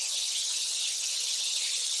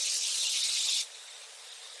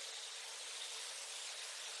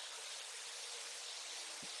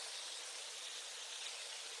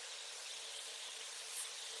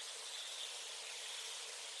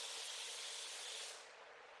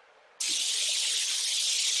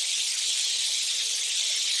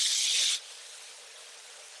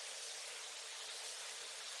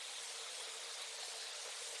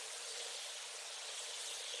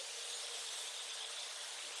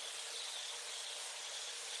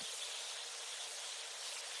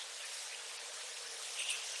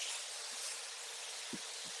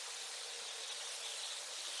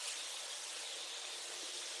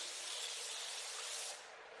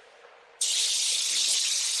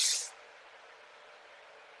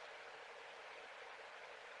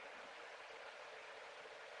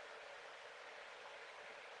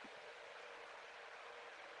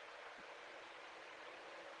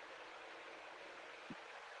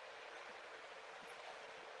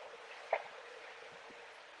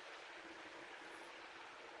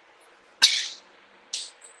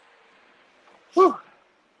 Whew.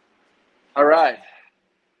 All right.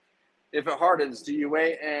 If it hardens, do you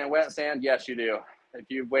wait and wet sand? Yes, you do. If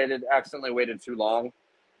you've accidentally waited too long,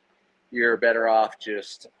 you're better off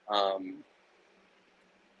just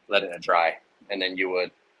letting it dry. And then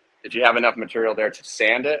if you have enough material there to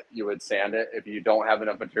sand it, you would sand it. If you don't have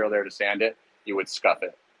enough material there to sand it, you would scuff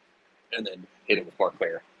it and then hit it with more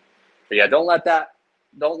clear. But yeah, don't let because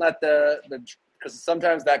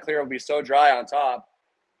sometimes that clear will be so dry on top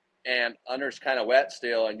and under's kind of wet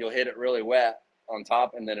still, and you'll hit it really wet on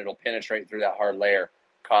top, and then it'll penetrate through that hard layer,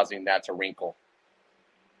 causing that to wrinkle.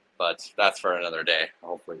 But that's for another day.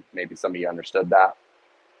 Hopefully, maybe some of you understood that.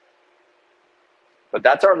 But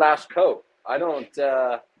that's our last coat. Let's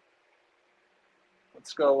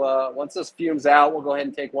go, once this fumes out, we'll go ahead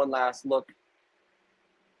and take one last look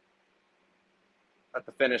at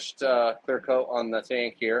the finished clear coat on the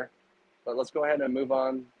tank here. But let's go ahead and move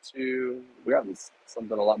on to, we have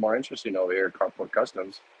something a lot more interesting over here, Carport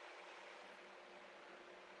Customs.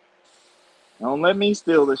 Don't let me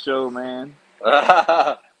steal the show, man.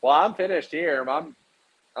 Well, I'm finished here. I'll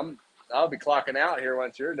be clocking out here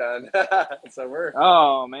once you're done. So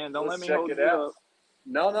Oh man, don't let let's me check hold it you out. up.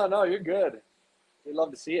 No, you're good. We'd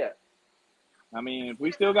love to see it. I mean, if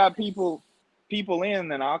we still got people in,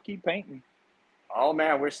 then I'll keep painting. Oh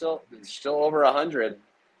man, we're still over 100.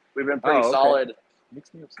 We've been pretty solid.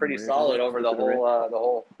 Pretty solid over the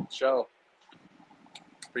whole show.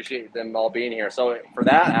 Appreciate them all being here. So for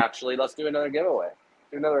that, actually, let's do another giveaway.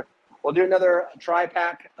 We'll do another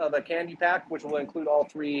tri-pack of a candy pack, which will include all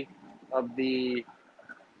three of the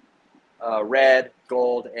red,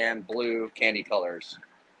 gold, and blue candy colors.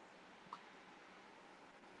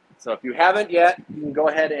 So if you haven't yet, you can go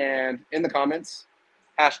ahead and in the comments,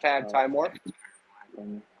 hashtag time warp,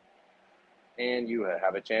 and you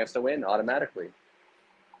have a chance to win automatically.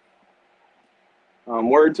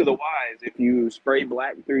 Word to the wise: if you spray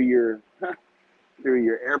black through your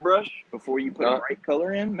airbrush before you put bright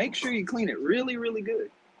color in, make sure you clean it really, really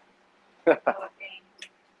good. I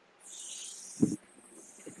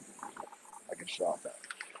can shot that.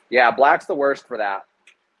 Yeah, black's the worst for that.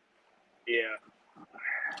 Yeah.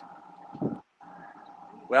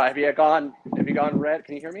 Well, have you gone red?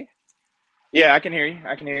 Can you hear me? Yeah, I can hear you.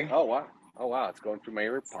 Oh wow. Oh wow, it's going through my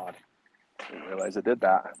ear pod. Didn't realize it did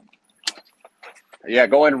that. Yeah,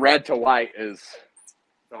 going red to white is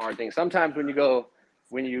the hard thing. Sometimes when you go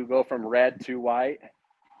from red to white,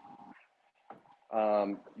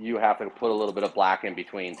 you have to put a little bit of black in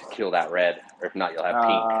between to kill that red, or if not, you'll have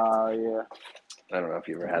pink. Yeah. I don't know if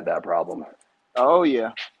you ever had that problem. Oh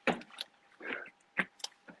yeah.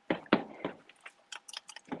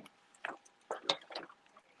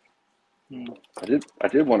 I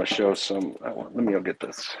did want to show some. Let me go get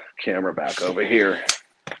this camera back over here.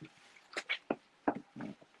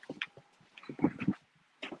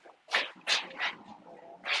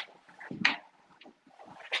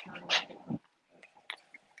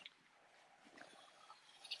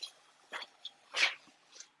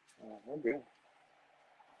 Okay.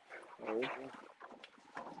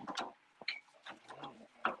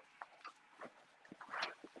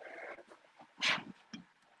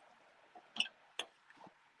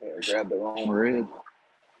 I grabbed the wrong red.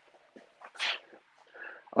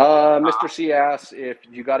 Mr. C asks if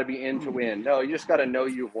you got to be in to win. No, you just got to know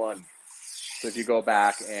you've won. So if you go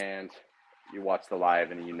back and you watch the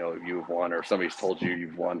live and you know you've won, or somebody's told you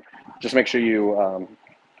you've won, just make sure you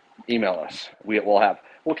email us.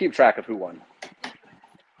 We'll keep track of who won.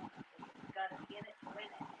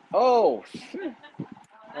 Oh,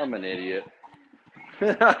 I'm an idiot.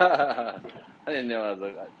 I didn't know I was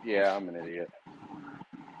like, yeah, I'm an idiot.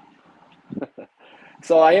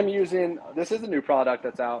 So I am using, this is a new product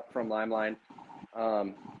that's out from LiMELiNE.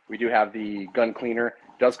 We do have the gun cleaner.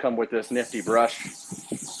 It does come with this nifty brush.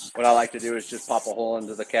 What I like to do is just pop a hole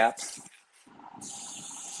into the cap.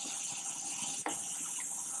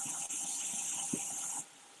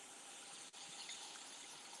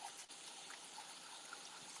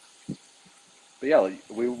 But yeah,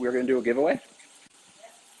 we're going to do a giveaway.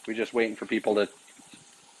 We're just waiting for people to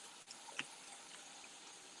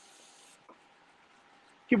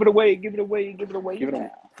Give it away, give it away, give it away. give it away.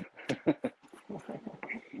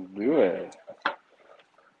 Do it. All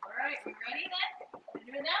right, we ready then?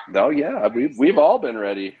 You doing that? Oh yeah, we've all been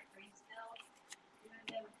ready. Are you still doing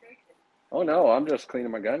a demonstration? Oh no, I'm just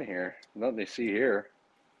cleaning my gun here. Nothing to see here.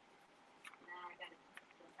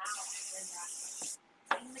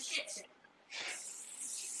 In the kitchen.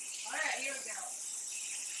 All right, here we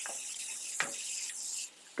go.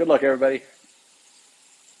 Good luck, everybody.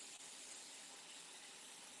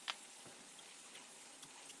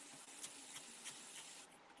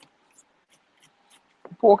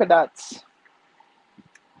 Polka dots.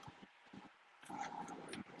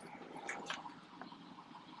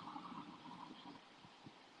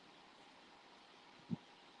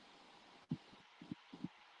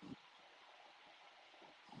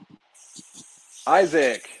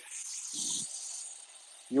 Isaac,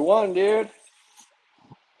 you won, dude.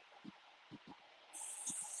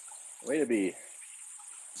 Way to be.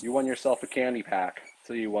 You won yourself a candy pack.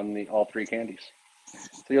 So you won all 3 candies.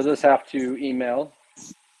 So you'll just have to email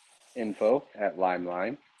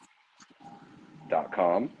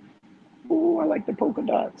info@limeline.com. Ooh, I like the polka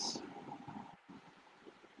dots.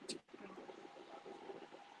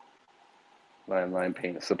 LimeLiNE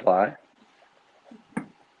Paint Supply.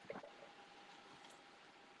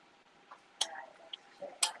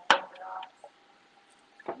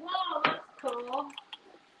 Whoa, that's cool.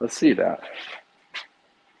 Let's see that.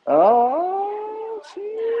 Oh,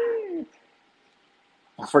 sweet.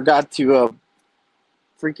 I forgot to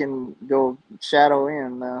freaking go shadow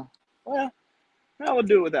in. Well, we'll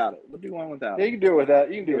do it without it. We'll do one without Yeah, it. you can do it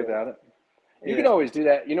without. You can do it without it. You Yeah. can always do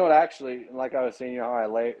that. You know what? Actually, like I was saying, you know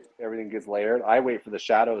how everything gets layered. I wait for the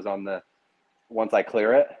shadows once I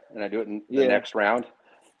clear it, and I do it in the next round.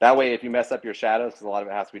 That way, if you mess up your shadows, because a lot of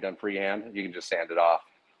it has to be done freehand, you can just sand it off.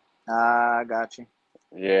 I got you.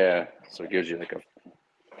 Yeah, so it gives you like a.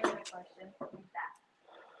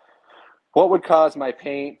 What would cause my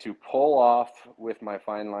paint to pull off with my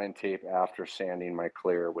fine line tape after sanding my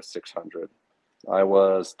clear with 600? I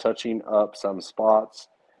was touching up some spots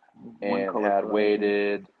and had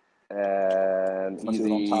waited an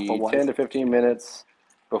easy 10 to 15 minutes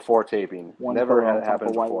before taping. Never had it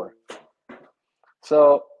happen before.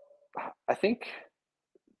 So I think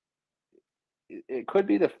it could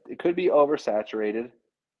be oversaturated.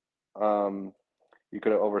 You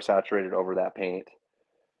could have oversaturated over that paint,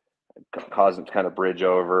 caused it to kind of bridge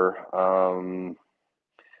over.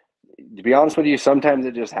 To be honest with you, sometimes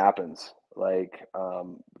it just happens. Like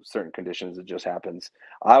certain conditions, it just happens.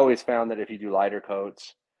 I always found that if you do lighter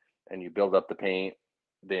coats and you build up the paint,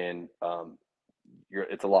 then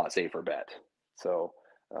it's a lot safer bet. So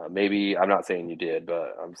maybe, I'm not saying you did,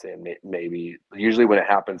 but I'm saying maybe. Usually when it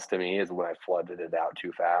happens to me is when I flooded it out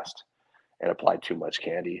too fast and applied too much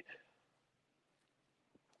candy.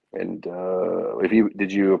 And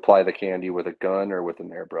did you apply the candy with a gun or with an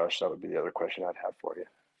airbrush? That would be the other question I'd have for you.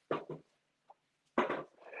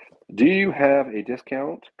 Do you have a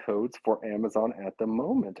discount codes for Amazon at the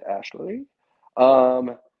moment, Ashley?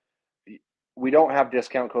 We don't have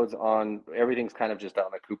discount codes on, everything's kind of just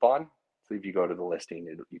on a coupon. So if you go to the listing,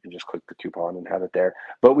 you can just click the coupon and have it there.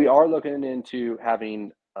 But we are looking into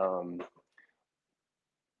having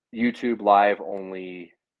YouTube live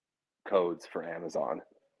only codes for Amazon.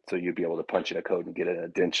 So you'd be able to punch in a code and get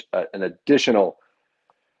an additional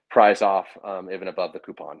price off, even above the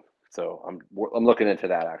coupon. So I'm looking into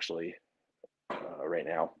that actually right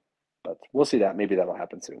now, but we'll see that. Maybe that'll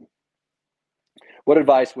happen soon. What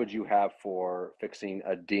advice would you have for fixing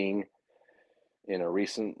a ding in a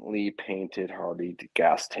recently painted Harley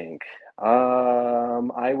gas tank?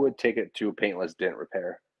 I would take it to a paintless dent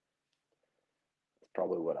repair. That's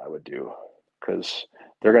probably what I would do, because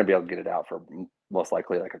they're going to be able to get it out for most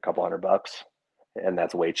likely like a couple $100, and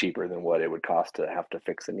that's way cheaper than what it would cost to have to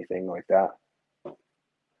fix anything like that.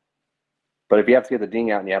 But if you have to get the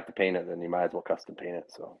ding out and you have to paint it, then you might as well custom paint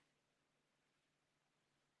it. So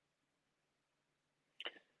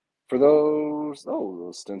for those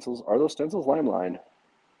stencils, are those stencils LiMELiNE?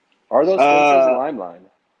 Are those stencils LiMELiNE?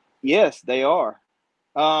 Yes, they are.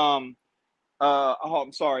 Oh,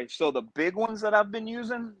 I'm sorry. So the big ones that I've been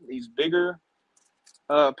using, these bigger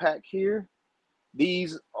pack here,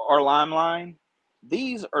 these are LiMELiNE.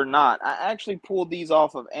 These are not. I actually pulled these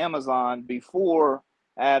off of Amazon before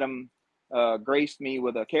Adam graced me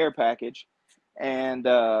with a care package, and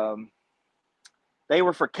they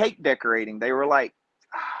were for cake decorating. They were like,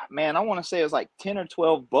 man, I want to say it was like 10 or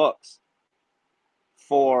 12 bucks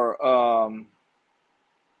for oh,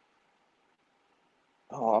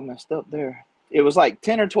 I messed up there. It was like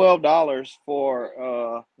 $10 or $12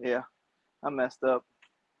 for yeah, I messed up.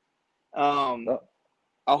 A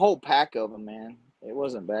whole pack of them, man. It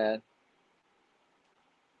wasn't bad.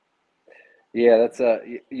 Yeah, that's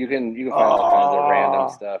you can find all kinds of random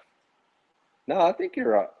stuff. No, I think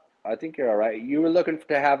you're all right. You were looking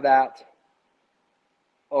to have that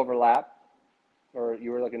overlap, or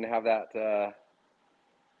you were looking to have that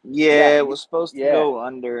yeah, it was supposed to go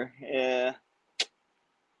under. Yeah.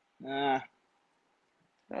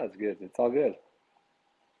 That's good. It's all good.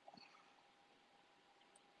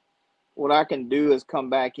 What I can do is come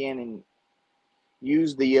back in and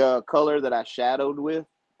use the color that I shadowed with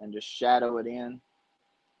and just shadow it in.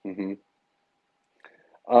 Mm-hmm.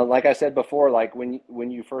 Like I said before, like when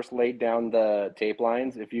you first laid down the tape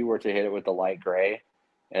lines, if you were to hit it with the light gray,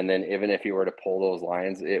 and then even if you were to pull those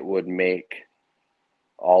lines, it would make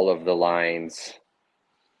all of the lines.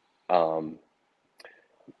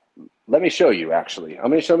 Let me show you. Actually,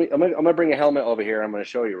 I'm gonna bring a helmet over here. I'm gonna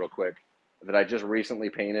show you real quick that I just recently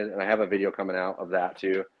painted, and I have a video coming out of that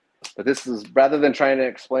too. But this is, rather than trying to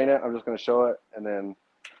explain it, I'm just gonna show it, and then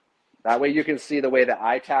that way you can see the way that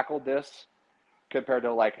I tackled this compared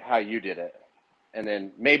to like how you did it. And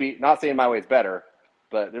then maybe, not saying my way is better,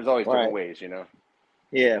 but there's always different ways, you know?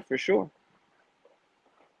 Yeah, for sure.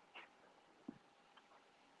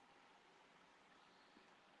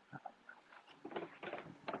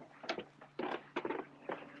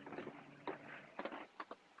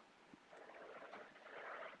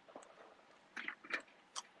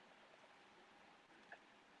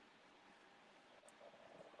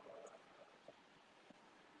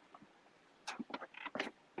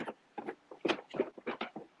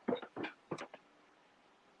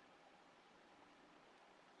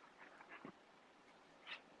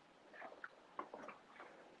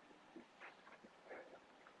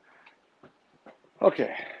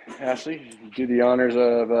 Okay, Ashley, do the honors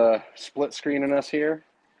of split screening us here.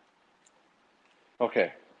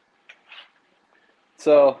 Okay.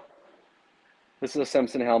 So this is a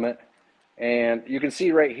Simpson helmet, and you can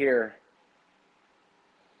see right here.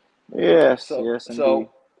 Yes, yes, indeed.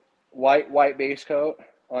 So white base coat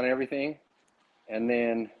on everything, and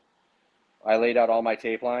then I laid out all my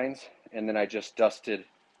tape lines, and then I just dusted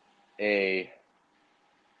a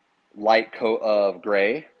light coat of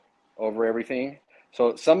gray over everything.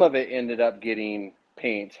 So some of it ended up getting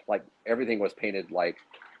paint, like everything was painted, like,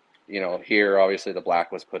 you know, here obviously the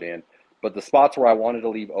black was put in, but the spots where I wanted to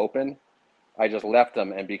leave open, I just left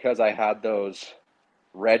them, and because I had those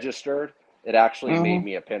registered, it actually made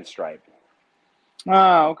me a pinstripe.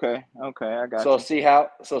 Ah, okay, I got So you.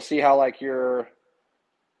 see how like your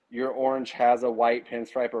orange has a white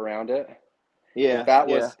pinstripe around it. Yeah,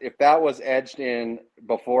 If that was edged in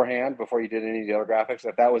beforehand, before you did any of the other graphics,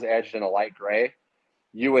 if that was edged in a light gray,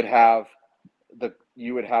 you would have the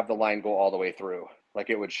line go all the way through. Like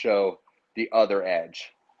it would show the other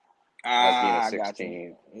edge as being a I got you.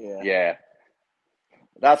 16. Yeah. Yeah.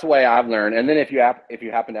 That's the way I've learned. And then if you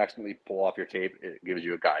happen to accidentally pull off your tape, it gives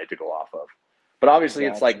you a guide to go off of. But obviously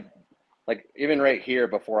it's like even right here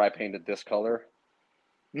before I painted this color,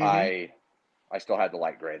 I still had the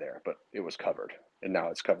light gray there, but it was covered, and now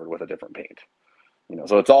it's covered with a different paint. You know,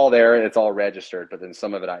 so it's all there, it's all registered, but then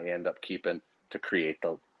some of it I end up keeping to create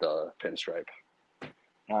the pinstripe.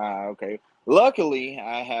 Okay. Luckily,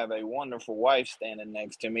 I have a wonderful wife standing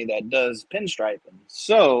next to me that does pinstriping.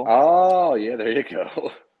 So, oh yeah, there you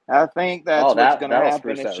go. I think that's what's going to that'll happen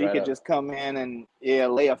spruce if that she right could up. just come in and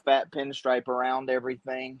lay a fat pinstripe around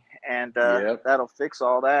everything, and Yep. that'll fix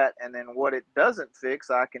all that. And then what it doesn't fix,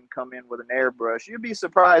 I can come in with an airbrush. You'd be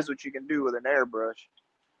surprised what you can do with an airbrush.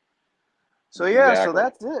 So yeah, so Exactly.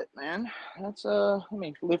 that's it, man. That's let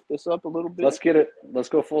me lift this up a little bit. Let's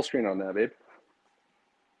go full screen on that, babe.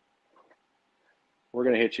 We're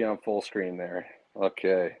gonna hit you on full screen there.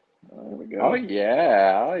 Okay. There we go. Oh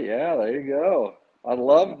yeah, there you go. I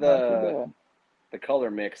love Not too bad. the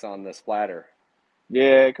color mix on the splatter.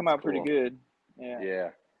 Yeah, it come out Cool. pretty good. Yeah. Yeah.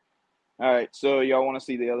 All right, so y'all want to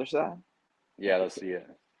see the other side? Yeah, let's see it.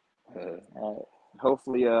 All right.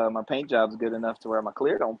 Hopefully, my paint job's good enough to where my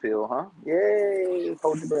clear don't peel, huh? Yay!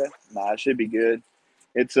 Hold your breath. Nah, it should be good.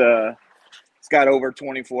 It's got over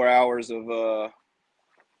 24 hours of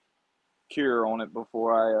cure on it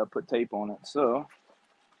before I put tape on it, so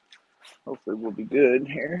hopefully we'll be good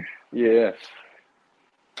here. Yeah.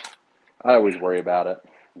 I always worry about it.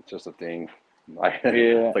 It's just a thing.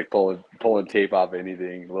 It's like pulling tape off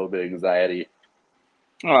anything. A little bit of anxiety.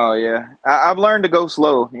 Oh yeah, I've learned to go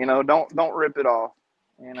slow. You know, don't rip it off.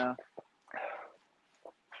 You know.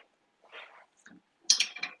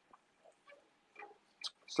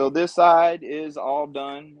 So this side is all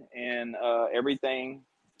done, and everything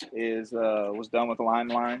is was done with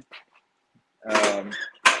LiMELiNE.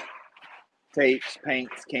 Tapes,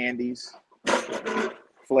 paints, candies,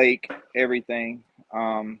 flake, everything.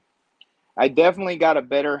 I definitely got a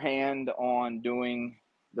better hand on doing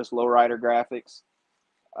this lowrider graphics.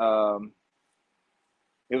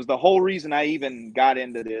 It was the whole reason I even got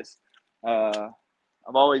into this. I've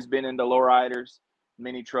always been into lowriders,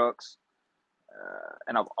 mini trucks,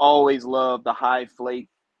 and I've always loved the high flake,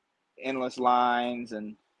 endless lines,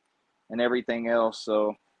 and everything else.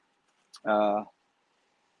 So it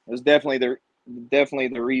was definitely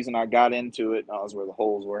the reason I got into it. That was where the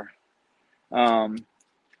holes were.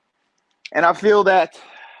 And I feel that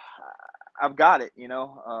I've got it. You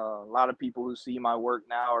know, a lot of people who see my work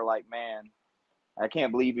now are like, man, I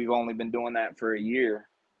can't believe you've only been doing that for a year.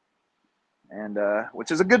 And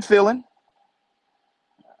which is a good feeling.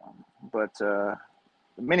 But the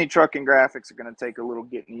mini trucking graphics are going to take a little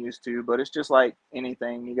getting used to, but it's just like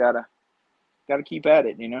anything. You gotta keep at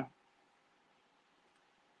it, you know.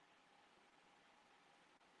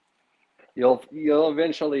 You'll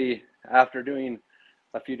eventually, after doing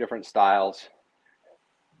a few different styles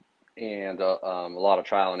and a lot of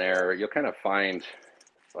trial and error, you'll kind of find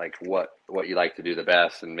like what you like to do the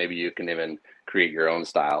best, and maybe you can even create your own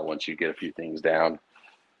style once you get a few things down.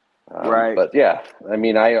 Right. But yeah, I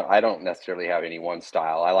mean, I don't necessarily have any one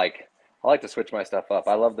style. I like to switch my stuff up.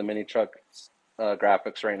 I love the mini truck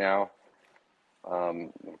graphics right now.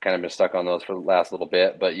 Kind of been stuck on those for the last little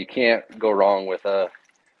bit, but you can't go wrong with a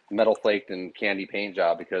metal flaked and candy paint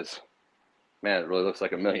job because, man, it really looks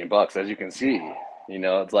like $1 million, as you can see. You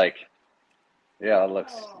know, it's like, yeah, that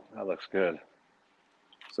looks good.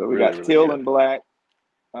 So we got teal and black.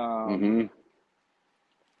 Mm-hmm.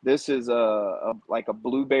 This is like a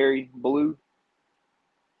blueberry blue.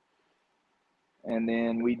 And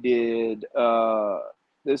then we did,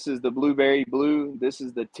 this is the blueberry blue. This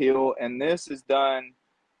is the teal. And this is done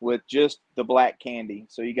with just the black candy.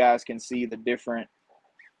 So you guys can see the different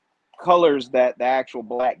colors that the actual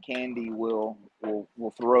black candy will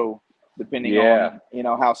throw depending on, you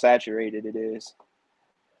know, how saturated it is.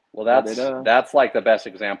 Well, that's like the best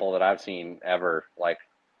example that I've seen ever. Like,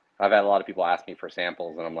 I've had a lot of people ask me for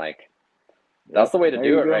samples, and I'm like, that's the way to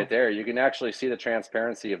do it right there. You can actually see the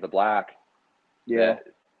transparency of the black. Yeah.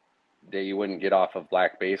 that you wouldn't get off of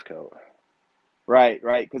black base coat. Right,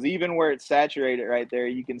 right. Because even where it's saturated right there,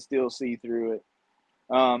 you can still see through it.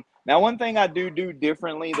 Now, one thing I do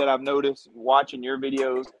differently that I've noticed watching your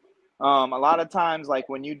videos, a lot of times, like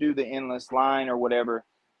when you do the endless line or whatever,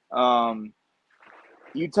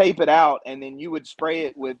 you tape it out and then you would spray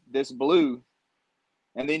it with this blue,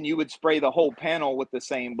 and then you would spray the whole panel with the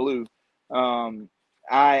same blue. I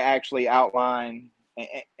actually outline,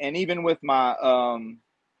 and even with my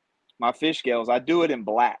my fish scales, I do it in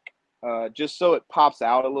black, just so it pops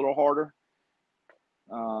out a little harder.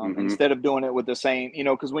 Instead of doing it with the same, you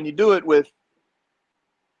know, because when you do it with,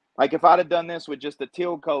 like if I'd have done this with just the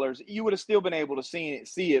teal colors, you would have still been able to see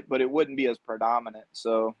it, but it wouldn't be as predominant.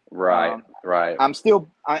 So right. I'm still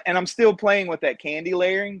playing with that candy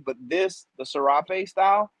layering, but the serape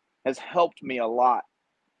style has helped me a lot.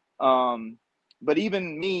 But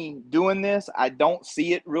even me doing this, I don't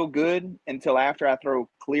see it real good until after I throw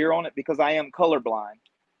clear on it, because I am colorblind.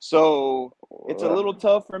 So it's a little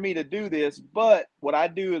tough for me to do this, but what I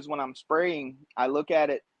do is when I'm spraying, I look at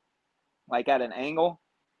it like at an angle,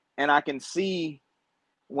 and I can see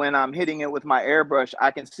when I'm hitting it with my airbrush, I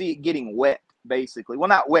can see it getting wet, basically. Well,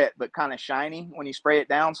 not wet, but kind of shiny when you spray it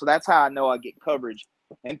down. So that's how I know I get coverage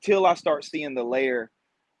until I start seeing the layer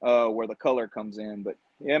where the color comes in. But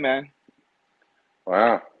yeah, man.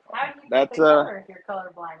 Wow. How do you get the color if you're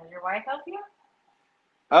colorblind? Does your wife help you?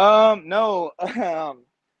 No.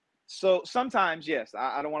 So sometimes, yes,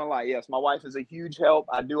 I don't want to lie. Yes, my wife is a huge help.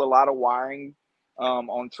 I do a lot of wiring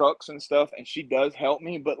on trucks and stuff, and she does help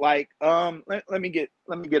me. But like, let me get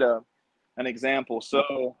an example.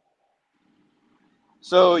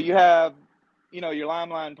 So you have, you know, your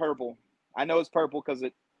LiMELiNE purple. I know it's purple because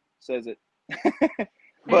it says it.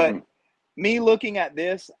 But me looking at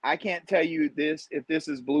this, I can't tell you if this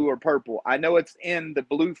is blue or purple. I know it's in the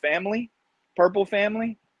blue family, purple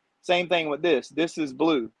family. Same thing with this. This is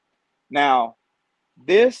blue. Now,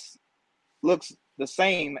 this looks the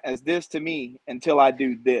same as this to me until I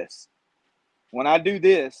do this. When I do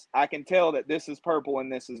this, I can tell that this is purple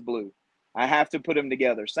and this is blue. I have to put them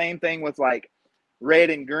together. Same thing with like red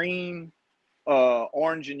and green,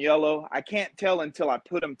 orange and yellow. I can't tell until I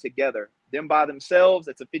put them together. Them by themselves,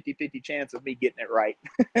 it's a 50-50 chance of me getting it right.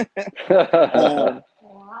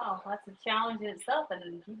 Wow, that's a challenge in itself,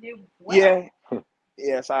 and you do well. Yeah.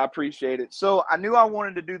 Yes, I appreciate it. So I knew I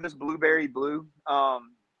wanted to do this blueberry blue. I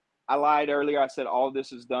lied earlier. I said all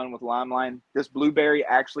this is done with LiMELiNE. This blueberry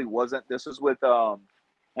actually wasn't. This is with an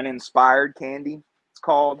inspired candy, it's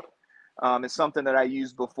called. It's something that I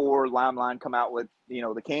used before LiMELiNE come out with, you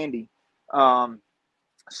know, the candy.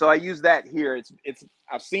 So I use that here.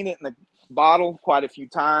 I've seen it in the bottle quite a few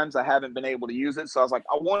times. I haven't been able to use it. So I was like,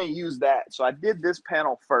 I want to use that. So I did this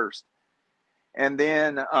panel first. And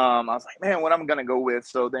then I was like, man, what I'm going to go with.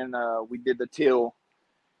 So then we did the teal.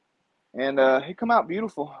 And it come out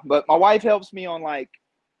beautiful. But my wife helps me on like,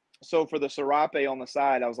 so for the serape on the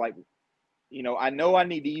side, I was like, you know I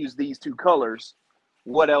need to use these two colors.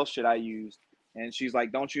 What else should I use? And she's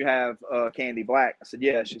like, don't you have candy black? I said,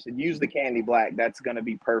 yeah. She said, use the candy black. That's going to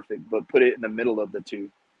be perfect. But put it in the middle of the two.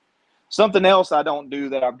 Something else I don't do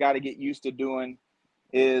that I've got to get used to doing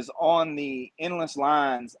is on the endless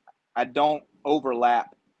lines, I don't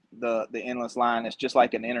overlap the endless line. It's just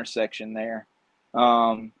like an intersection there.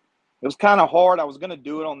 It was kind of hard. I was going to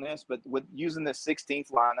do it on this, but with using this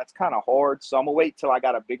 16th line, that's kind of hard. So I'm going to wait till I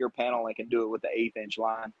got a bigger panel and can do it with the 1/8-inch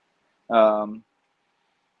line.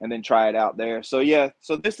 And then try it out there. So yeah,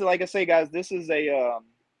 so this is, like I say, guys, this is a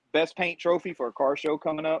best paint trophy for a car show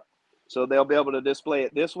coming up. So they'll be able to display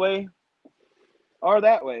it this way or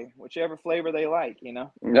that way, whichever flavor they like, you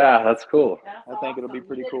know. Yeah, that's cool. I think it'll be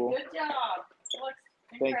pretty cool. Good job.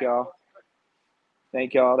 Thank y'all.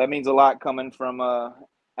 Thank y'all. That means a lot coming from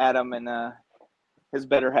Adam and his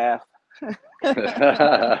better half.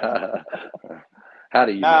 How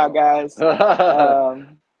do you know? guys?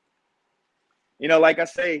 You know, like I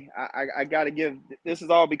say, I got to give, this is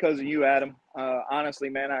all because of you, Adam. Honestly,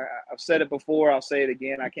 man, I've said it before. I'll say it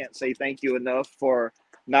again. I can't say thank you enough for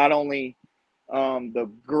not only the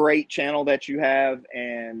great channel that you have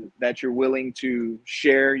and that you're willing to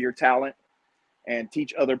share your talent and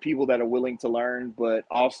teach other people that are willing to learn. But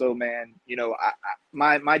also, man, you know,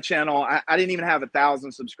 my channel, I didn't even have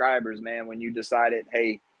 1,000 subscribers, man, when you decided,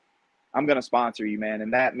 hey, I'm going to sponsor you, man.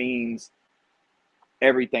 And that means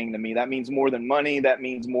everything to me. That means more than money. That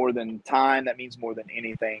means more than time. That means more than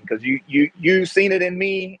anything. Because you seen it in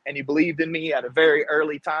me and you believed in me at a very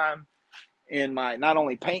early time in my not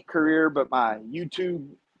only paint career, but my YouTube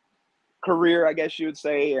career, I guess you would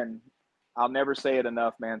say. And I'll never say it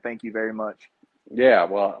enough, man. Thank you very much. Yeah,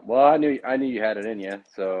 well, I knew you had it in you.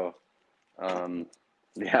 So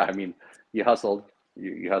Yeah, I mean, you hustled,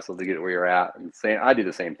 you hustled to get where you're at. And I do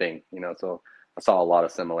the same thing, you know. So I saw a lot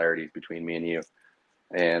of similarities between me and you.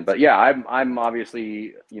 But yeah, I'm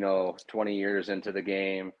obviously, you know, 20 years into the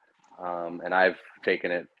game, and I've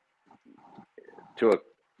taken it to a,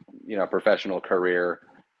 you know, professional career.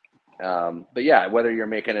 But yeah, whether you're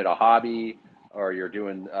making it a hobby or you're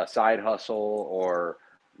doing a side hustle or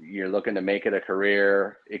you're looking to make it a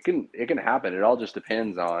career, it can happen. It all just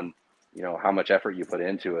depends on, you know, how much effort you put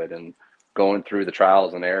into it and going through the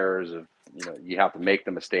trials and errors of, you know, you have to make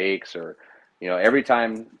the mistakes or, you know, every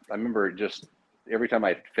time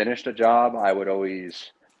I finished a job, I would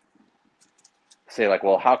always say like,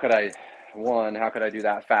 well, how could I do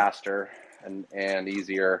that faster and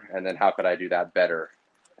easier? And then how could I do that better?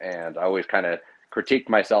 And I always kind of critiqued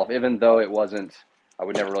myself, even though I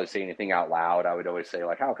would never really say anything out loud. I would always say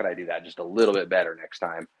like, how could I do that just a little bit better next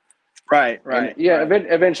time? Right. And yeah,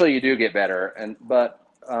 eventually you do get better. But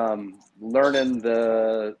learning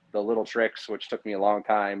the little tricks, which took me a long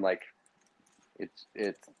time, like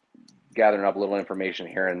it's gathering up a little information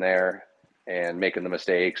here and there and making the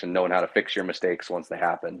mistakes and knowing how to fix your mistakes once they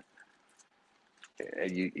happen.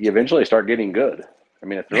 You eventually start getting good. I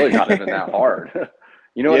mean, it's really not even that hard.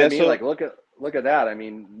 You know what I mean? So, like, look at that. I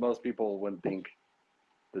mean, most people wouldn't think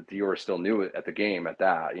that you were still new at the game at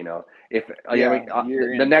that, you know. If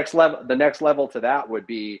the next level to that would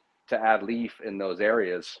be to add leaf in those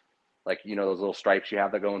areas, like, you know, those little stripes you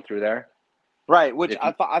have that going through there. Right, which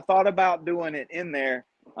I thought about doing it in there,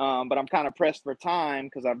 but I'm kind of pressed for time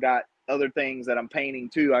because I've got other things that I'm painting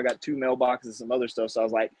too. I got 2 mailboxes and some other stuff. So I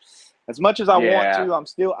was like, as much as I want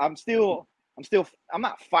to, I'm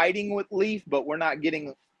not fighting with leaf, but we're not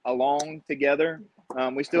getting along together.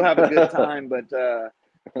 We still have a good time, but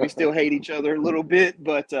we still hate each other a little bit.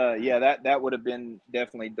 But yeah, that would have been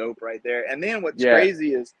definitely dope right there. And then what's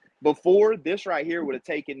crazy is before this right here would have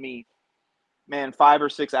taken me, man, 5 or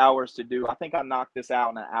 6 hours to do. I think I knocked this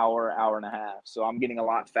out in an hour and a half. So I'm getting a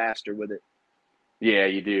lot faster with it. Yeah,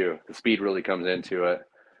 you do. The speed really comes into it.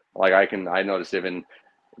 Like I noticed even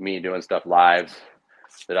me doing stuff live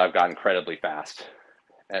that I've got incredibly fast.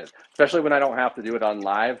 And especially when I don't have to do it on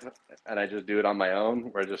live and I just do it on my own,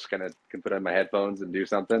 where I just can put in my headphones and do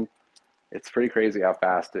something. It's pretty crazy how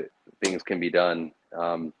fast things can be done.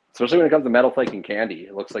 Especially when it comes to metal flaking candy.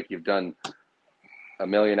 It looks like you've done a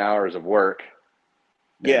million hours of work.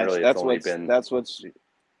 Yes, really, that's what's amazing.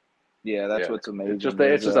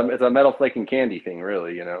 It's a metal flaking candy thing,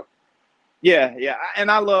 really, you know. Yeah,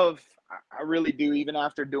 and I really do. Even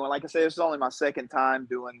after doing, like I said, it's only my second time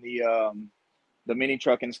doing the mini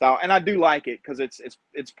trucking style, and I do like it because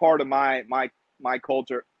it's part of my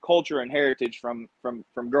culture and heritage from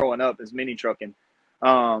growing up as mini trucking,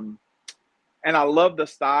 and I love the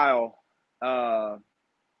style. I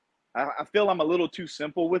feel I'm a little too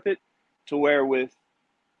simple with it, to where with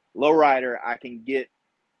lowrider I can get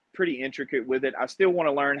pretty intricate with it. I still want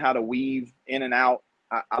to learn how to weave in and out.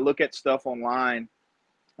 I look at stuff online.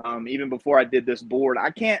 Even before I did this board, I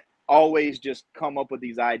can't always just come up with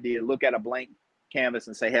these ideas, look at a blank canvas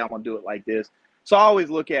and say, hey, I'm going to do it like this. So I'll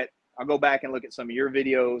go back and look at some of your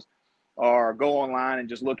videos or go online and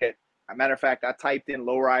just look at, as a matter of fact, I typed in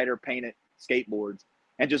lowrider painted skateboards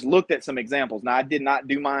and just looked at some examples. Now, I did not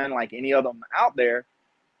do mine like any of them out there,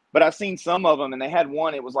 but I've seen some of them, and they had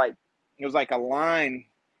one, it was like a line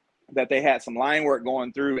that they had some line work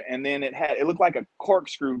going through, and then it looked like a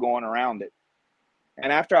corkscrew going around it.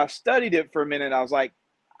 And after I studied it for a minute, I was like,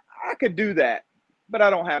 I could do that, but I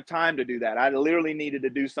don't have time to do that. I literally needed to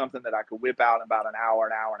do something that I could whip out in about an hour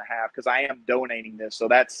and a half, because I am donating this. So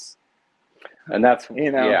that's, you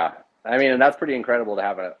know, yeah. I mean, and that's pretty incredible to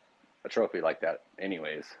have a trophy like that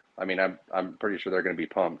anyways. I mean, I'm pretty sure they're going to be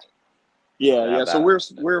pumped. Yeah. So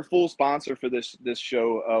we're a full sponsor for this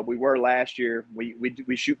show. We were last year.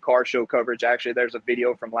 We shoot car show coverage. Actually, there's a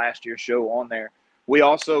video from last year's show on there. We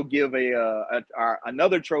also give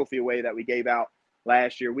another trophy away that we gave out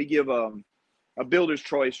last year. We give a Builder's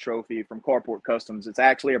Choice trophy from Carport Customs. It's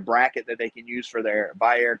actually a bracket that they can use for their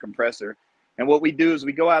bi-air compressor. And what we do is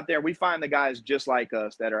we go out there, we find the guys just like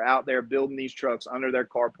us that are out there building these trucks under their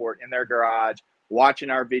carport in their garage, watching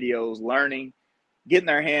our videos, learning, getting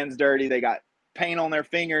their hands dirty. They got paint on their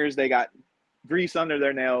fingers. They got grease under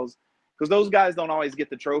their nails, because those guys don't always get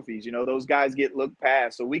the trophies. You know, those guys get looked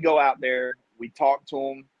past. So we go out there, we talk to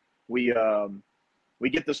them, we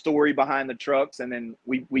get the story behind the trucks, and then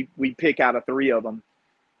we pick out of 3 of them.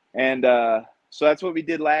 And so that's what we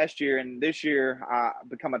did last year. And this year I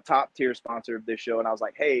become a top tier sponsor of this show. And I was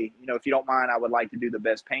like, hey, you know, if you don't mind, I would like to do the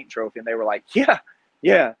best paint trophy. And they were like,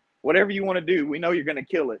 yeah, whatever you want to do. We know you're going to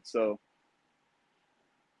kill it. So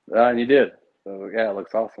And you did. So yeah, it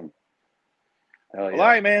looks awesome. Hell yeah. All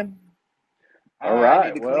right, man. All I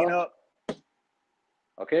right. need to clean Well, up.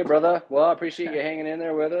 okay, brother. Well, I appreciate you hanging in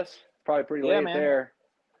there with us. Probably pretty Yeah, late man. there.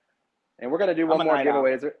 And we're gonna do I'm one a more night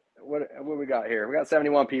giveaway. owl. Is there, what we got here? We got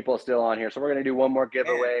 71 people still on here, so we're gonna do one more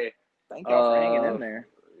giveaway. Thank y'all for hanging in there.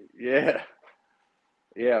 Yeah.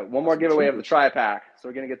 Yeah, one more giveaway of the tri-pack. So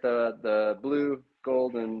we're gonna get the blue,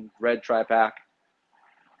 gold, and red tri-pack.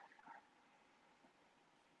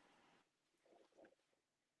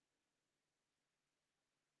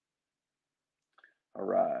 All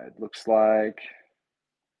right, looks like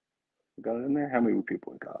we got it in there. How many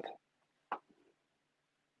people we got?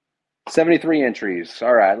 73 entries.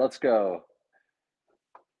 All right, let's go.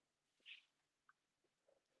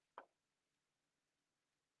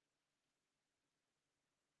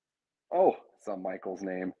 Oh, it's not Michael's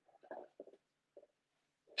name.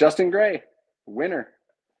 Justin Gray, winner.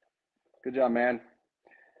 Good job, man.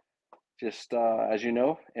 Just as you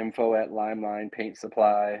know,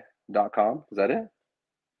 info@LiMELinePaintSupply.com. Is that it?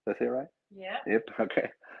 That's it, right? Yeah. Yep.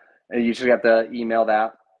 Okay. And you just have to email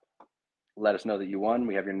that. Let us know that you won.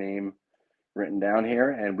 We have your name written down here,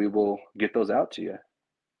 and we will get those out to you.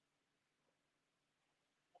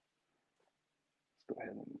 Let's go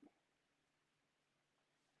ahead and...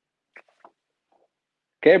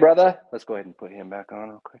 Okay, brother. Let's go ahead and put him back on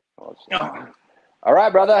real quick. All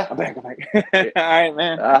right, brother. I'm back. All right,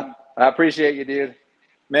 man. I appreciate you, dude.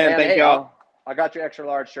 Man, thank hey, y'all. I got your extra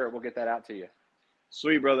large shirt. We'll get that out to you.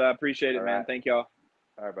 Sweet, brother. I appreciate it, All man. right. Thank y'all.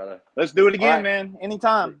 All right, brother. Let's do it again, right. man.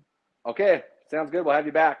 Anytime. Okay. Sounds good. We'll have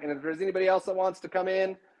you back. And if there's anybody else that wants to come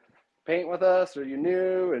in, paint with us, or you're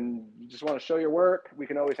new and you just want to show your work, we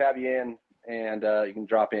can always have you in, and you can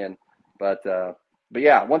drop in. But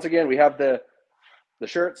yeah, once again, we have the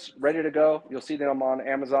shirts ready to go. You'll see them on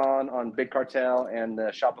Amazon, on Big Cartel, and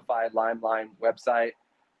the Shopify LiMELiNE website.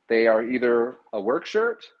 They are either a work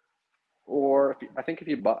shirt, or I think if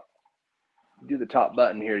you do the top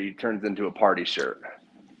button here, it turns into a party shirt. I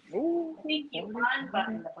think you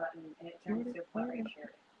unbutton the button and it turns to a party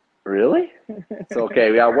shirt. Really? It's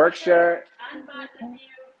okay. We got a work shirt. Unbutton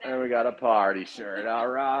And we got a party shirt. All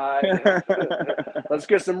right. Let's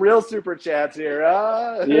get some real super chats here,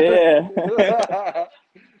 huh? Yeah.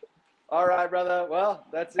 All right, brother. Well,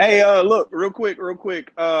 that's it. Hey, look, real quick.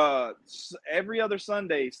 Every other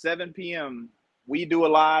Sunday, 7 p.m., we do a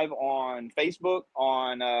live on Facebook,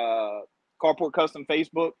 on Carport Custom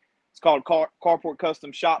Facebook. It's called Carport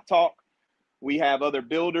Custom Shop Talk. We have other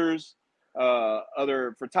builders,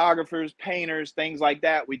 other photographers, painters, things like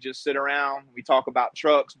that. We just sit around. We talk about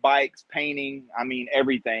trucks, bikes, painting. I mean,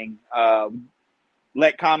 everything.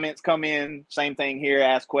 Let comments come in. Same thing here.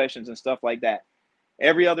 Ask questions and stuff like that.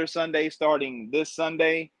 Every other Sunday, starting this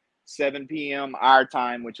Sunday, 7 p.m. our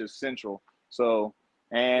time, which is Central. So,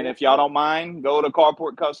 and if y'all don't mind, go to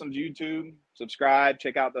Carport Customs YouTube, subscribe,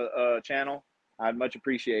 check out the channel. I'd much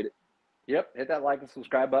appreciate it. Yep. Hit that like and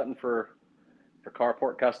subscribe button for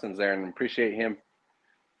Carport Customs there, and appreciate him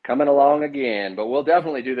coming along again. But we'll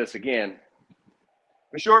definitely do this again.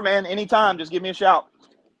 For sure, man. Anytime. Just give me a shout.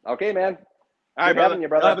 Okay, man. All right, Good having you,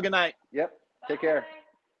 brother. Have a good night. Yep. Take care.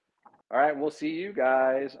 All right. We'll see you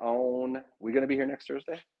guys on. We going to be here next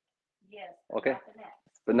Thursday? Yes. Okay.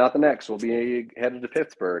 But not the next. We'll be headed to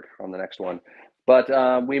Pittsburgh on the next one.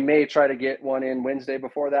 But we may try to get one in Wednesday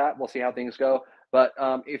before that. We'll see how things go. But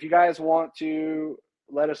if you guys want to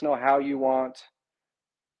let us know how you want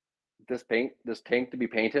this tank to be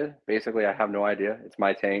painted. Basically, I have no idea. It's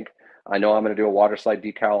my tank. I know I'm going to do a water slide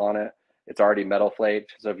decal on it. It's already metal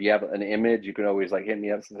flaked. So if you have an image, you can always like hit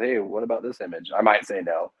me up and say, hey, what about this image? I might say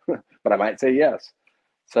no, but I might say yes.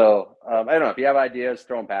 So I don't know. If you have ideas,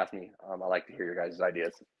 throw them past me. I like to hear your guys'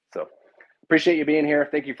 ideas. So appreciate you being here.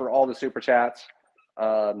 Thank you for all the super chats.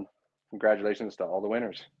 Congratulations to all the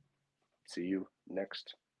winners. See you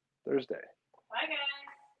next Thursday. Bye, guys.